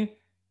me,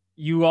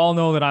 you all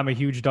know that I'm a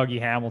huge Dougie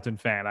Hamilton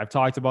fan. I've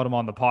talked about him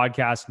on the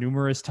podcast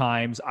numerous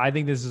times. I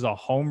think this is a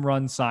home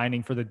run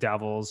signing for the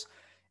Devils.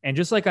 And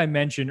just like I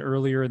mentioned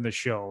earlier in the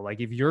show, like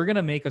if you're going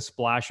to make a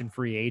splash in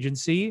free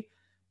agency,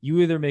 you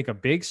either make a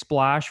big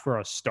splash for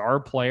a star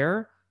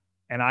player,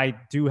 and I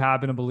do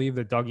happen to believe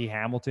that Dougie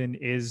Hamilton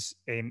is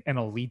an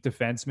elite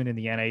defenseman in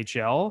the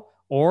NHL,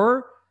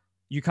 or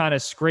you kind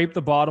of scrape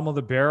the bottom of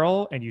the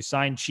barrel and you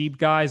sign cheap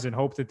guys and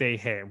hope that they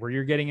hit. Where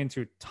you're getting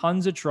into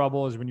tons of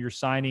trouble is when you're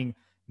signing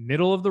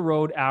middle of the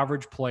road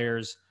average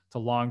players to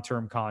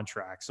long-term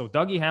contracts. So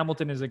Dougie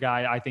Hamilton is a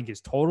guy I think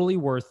is totally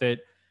worth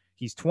it.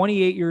 He's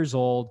 28 years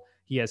old.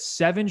 He has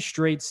 7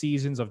 straight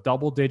seasons of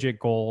double-digit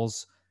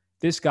goals.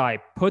 This guy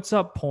puts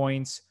up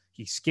points.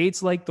 He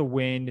skates like the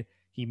wind.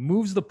 He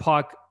moves the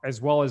puck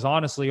as well as,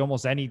 honestly,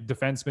 almost any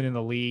defenseman in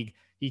the league.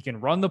 He can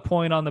run the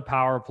point on the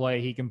power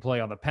play. He can play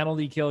on the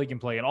penalty kill. He can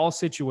play in all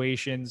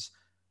situations.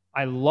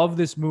 I love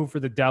this move for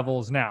the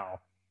Devils.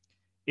 Now,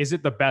 is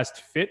it the best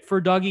fit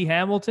for Dougie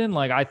Hamilton?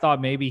 Like, I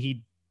thought maybe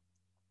he'd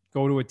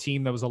go to a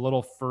team that was a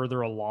little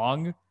further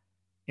along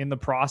in the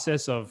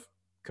process of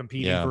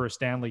competing for a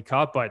Stanley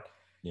Cup. But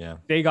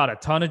they got a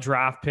ton of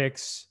draft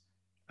picks.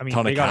 I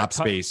mean, they got cap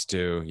space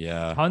too.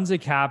 Yeah. Tons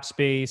of cap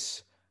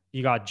space.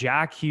 You got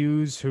Jack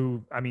Hughes,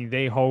 who, I mean,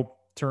 they hope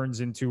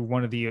turns into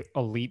one of the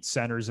elite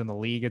centers in the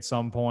league at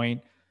some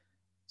point.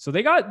 So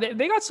they got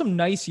some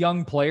nice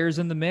young players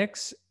in the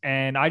mix.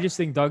 And I just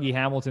think Dougie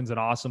Hamilton's an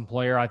awesome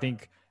player. I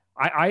think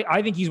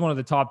he's one of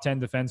the top 10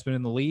 defensemen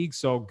in the league.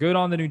 So good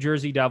on the New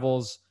Jersey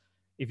Devils.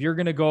 If you're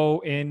going to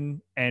go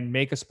in and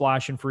make a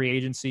splash in free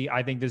agency,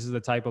 I think this is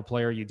the type of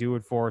player you do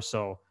it for.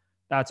 So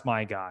that's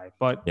my guy.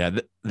 But yeah,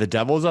 the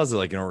Devils as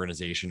like an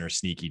organization are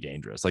sneaky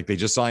dangerous. Like they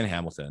just signed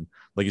Hamilton.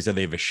 Like you said,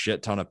 they have a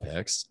shit ton of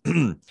picks.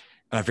 And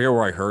I forget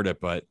where I heard it,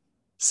 but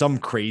some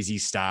crazy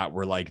stat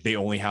where like they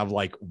only have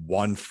like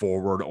one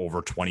forward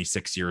over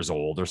 26 years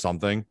old or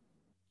something.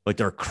 Like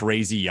they're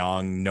crazy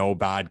young, no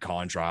bad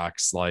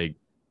contracts. Like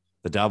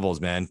the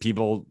Devils, man,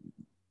 people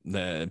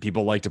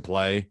like to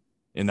play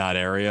in that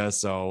area.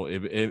 So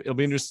it'll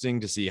be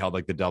interesting to see how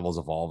like the Devils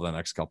evolve in the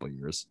next couple of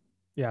years.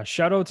 Yeah.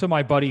 Shout out to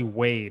my buddy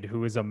Wade,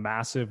 who is a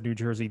massive New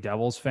Jersey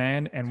Devils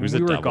fan. And who's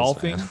when we were Devils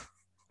golfing, fan?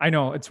 I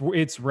know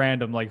it's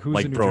random. Like who's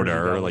like a New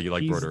Brodeur, Jersey like you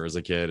like Brodeur as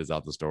a kid? Is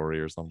that the story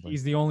or something?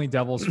 He's the only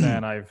Devils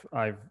fan I've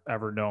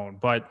ever known.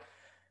 But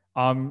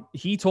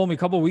he told me a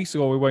couple of weeks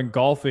ago we went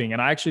golfing,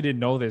 and I actually didn't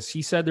know this.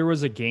 He said there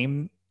was a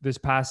game this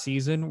past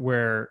season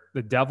where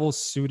the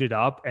Devils suited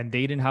up and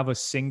they didn't have a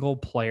single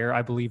player,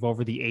 I believe,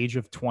 over the age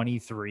of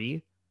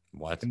 23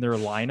 in their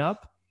lineup.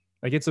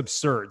 Like it's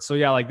absurd. So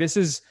yeah, like this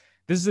is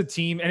a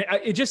team, and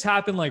it just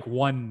happened like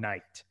one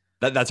night.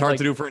 That's hard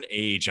to do for an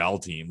AHL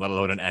team, let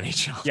alone an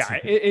NHL team.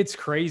 It's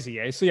crazy.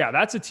 Eh? So yeah,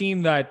 that's a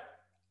team that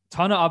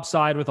ton of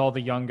upside with all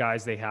the young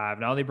guys they have.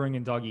 Now they bring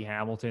in Dougie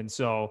Hamilton.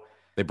 So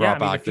they brought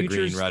back the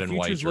green, red, and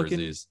white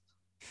jerseys.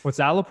 What's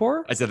that,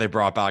 Lepore? I said they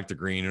brought back the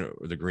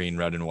green,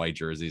 red, and white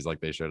jerseys like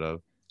they should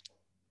have.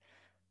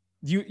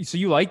 So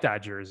you like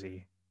that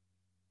jersey?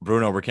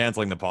 Bruno, we're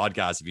canceling the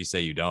podcast if you say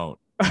you don't.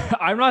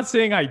 I'm not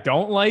saying I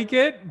don't like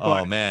it.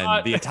 But oh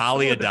man, the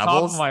Italia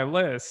Devils, top of my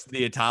list.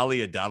 The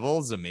Italia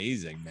Devils,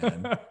 amazing,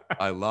 man.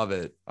 I love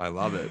it.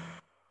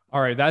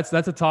 All right, that's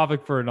a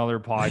topic for another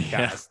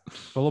podcast.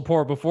 But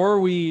Lepore,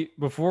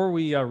 before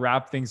we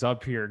wrap things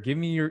up here, give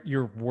me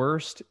your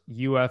worst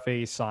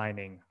UFA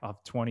signing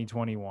of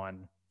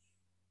 2021.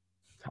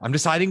 I'm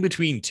deciding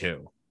between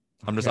two.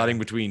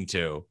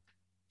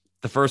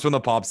 The first one that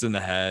pops in the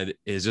head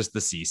is just the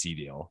CC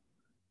deal.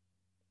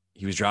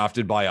 He was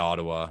drafted by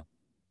Ottawa.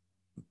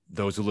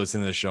 Those who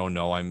listen to the show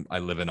know I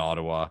live in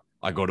Ottawa.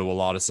 I go to a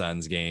lot of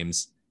Sens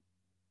games.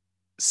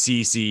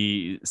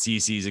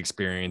 CC's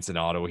experience in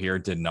Ottawa here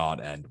did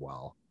not end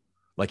well.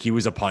 Like he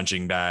was a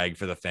punching bag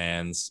for the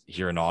fans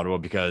here in Ottawa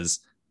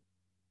because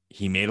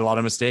he made a lot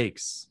of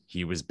mistakes.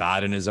 He was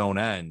bad in his own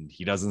end.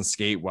 He doesn't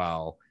skate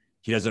well.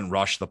 He doesn't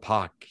rush the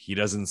puck. He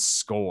doesn't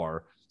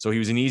score. So he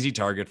was an easy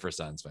target for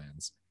Sens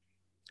fans.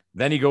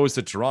 Then he goes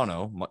to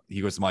Toronto.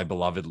 He goes to my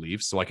beloved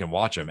Leafs, so I can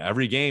watch him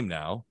every game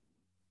now.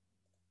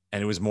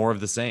 And it was more of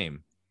the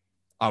same.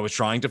 I was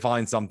trying to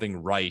find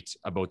something right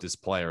about this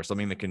player,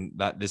 something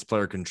that this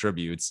player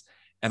contributes,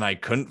 and I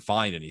couldn't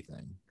find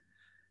anything.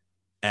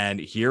 And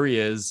here he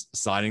is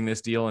signing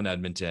this deal in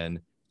Edmonton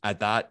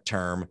at that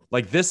term.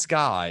 Like this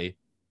guy,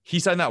 he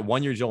signed that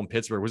 1-year deal in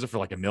Pittsburgh. Was it for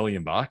like $1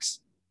 million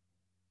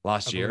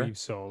last year? I believe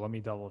so. Let me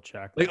double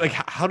check. Like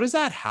how does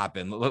that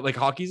happen? Like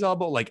hockey's all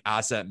about like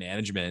asset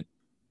management.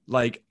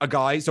 Like a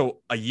guy, so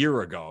a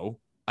year ago,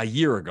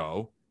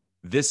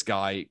 this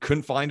guy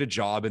couldn't find a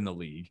job in the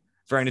league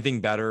for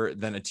anything better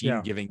than a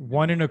team giving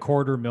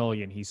 $1.25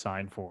 million he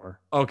signed for.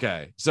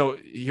 Okay. So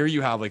here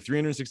you have like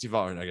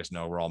 365. I guess,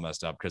 no, we're all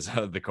messed up because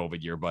of the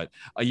COVID year, but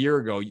a year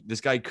ago, this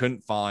guy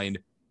couldn't find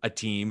a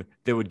team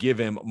that would give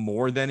him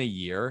more than a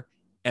year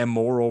and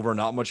moreover,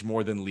 not much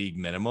more than league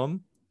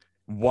minimum.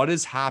 What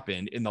has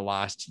happened in the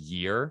last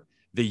year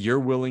that you're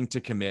willing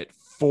to commit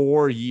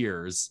 4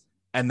 years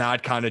and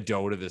that kind of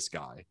dough to this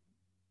guy?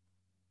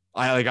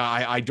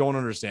 I don't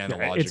understand the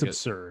logic. It's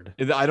absurd.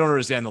 I don't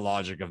understand the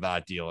logic of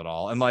that deal at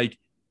all. And like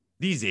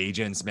these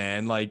agents,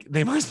 man, like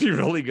they must be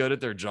really good at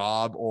their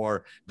job,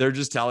 or they're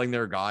just telling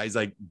their guys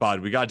like,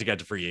 bud, we got to get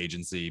to free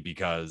agency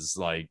because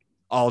like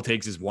all it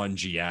takes is one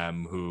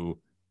GM who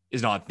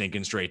is not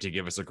thinking straight to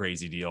give us a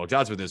crazy deal.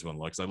 That's what this one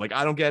looks like. Like,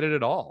 I don't get it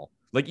at all.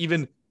 Like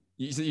even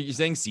you're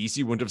saying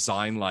CC wouldn't have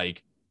signed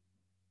like,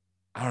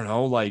 I don't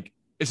know, like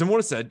if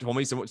someone told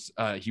me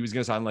he was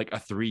going to sign like a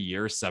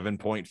 3-year,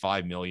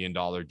 $7.5 million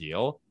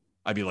deal,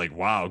 I'd be like,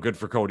 wow, good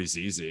for Cody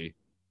Ceci.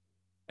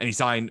 And he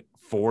signed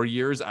 4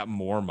 years at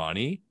more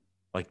money.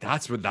 Like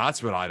that's what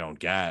I don't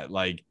get.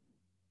 Like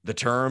the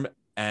term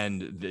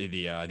and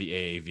the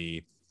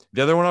AAV.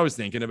 The other one I was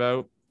thinking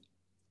about,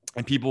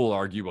 and people will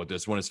argue about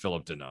this one, is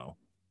Philip Deneau.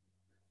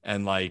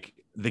 And like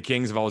the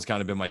Kings have always kind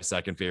of been my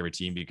second favorite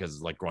team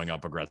because like growing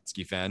up a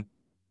Gretzky fan.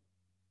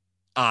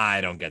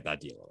 I don't get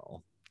that deal at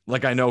all.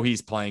 Like I know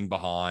he's playing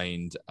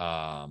behind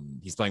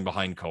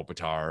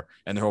Kopitar,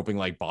 and they're hoping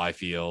like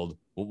Byfield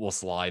will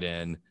slide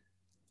in,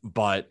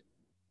 but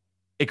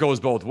it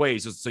goes both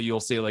ways. So you'll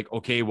say like,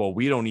 okay, well,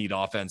 we don't need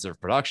offensive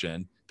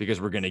production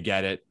because we're going to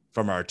get it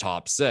from our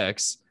top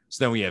six.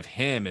 So then we have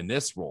him in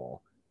this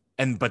role.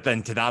 But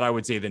then to that, I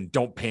would say, then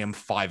don't pay him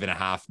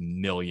 $5.5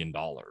 million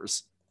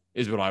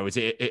is what I would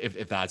say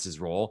if that's his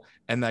role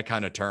and that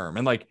kind of term.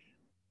 And like,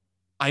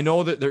 I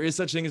know that there is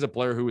such thing as a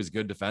player who is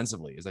good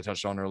defensively, as I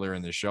touched on earlier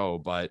in the show,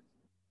 but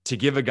to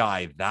give a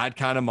guy that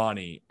kind of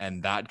money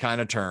and that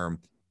kind of term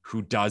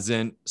who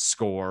doesn't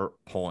score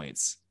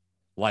points,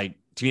 like,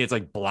 to me, it's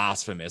like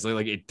blasphemous.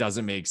 Like it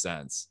doesn't make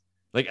sense.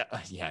 Like,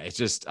 yeah, it's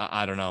just,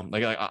 I don't know.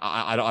 Like,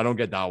 I don't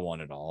get that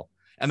one at all.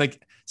 And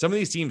like some of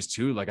these teams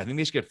too, like I think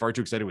they should get far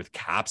too excited with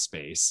cap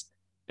space.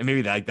 And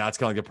maybe that's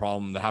kind of like a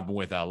problem that happened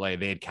with LA.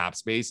 They had cap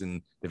space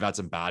and they've had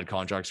some bad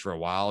contracts for a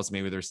while. So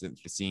maybe they're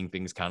seeing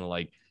things kind of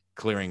like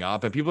clearing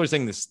up. And people are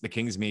saying the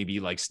Kings may be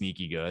like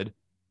sneaky good.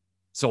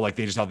 So like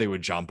they just thought they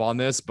would jump on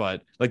this.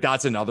 But like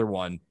that's another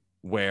one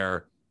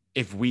where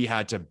if we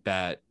had to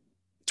bet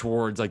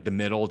towards like the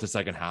middle to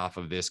second half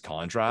of this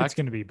contract, it's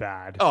going to be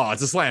bad. Oh,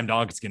 it's a slam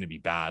dunk. It's going to be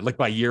bad. Like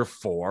by year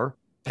 4,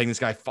 paying this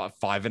guy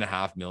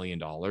 $5.5 million.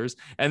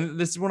 And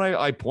this is when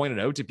I pointed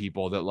out to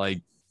people that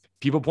like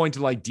people point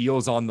to like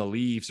deals on the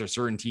Leafs or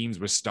certain teams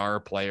with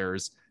star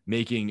players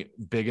making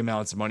big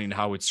amounts of money and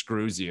how it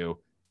screws you.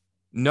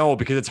 No,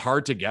 because it's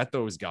hard to get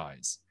those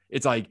guys.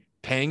 It's like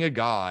paying a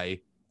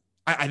guy.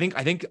 I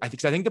think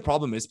the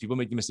problem is people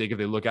make the mistake if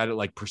they look at it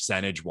like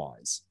percentage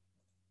wise.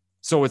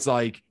 So it's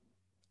like,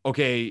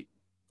 okay,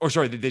 or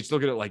sorry, they just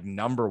look at it like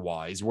number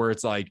wise, where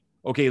it's like,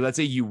 okay, let's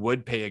say you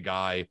would pay a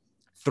guy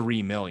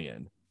 $3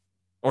 million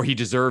or he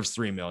deserves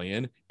 $3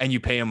 million and you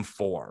pay him $4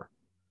 million.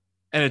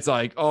 And it's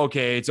like,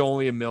 okay, it's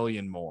only $1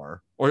 million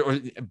more.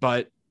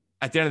 But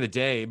at the end of the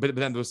day, but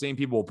then those same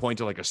people will point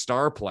to like a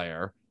star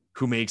player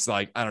who makes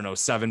like, I don't know,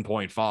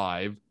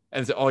 7.5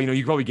 and say, oh, you know,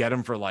 you can probably get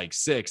him for like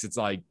 6. It's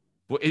like,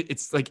 well,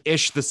 it's like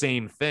ish the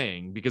same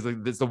thing because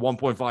it's the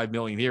 1.5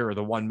 million here or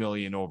the 1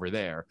 million over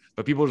there.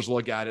 But people just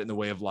look at it in the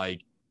way of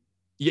like,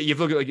 you have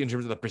to look at like in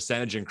terms of the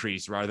percentage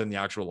increase rather than the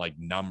actual like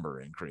number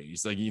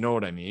increase. Like, you know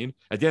what I mean?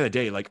 At the end of the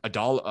day, like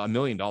 $1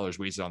 million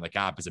wasted on the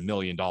cap is $1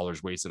 million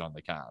wasted on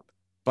the cap.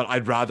 But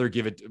I'd rather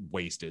give it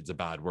wasted. It's a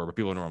bad word, but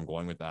people know where I'm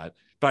going with that.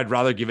 But I'd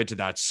rather give it to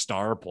that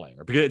star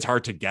player because it's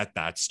hard to get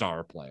that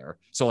star player.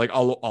 So like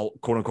I'll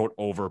quote unquote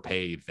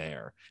overpay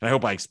there. And I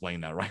hope I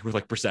explained that right with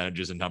like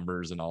percentages and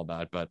numbers and all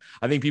that. But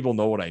I think people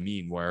know what I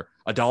mean, where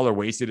 $1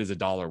 wasted is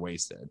 $1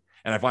 wasted.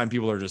 And I find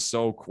people are just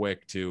so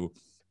quick to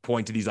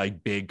point to these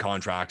like big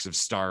contracts of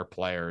star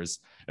players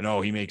and,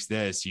 oh, he makes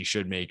this, he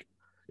should make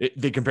it.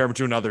 They compare him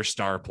to another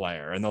star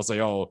player and they'll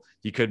say, oh,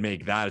 he could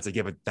make that. It's like,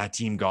 yeah, but that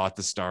team got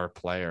the star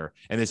player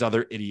and this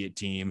other idiot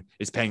team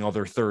is paying all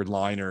their third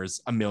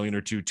liners $1 million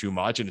or two too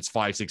much. And it's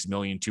 5-6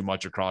 million too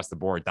much across the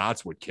board.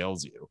 That's what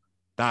kills you.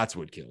 That's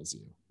what kills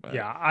you. But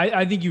yeah,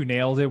 I think you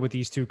nailed it with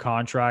these two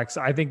contracts.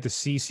 I think the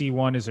CC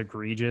one is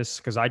egregious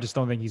because I just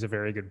don't think he's a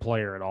very good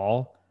player at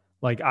all.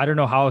 Like, I don't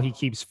know how he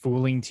keeps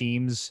fooling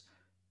teams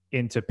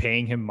into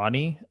paying him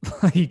money.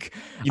 Like,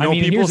 you know, I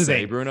mean, people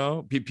say,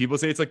 Bruno, people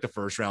say it's like the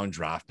first round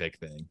draft pick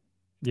thing.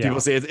 Yeah. People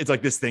say it's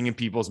like this thing in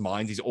people's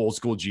minds, these old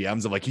school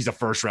GMs of like, he's a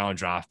first round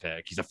draft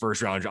pick. He's a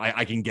first round.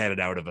 I can get it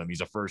out of him.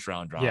 He's a first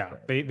round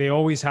draft pick. They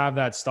always have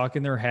that stuck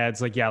in their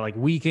heads. Like, yeah, like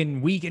we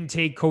can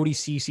take Cody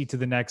Ceci to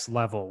the next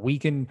level. We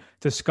can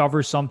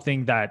discover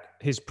something that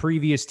his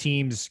previous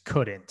teams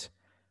couldn't,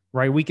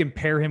 right? We can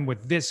pair him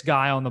with this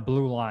guy on the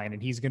blue line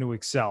and he's going to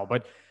excel.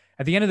 But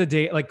at the end of the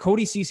day, like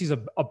Cody Ceci's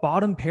a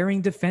bottom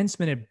pairing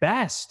defenseman at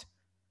best.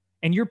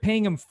 And you're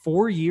paying him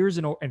 4 years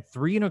and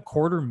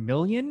 $3.25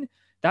 million.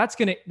 That's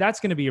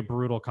gonna be a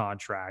brutal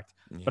contract.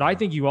 Yeah. But I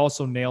think you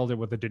also nailed it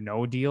with the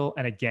Danault deal.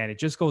 And again, it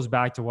just goes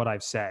back to what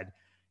I've said.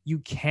 You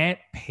can't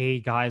pay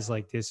guys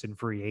like this in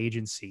free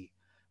agency.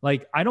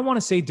 Like, I don't want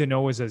to say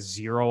Danault is a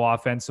zero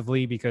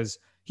offensively because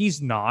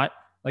he's not.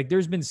 Like,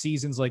 there's been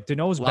seasons like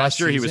Danault's last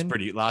year he was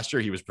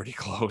pretty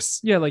close.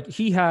 Yeah, like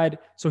he had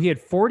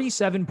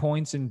 47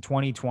 points in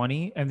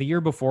 2020, and the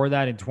year before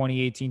that in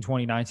 2018,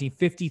 2019,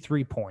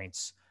 53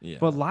 points. Yeah.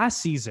 But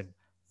last season,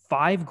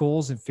 5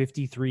 goals in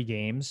 53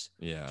 games,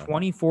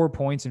 24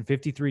 points in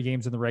 53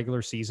 games in the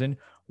regular season,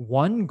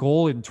 1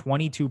 goal in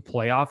 22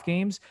 playoff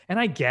games. And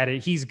I get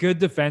it. He's good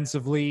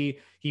defensively.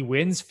 He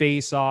wins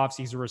faceoffs.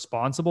 He's a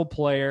responsible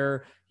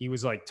player. He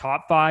was like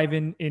top 5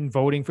 in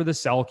voting for the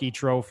Selke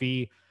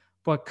trophy.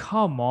 But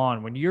come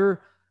on, when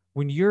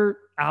you're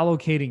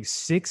allocating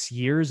 6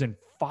 years and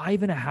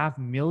 $5.5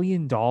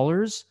 million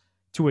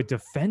to a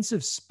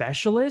defensive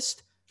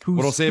specialist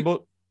what I'll say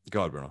about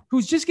God, Bruno,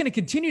 who's just going to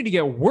continue to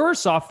get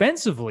worse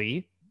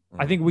offensively,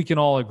 I think we can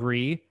all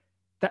agree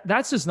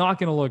that's just not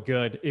going to look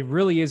good. It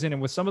really isn't.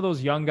 And with some of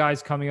those young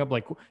guys coming up,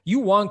 like you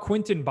want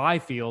Quinton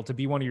Byfield to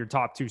be one of your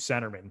top 2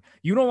 centermen.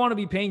 You don't want to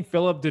be paying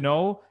Phillip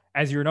Danault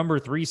as your number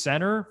 3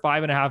 center,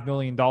 $5.5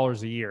 million a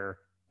year.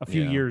 A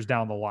few years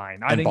down the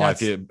line. I think that's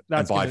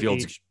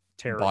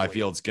terrible.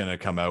 Byfield's going to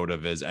come out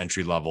of his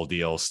entry-level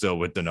deal still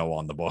with Danault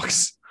on the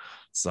books.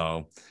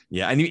 So,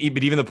 yeah.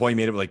 But even the point he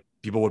made of like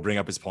people would bring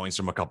up his points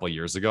from a couple of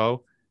years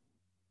ago.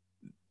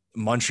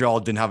 Montreal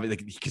didn't have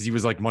it because he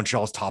was like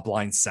Montreal's top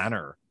line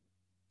center,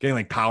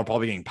 getting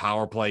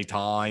power play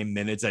time,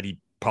 minutes that he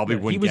probably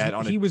wouldn't get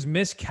on. He was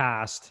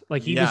miscast.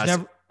 Like he was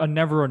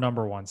never a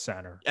number one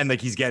center. And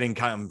like he's getting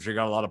I'm sure he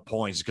got a lot of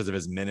points because of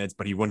his minutes,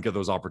 but he wouldn't get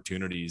those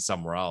opportunities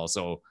somewhere else.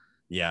 So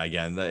yeah,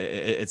 again,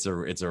 it's a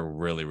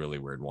really, really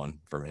weird one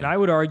for me. And I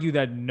would argue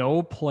that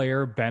no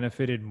player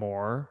benefited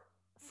more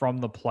from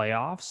the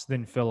playoffs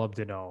than Phillip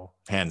Danault.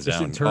 Hands just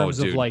down. In terms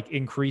of like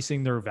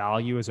increasing their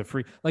value as a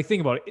free, like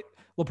think about it.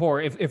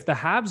 Lepore, if the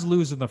Habs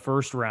lose in the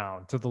first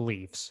round to the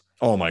Leafs,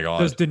 oh my God,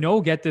 does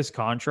Danault get this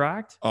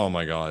contract? Oh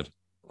my God.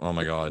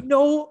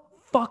 No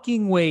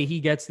fucking way he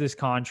gets this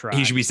contract.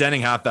 He should be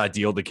sending half that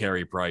deal to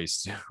Carey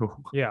Price.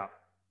 Yeah.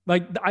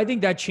 Like, I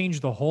think that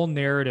changed the whole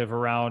narrative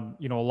around,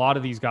 a lot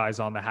of these guys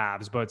on the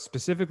Habs, but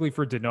specifically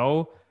for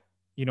Danault,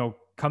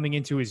 coming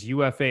into his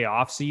UFA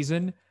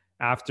offseason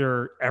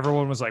after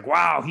everyone was like,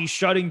 wow, he's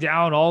shutting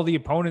down all the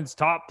opponent's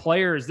top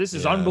players. This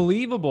is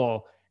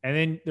unbelievable. And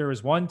then there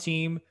was one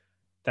team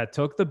that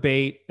took the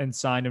bait and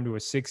signed him to a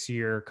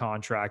 6-year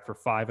contract for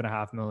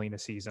 $5.5 million a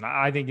season.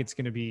 I think it's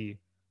going to be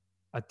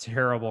a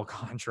terrible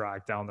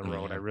contract down the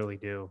road. I really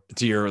do.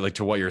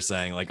 To what you're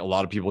saying, like a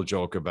lot of people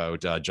joke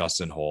about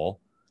Justin Holl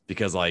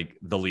because like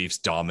the Leafs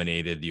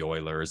dominated the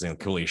Oilers and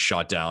clearly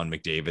shut down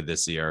McDavid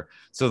this year.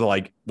 So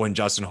like when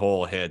Justin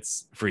Holl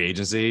hits free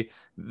agency,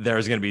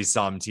 there's going to be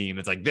some team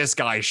that's like, this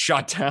guy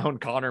shut down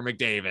Connor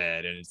McDavid.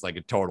 And it's like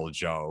a total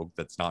joke.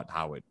 That's not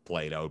how it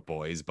played out,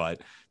 boys,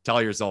 but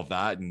tell yourself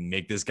that and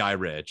make this guy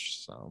rich.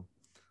 So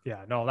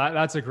yeah, no,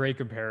 that's a great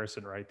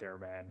comparison right there,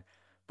 man.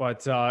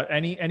 But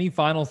any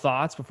final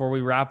thoughts before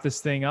we wrap this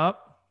thing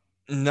up?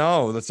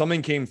 No, that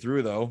something came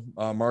through though.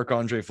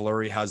 Marc-Andre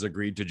Fleury has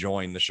agreed to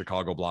join the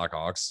Chicago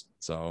Blackhawks.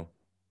 So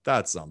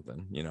that's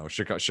something,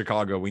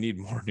 Chicago, we need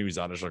more news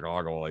out of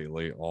Chicago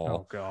lately.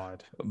 Oh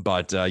God.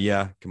 But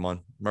yeah, come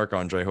on.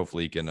 Marc-Andre,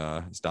 hopefully he can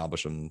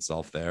establish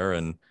himself there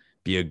and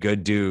be a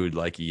good dude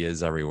like he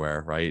is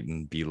everywhere, right?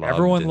 And be loved.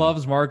 Everyone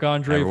loves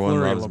Marc-Andre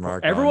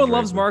Fleury. Everyone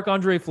loves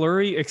Marc-Andre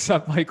Fleury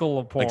except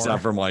Michael Lepore.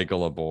 Except for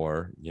Michael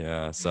Lepore.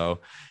 Yeah. So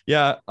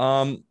yeah.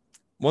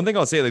 One thing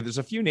I'll say, like there's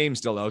a few names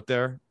still out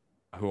there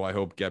who I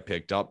hope get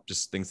picked up,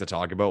 just things to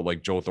talk about,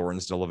 like Joe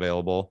Thornton's still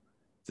available.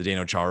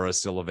 Zdeno Chara is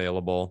still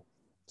available.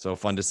 So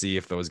fun to see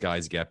if those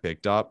guys get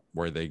picked up,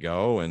 where they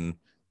go, and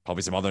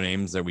probably some other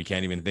names that we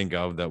can't even think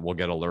of that we'll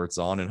get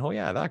alerts on. And, oh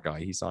yeah, that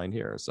guy, he signed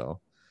here. So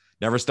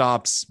never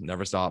stops.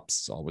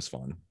 Always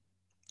fun.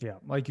 Yeah.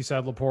 Like you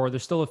said, Lepore,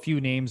 there's still a few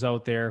names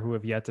out there who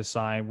have yet to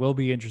sign. Will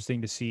be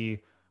interesting to see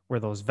where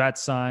those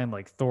vets sign,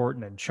 like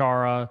Thornton and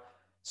Chara.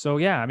 So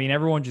yeah, I mean,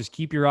 everyone just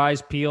keep your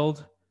eyes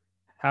peeled,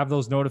 have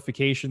those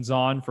notifications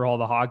on for all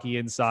the hockey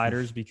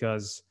insiders,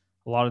 because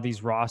a lot of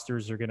these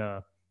rosters are going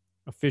to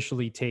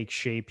officially take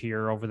shape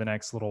here over the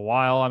next little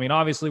while. I mean,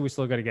 obviously we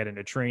still got to get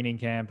into training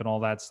camp and all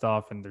that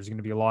stuff, and there's going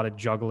to be a lot of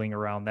juggling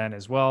around then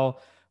as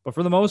well. But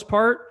for the most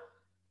part,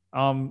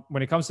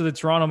 when it comes to the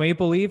Toronto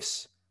Maple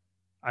Leafs,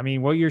 I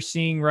mean, what you're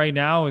seeing right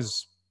now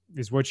is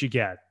what you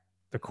get.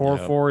 The core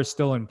four is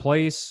still in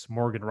place.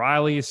 Morgan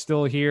Rielly is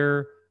still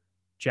here.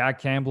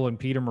 Jack Campbell and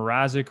Peter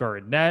Mrazek are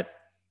in net.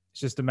 It's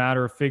just a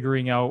matter of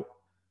figuring out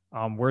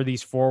where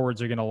these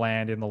forwards are going to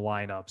land in the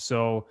lineup.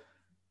 So,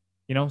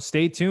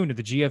 stay tuned to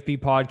the GFP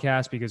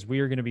podcast, because we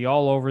are going to be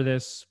all over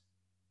this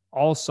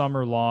all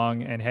summer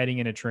long and heading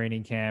into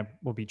training camp.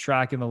 We'll be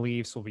tracking the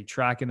Leafs. We'll be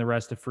tracking the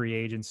rest of free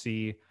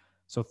agency.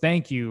 So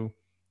thank you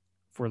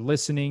for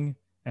listening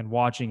and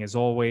watching as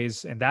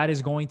always. And that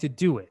is going to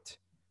do it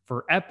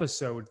for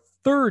episode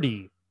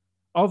 30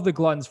 of the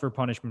Gluttons for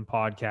Punishment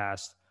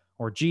podcast,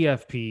 or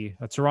GFP,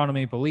 a Toronto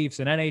Maple Leafs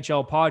and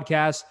NHL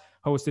podcast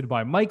hosted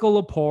by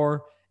Michael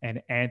Lepore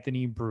and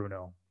Anthony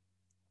Bruno.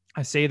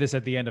 I say this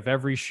at the end of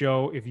every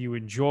show. If you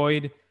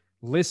enjoyed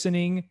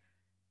listening,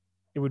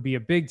 it would be a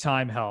big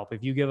time help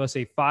if you give us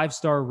a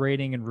 5-star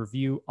rating and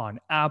review on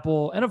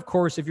Apple. And of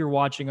course, if you're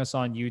watching us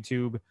on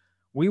YouTube,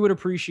 we would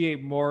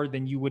appreciate more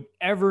than you would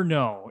ever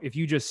know if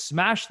you just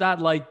smash that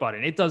like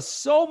button. It does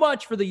so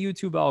much for the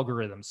YouTube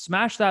algorithm.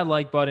 Smash that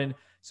like button,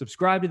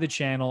 subscribe to the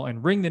channel,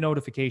 and ring the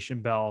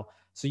notification bell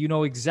so you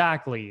know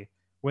exactly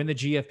when the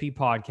GFP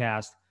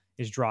podcast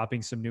is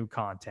dropping some new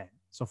content.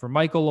 So for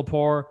Michael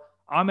Lepore,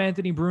 I'm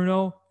Anthony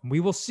Bruno, and we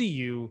will see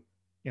you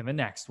in the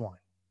next one.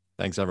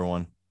 Thanks,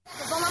 everyone.